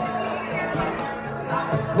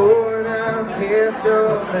 Oh, and I'll kiss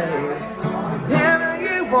your face whenever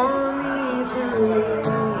you want me to.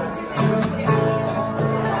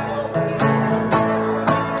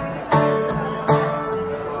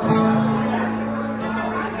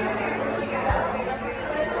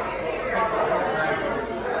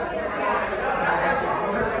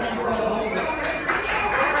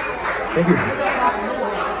 Thank you.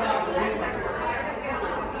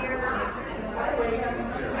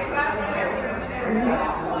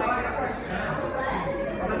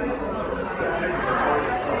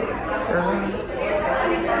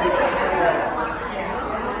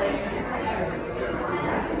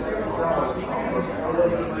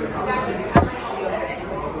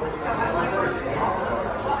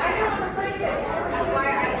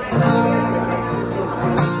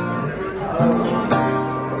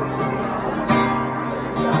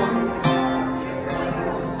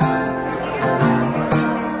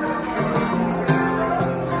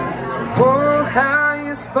 Oh, how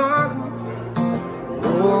you sparkle,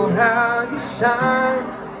 oh, how you shine.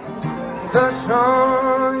 Flush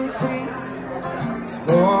on your cheeks, it's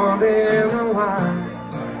more than the wine.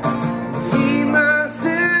 He must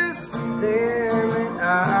do something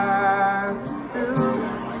that I do.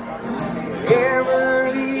 Whatever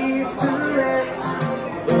he's doing,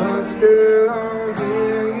 first girl on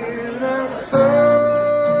here, you look so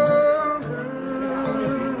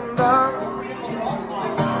good, love.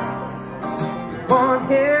 Want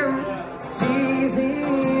him, it's easy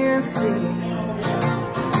to see.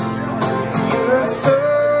 You look so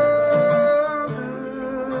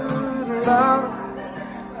good, love.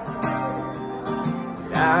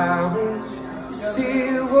 I wish you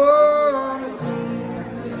still wanted me.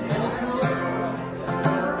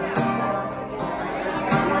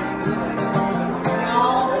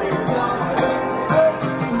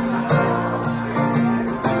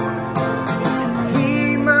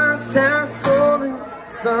 He must have stolen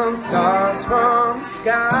some stars from the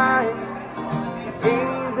sky,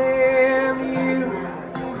 gave them you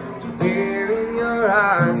to wear in your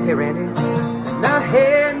eyes. Hey, Randy. And I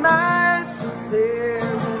had my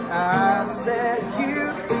chances, and I set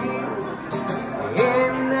you free.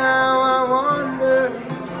 And now I wonder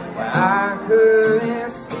why I couldn't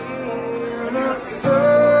see. You look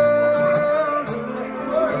so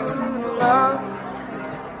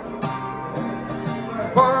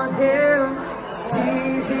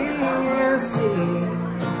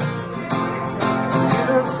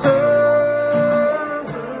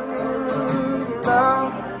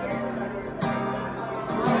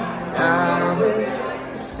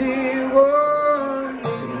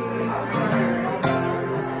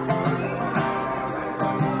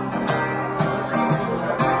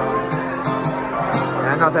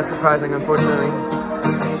not that surprising, unfortunately.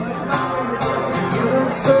 You look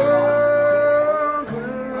so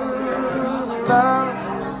good, love.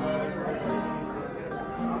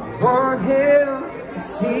 Want him,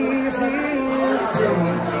 it's easy to say.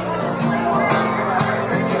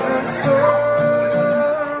 You look so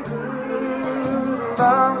good,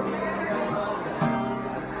 love.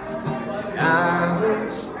 I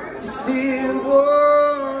wish you still warm.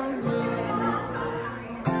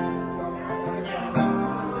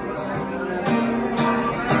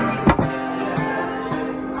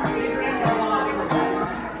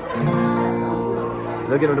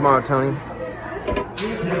 Look at him tomorrow, Tony.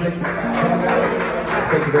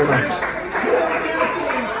 Thank you very much.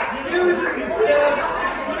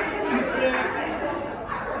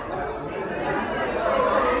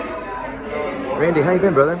 Randy, how you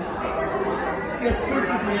been, brother?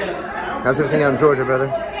 How's everything out in Georgia,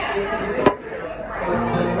 brother?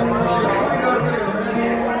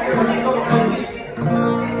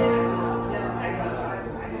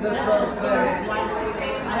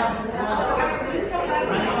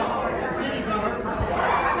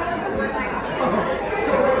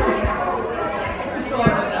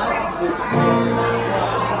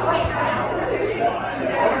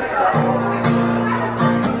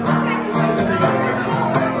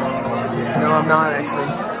 No, I'm not actually.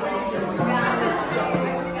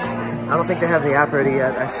 I don't think they have the app ready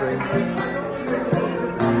yet, actually.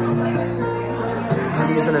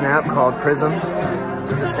 I'm using an app called Prism,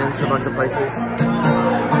 because it sends to a bunch of places.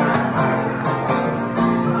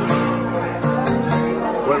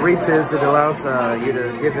 What Reach is, it allows you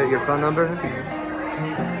to give it your phone number,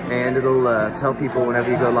 and it'll tell people whenever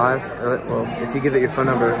you go live. Well, if you give it your phone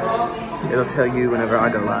number, it'll tell you whenever I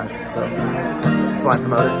go live. So that's why I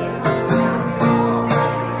promote it.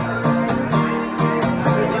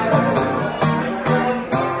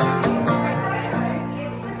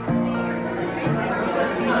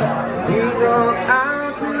 We go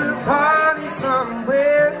out to the party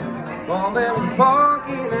somewhere, while they're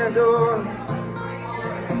walking that door.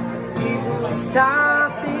 People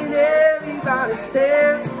stopping, everybody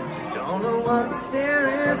stares. She don't know what they're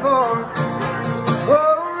staring for.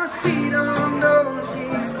 Oh, she don't know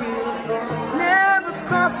she's beautiful. Never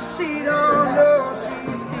cross, she don't know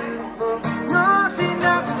she's beautiful. No, she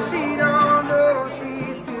never, she don't know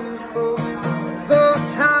she's beautiful. For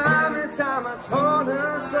time and time I told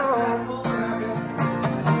her so.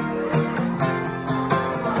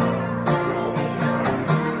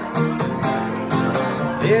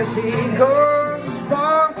 There she goes,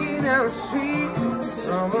 walking down the street.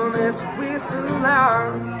 Someone that's whistle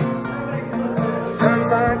loud. Times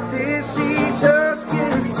like this, she just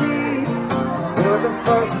can't see what the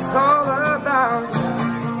fuss is all about.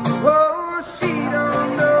 Oh, she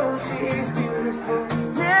don't know she's beautiful.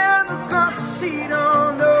 Never cross, she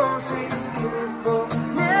don't know she's beautiful.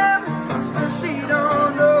 Never cross, she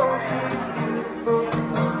don't know she's beautiful.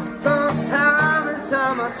 From time and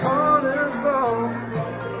time I told her so.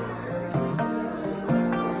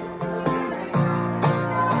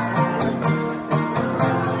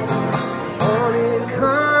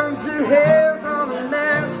 Hell's on a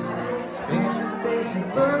mess. Stranger things she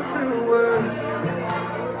looks to worse.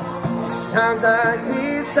 Times like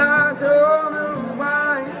this I don't know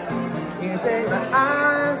why. Can't take my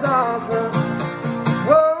eyes off her.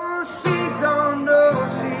 Oh, she don't know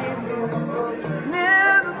she's beautiful.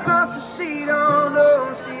 Never cross her, she don't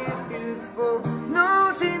know she's beautiful.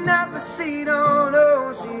 No, she not, but she don't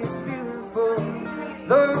know she's beautiful.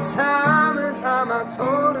 Though time and time I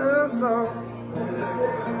told her so.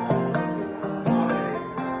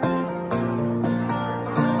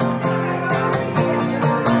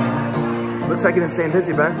 Looks like you've been staying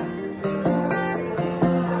busy, bud. I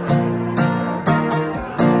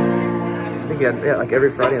think you had, yeah, like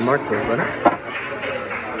every Friday in Marchburg, wasn't it?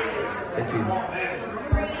 Thank you.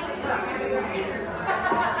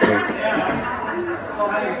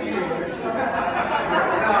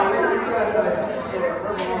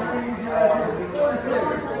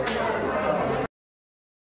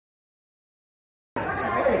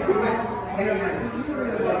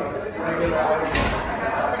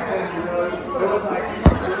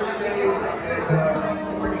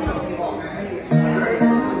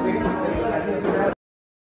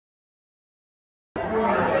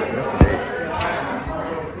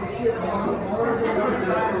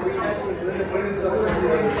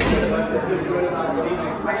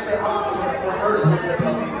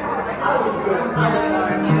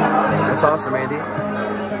 That's awesome, Andy.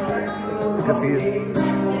 Good for you.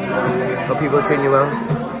 Hope people are treating you well.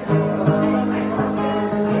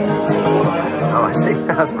 Oh, I see. I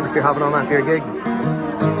was wondering if you're hopping on that for your gig.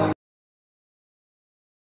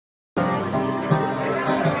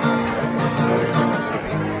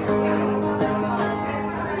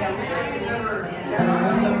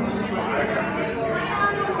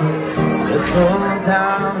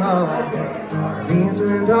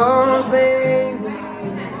 was baby,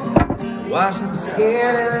 washing the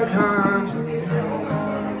skin in the country.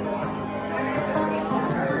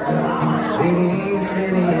 Street,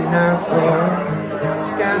 city, nights for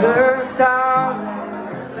scattered stars.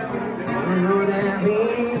 Who that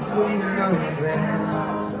leads, who knows where.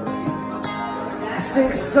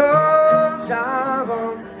 Stick so drive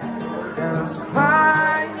on, that's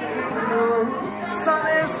why sun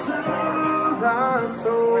is soothe our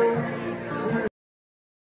souls.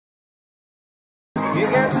 You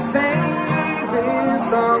got your favorite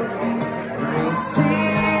songs, we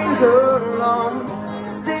sing along.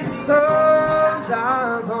 Stick so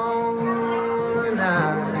drive on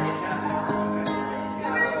tonight.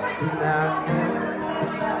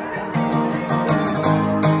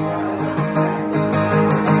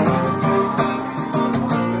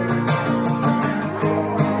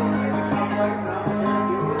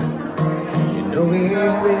 You know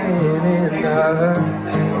we're living in love,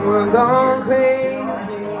 we're gone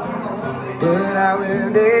crazy, but I will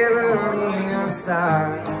never leave your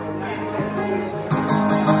side.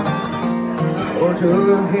 So hold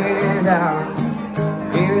your head out,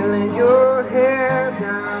 baby, let your hair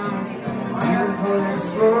down. Beautiful and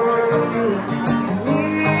small, you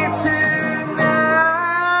need tonight.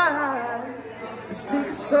 Let's take a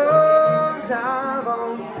soul drive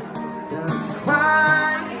on, that's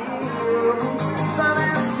why you sun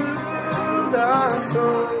and soothe our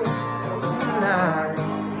souls tonight.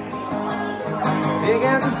 You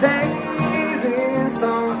got your favorite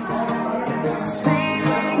songs,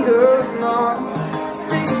 sing along. Let's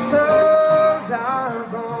take a soul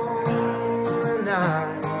drive on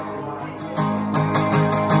tonight.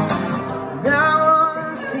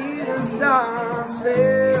 Stars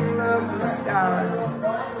fill up the skies,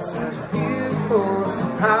 such a beautiful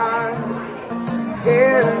surprise,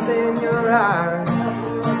 hands in your eyes.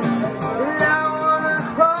 And I wanna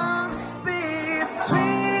close space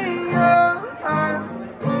between your heart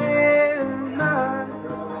and mine.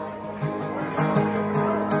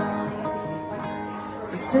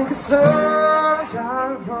 Let's take a soul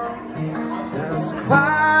drive home, that's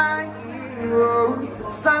why you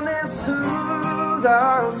sun and soothe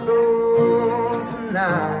our souls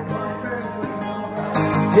tonight.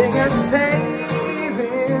 Pick up your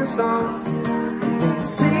favorite songs,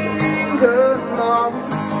 sing along.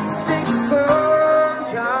 Stick some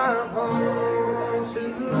drive home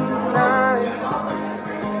tonight.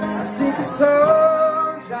 Stick a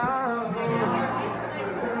soul drive home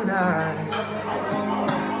tonight.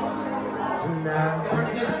 Tonight.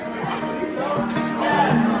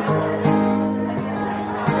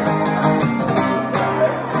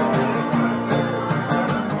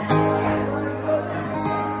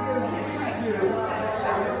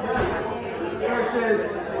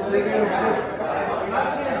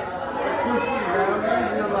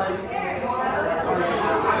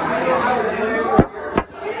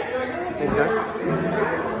 Thanks, guys.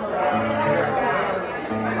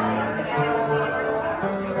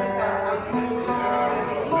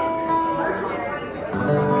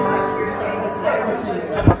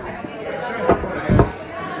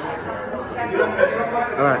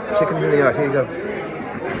 All right, chicken's in the yard. Here you go.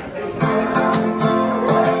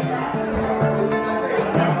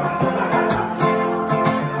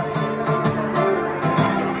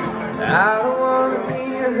 I don't wanna be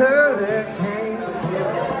a hurricane,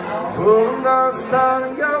 blowing all the sun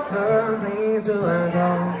in your furnace. So I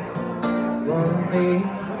don't wanna be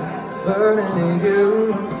burning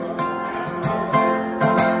you.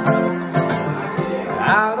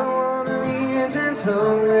 I don't wanna be a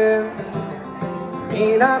gentleman,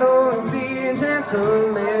 may not always be a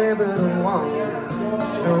gentleman, but I wanna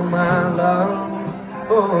show my love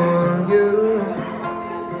for you.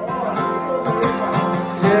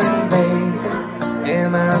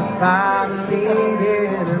 Am I finally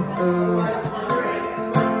getting through?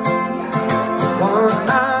 Want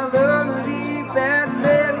my love to be better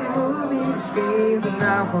than movie screens, and I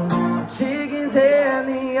want chickens in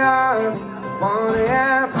the yard. Wanna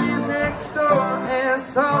have this next door and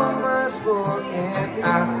so much more, and I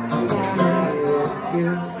wanna live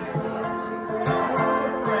you.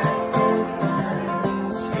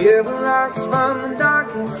 Skip rocks from the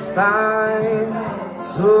darkest fire.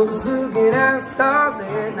 So just looking at stars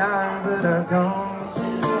at night, but I don't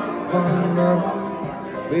wanna know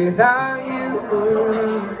without you.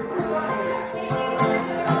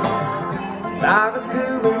 Life is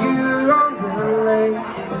good when you're on the lake.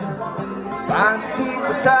 Watch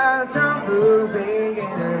people try to jump the bank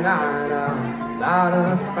and light a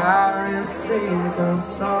fire and sing some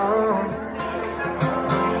songs.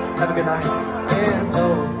 Have a good night. And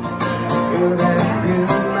hope that you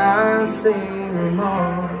might sing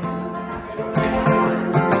along.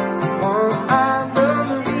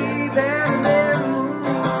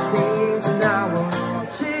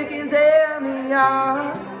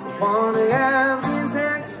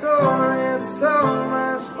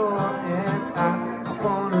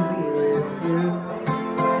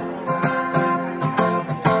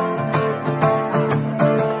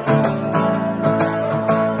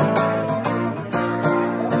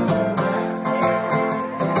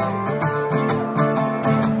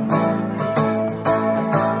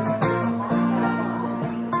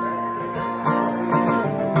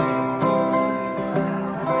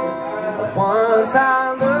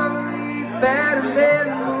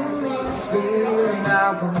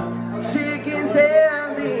 the chickens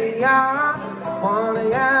and the yard. Wanna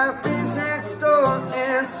have this next door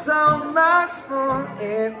and so much more.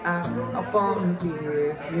 And I wanna be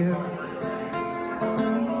with you.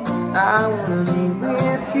 I wanna be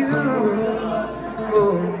with you.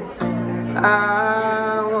 Oh, I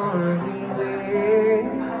wanna be with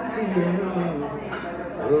you.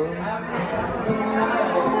 Oh.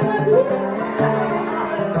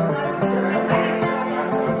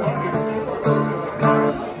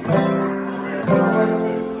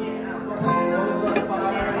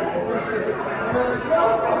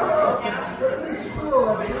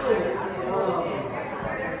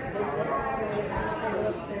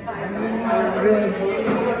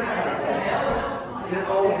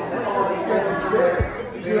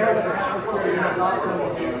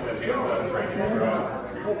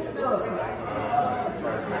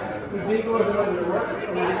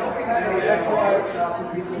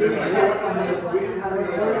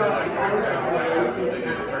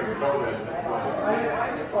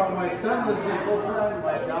 My son lives in full time,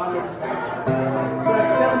 my daughter so I have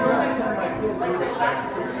 7 boys and my kids.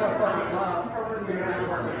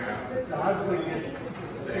 The husband gets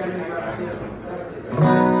 70%.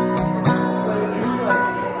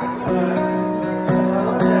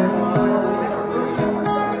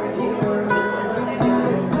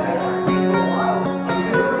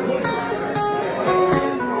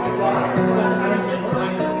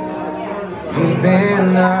 We've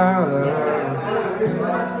been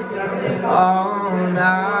all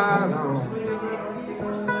night long,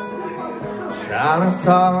 trying to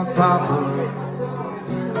solve a problem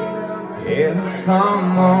in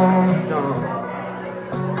someone's storm.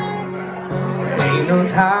 Ain't no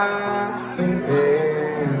time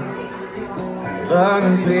sleeping,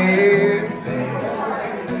 loving's living.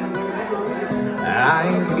 I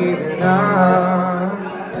ain't giving up,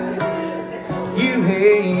 you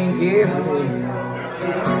ain't giving me.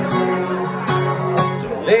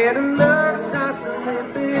 Let the love start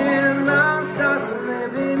slipping, love starts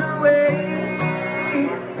slipping away.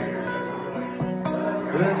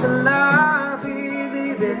 'Cause the life we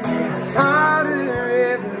live is harder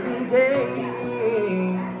every day.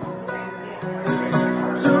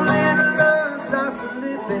 So let the love start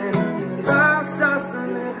slipping, love starts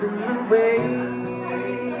slipping away.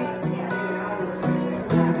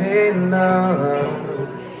 And in love,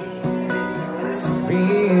 so be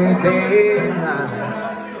fair line.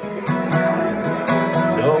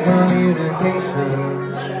 No communication,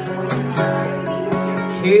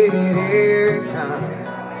 kidding every time.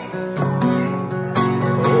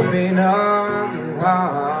 Open up your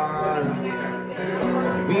heart,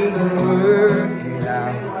 we can work it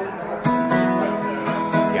out.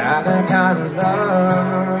 Got that kind of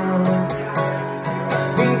love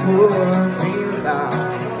people dream about.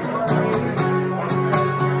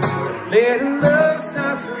 Let love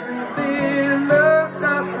start slipping, love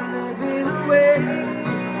starts slipping away.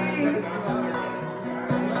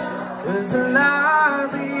 'Cause the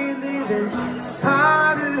life we live in is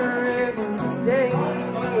harder every day.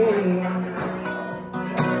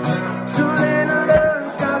 So let love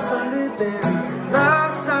start slipping,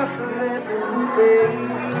 love starts slipping away.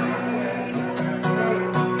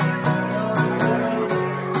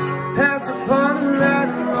 Pass upon the right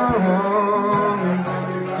and wrong,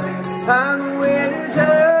 find a way to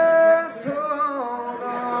just hold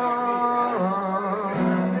on.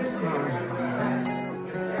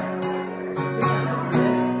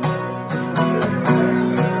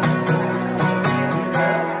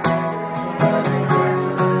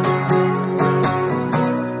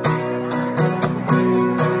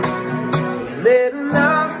 Let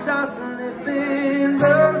love start slipping,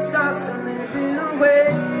 love starts slipping away.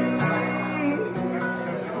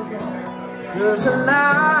 'Cause the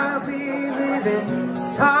life we live in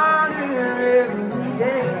is harder every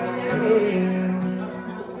day.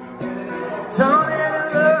 So let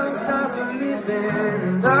love start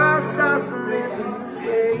slipping, love starts slipping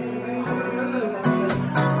away.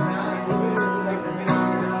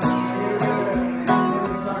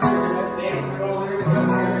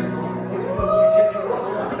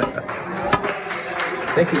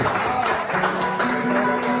 Thank you.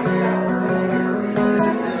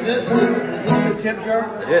 Is this the tip jar?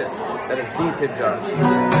 It is. That is the tip jar.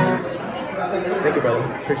 Thank you, brother.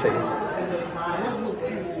 Appreciate you.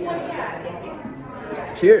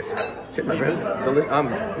 Cheers. Cheers, my friend. I'm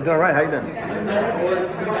doing all right. How you doing?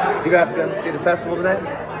 Did you guys go see the festival today?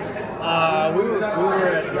 We were at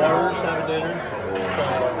Waters having dinner.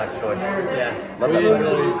 So Nice choice. Yeah. Love We that didn't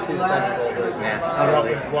place. really see the festival, but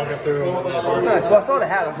Yeah. walking through. Nice. Well, I saw the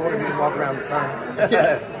hat. I was wondering if you could walk around the sun.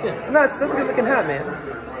 It's nice. That's a good looking hat, man.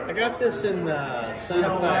 I got this in Santa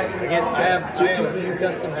Fe. Again, I have two new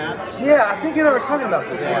custom hats. Yeah, I think you and I were talking about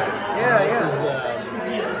this one. Yeah, This yeah.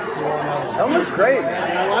 is one of my. That looks great, man.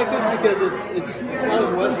 And I like this because it's not as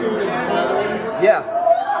western as the other ones. Yeah.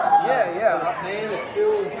 Yeah, yeah. Man, it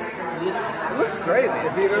feels just. It looks great, man.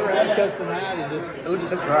 If you've ever had a custom hat, It looks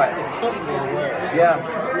just right. it's comfortable to wear. Yeah,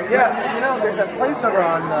 yeah. You know, there's that place over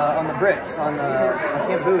on the bricks on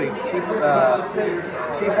Camp Bowie,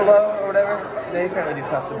 Chiefalo or whatever. They apparently do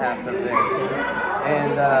custom hats over there,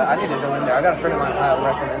 and I need to go in there. I got a friend of mine who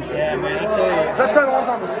recommends it. Yeah, man, I tell you. Cause I tried the ones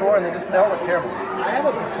on the store and they all look terrible. I have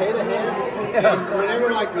a potato head, Yeah. and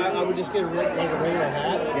whenever I would just get a regular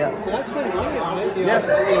hat, Yeah. and I'd spend money on it, Yeah.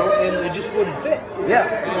 and it just wouldn't fit. Yeah,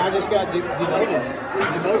 And I just got demotivated.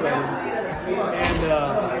 And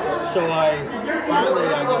so I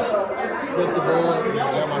just bit the bullet and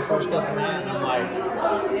got my first custom hat, and I'm like,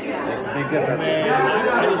 makes a big difference. man,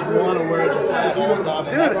 I just want to wear this hat all the time.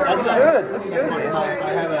 Dude, you should. That's good, man. I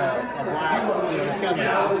have a black, it's kind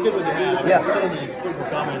of, it's good looking hat. Yes. I've seen people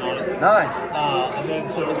comment on it. Nice. And then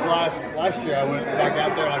so this last year I went back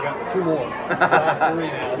out there and I got 2 more. So I have 3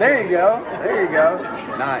 now. There you go. There you go.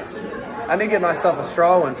 Nice. I need to get myself a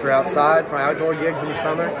straw one for outside, for my outdoor gigs in the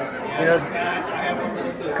summer. You know,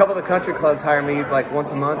 a couple of the country clubs hire me like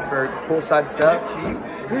once a month for poolside stuff.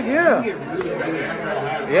 Dude, yeah.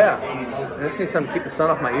 Yeah. I just need something to keep the sun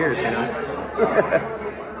off my ears, you know.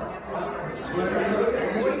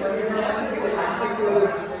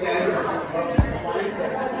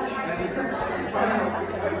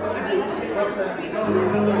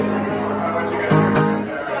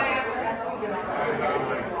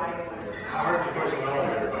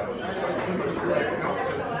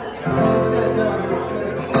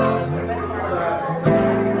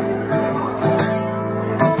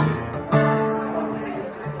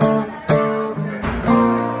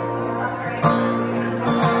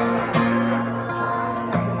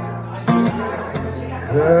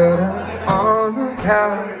 Curled up on the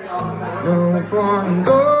couch, no point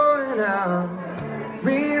going out.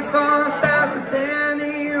 Breeze falling faster than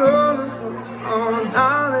a roller coaster on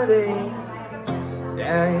holiday.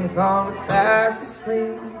 Yeah, you fall fast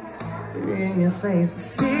asleep. You're in your face, is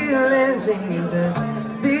still in dreams.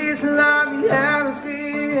 And this love you have is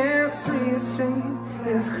great and sweet stream.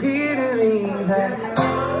 And it's clear to me that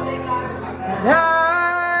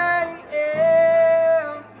I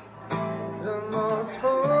am the most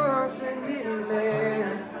fortunate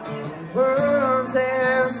man the world's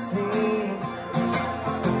ever seen.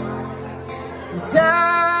 And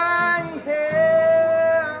I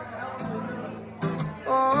have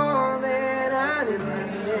all that I need,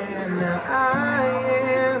 and now I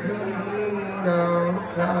am green on the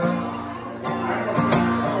clouds.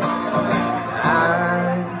 I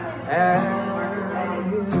have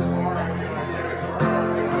you.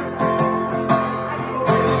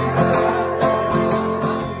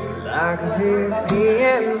 Like a hippie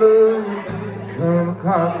and boom, come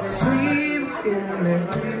across a sweet feeling,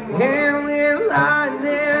 and we're lying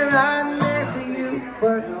there right next to you.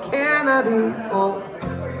 What can I do? Oh,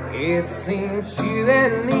 it seems you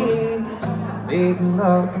and me making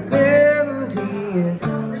love a melody,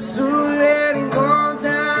 so let it go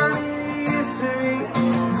down in history.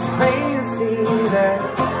 It's plain to see that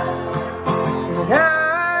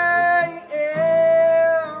I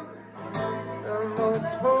am the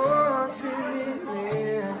most fortunate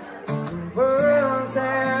man the world's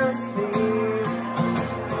ever seen.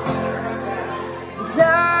 And I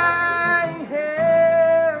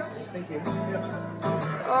have, thank you,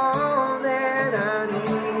 all that I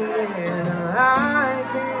need, and I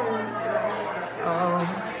can all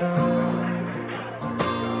because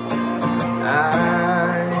I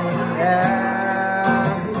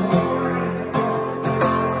have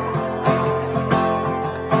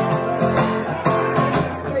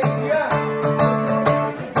you.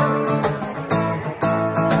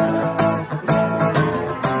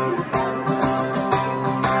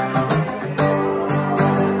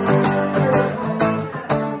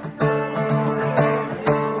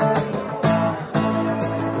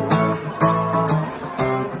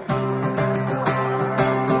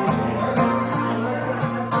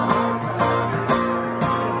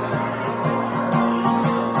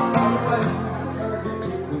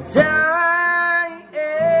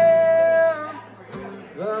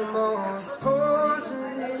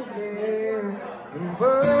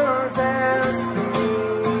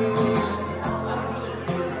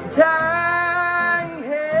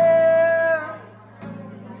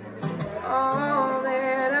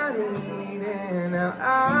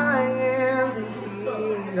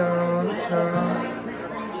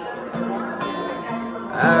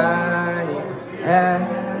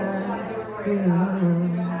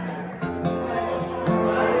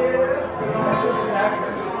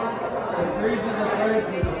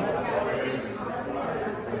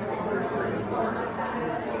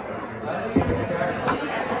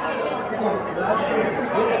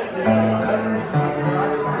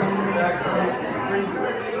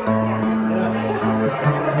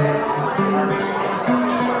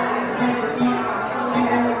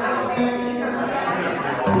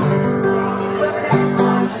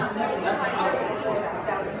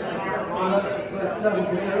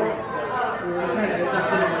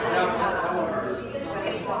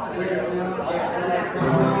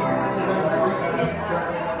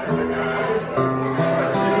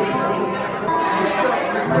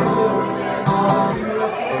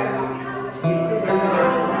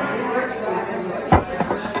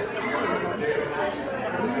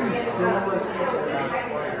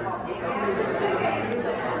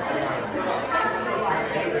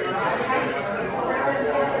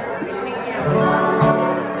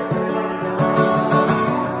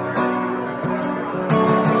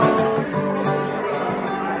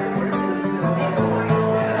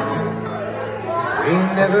 We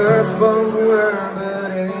never spoke a word,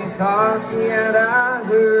 but every thought she had I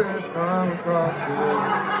heard from across the room.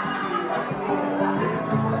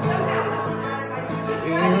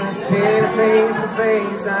 We were standing face to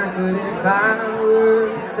face, I couldn't find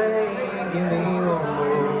words to say. Give me one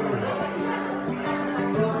more.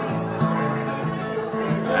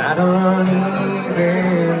 I don't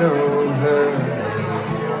even know her.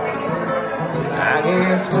 I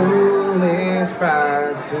guess foolish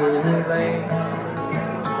pride's too late.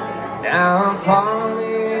 Now I'm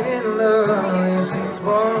falling in love and she's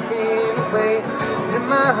walking away. And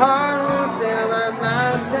my heart won't tell my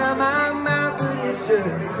mind, tell my mouth what it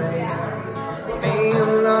should say.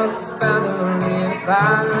 Being lost is bound to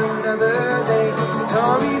find another day.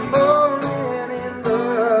 Don't be falling in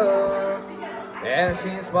love as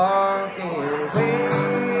she's walking away.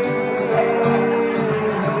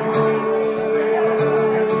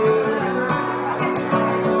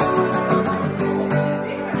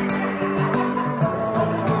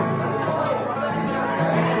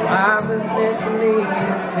 Me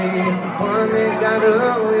and see one that got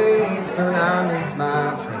away, so I miss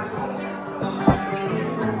my chance.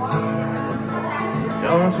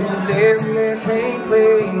 Don't you let me take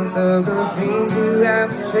place of those dreams you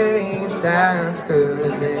have to chase. That's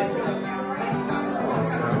goodness.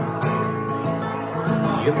 So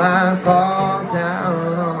you might fall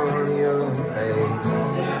down on your face,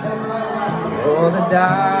 roll the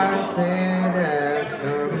dice and have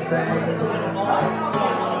something.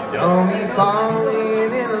 Don't be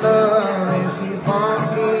falling in love and she's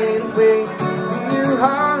walking away. Your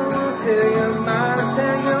heart will tell your mind,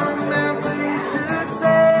 tell your mouth what it should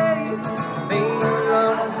say. Being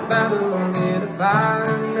lost is battle, here to find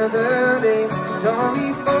another day. Don't be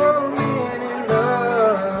falling in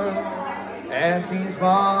love as she's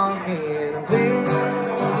walking away.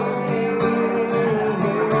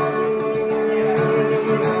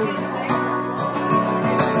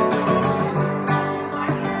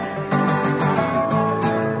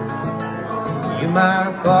 You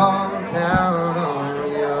might fall down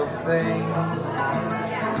on your face,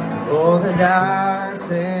 roll the dice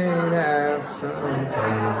and have some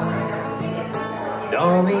faith.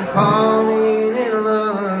 Don't be falling in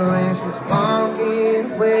love when she's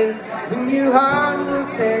walking away. When your heart will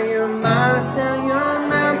tell your mind, tell your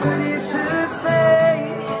mouth what it should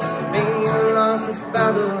say. Being lost is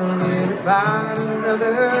battle, here to find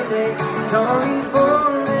another day. Don't be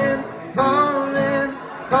falling, falling,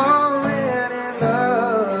 falling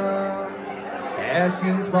as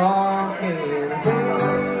she's walking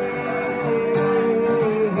away.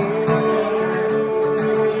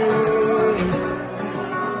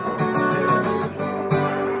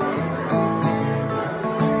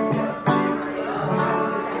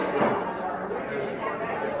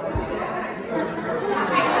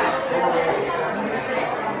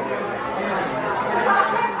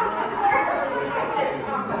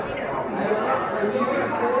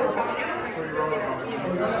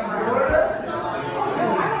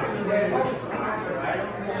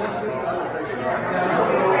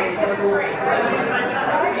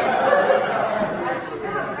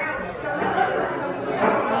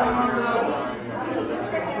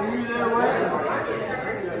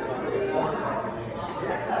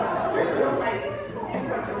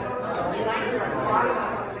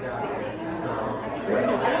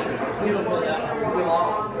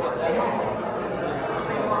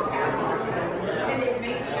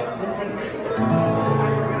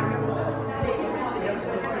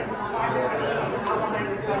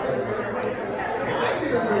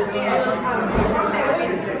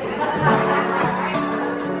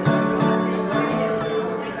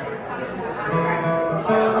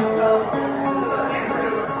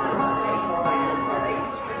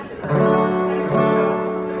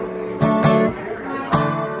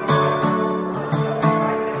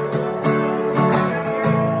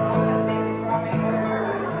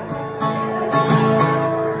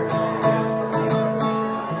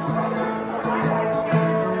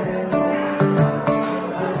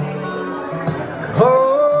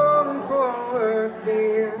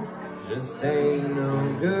 just ain't no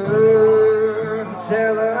good for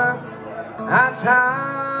jealous. I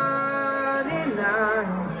tried tonight,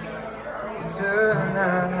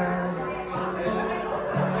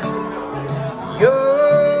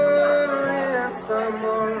 you're in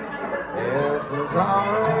someone else's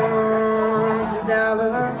arms in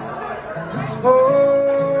Dallas, just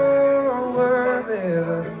for a word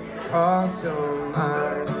that crossed your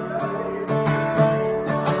mind.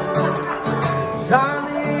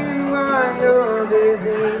 Darling, while you're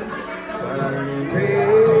busy burning bridges,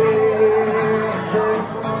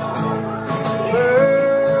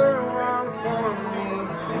 burn one for me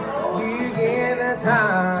if you give the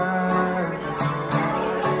time.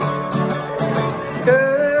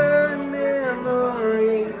 Good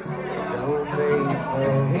memories don't fade so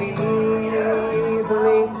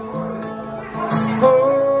easily. Just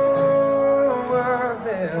for a word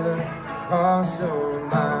that crossed your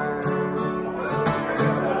mind.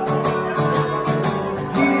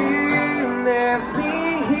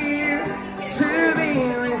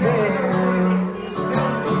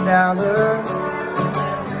 Dallas,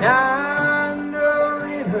 I know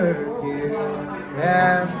it hurt you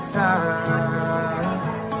at the time.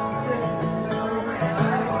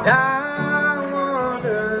 I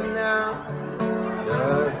wonder now,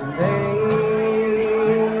 does it make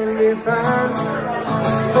a difference?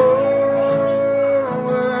 Oh,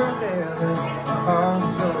 worth it,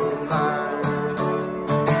 also mine.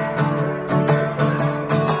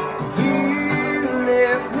 You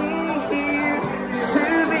left me here to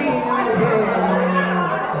be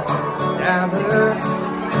Dallas,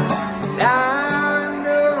 I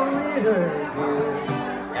know it hurt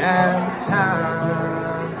you at the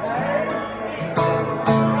time.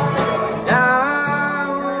 I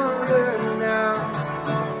wonder now,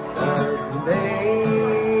 does it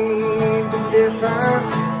make a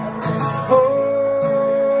difference? Oh,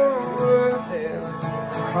 worth it,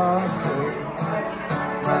 also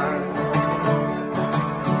mine.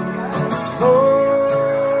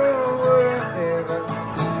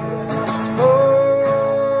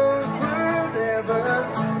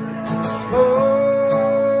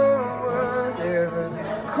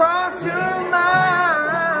 Cross your mind.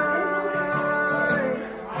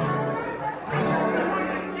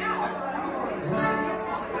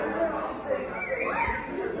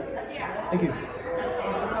 Thank you.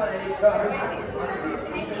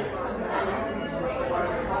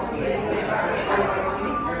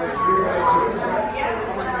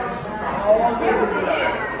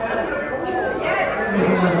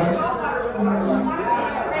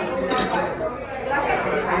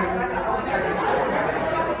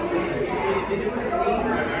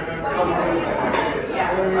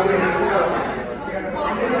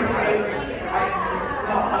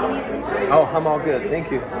 Oh, I'm all good. Thank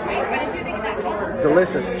you. What did you think of that coffee?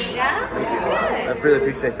 Delicious. Yeah? Thank you. Good. I really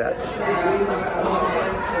appreciate that.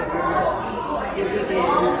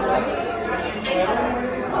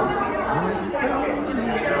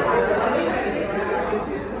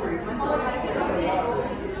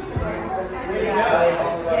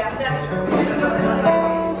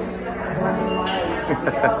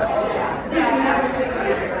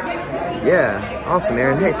 Yeah, awesome,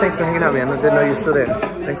 Aaron. Hey, thanks for hanging out, man. I didn't know you were still there.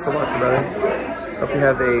 Thanks so much, brother. Hope you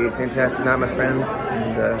have a fantastic night, my friend.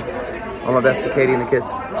 And all my best to Katie and the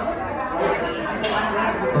kids.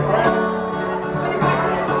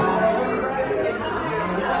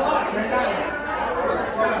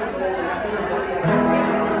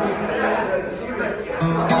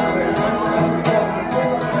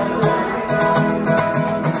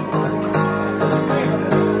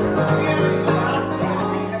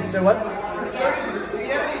 What?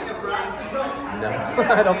 No,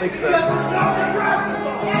 I don't think so.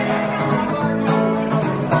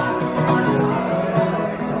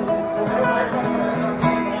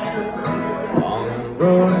 On the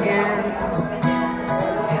road again,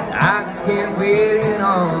 I just can't wait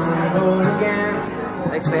on the road again.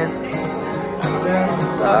 Thanks, man.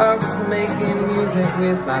 Loves making music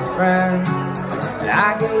with my friends, and I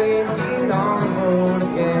can't wait to get on the road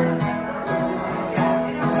again.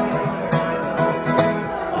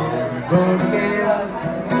 Road again,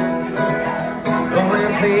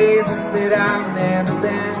 going places that I've never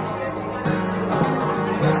been,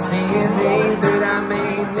 seeing things that I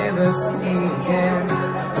may never see again.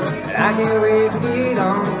 But I can't wait to get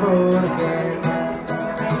on the road again.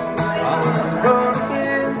 On the road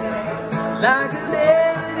again, like a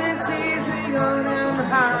man that sees me go down the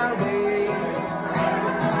highway.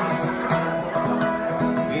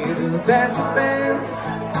 We're the best of friends,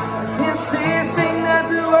 insisting that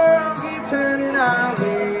the world turning our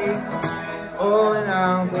way, oh, in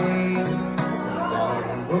our way.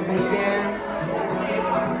 Some book again.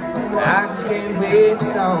 I just can't wait to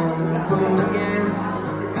get on the road again.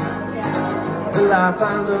 The life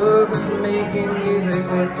I love is making music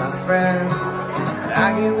with my friends.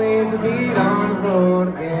 I can't wait to be on the road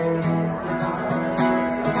again.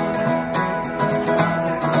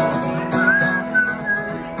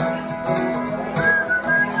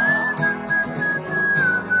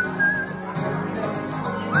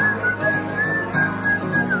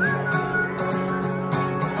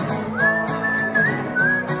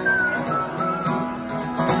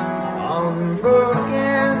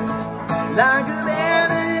 Like a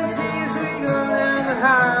banner it sees we go down the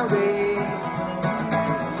highway.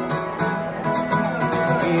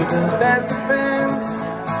 We're the best of friends,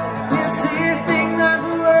 insisting that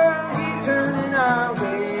the world keep turning our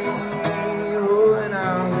way. Oh, in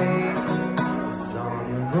our way. It's on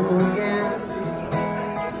the road again.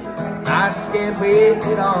 I just can't wait to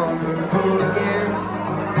get on the road again.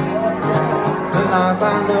 The life I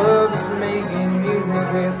love is making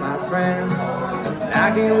music with my friends. I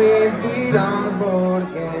can't wait to get on the road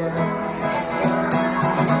again.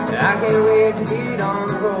 I can't wait to get on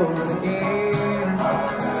the road again.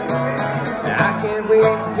 I can't wait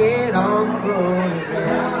to get on the road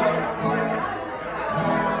again.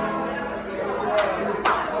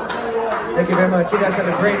 Thank you very much. You guys have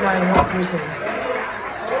a great night and walk weekend.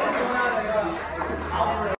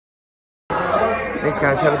 Thanks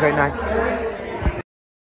guys, have a great night.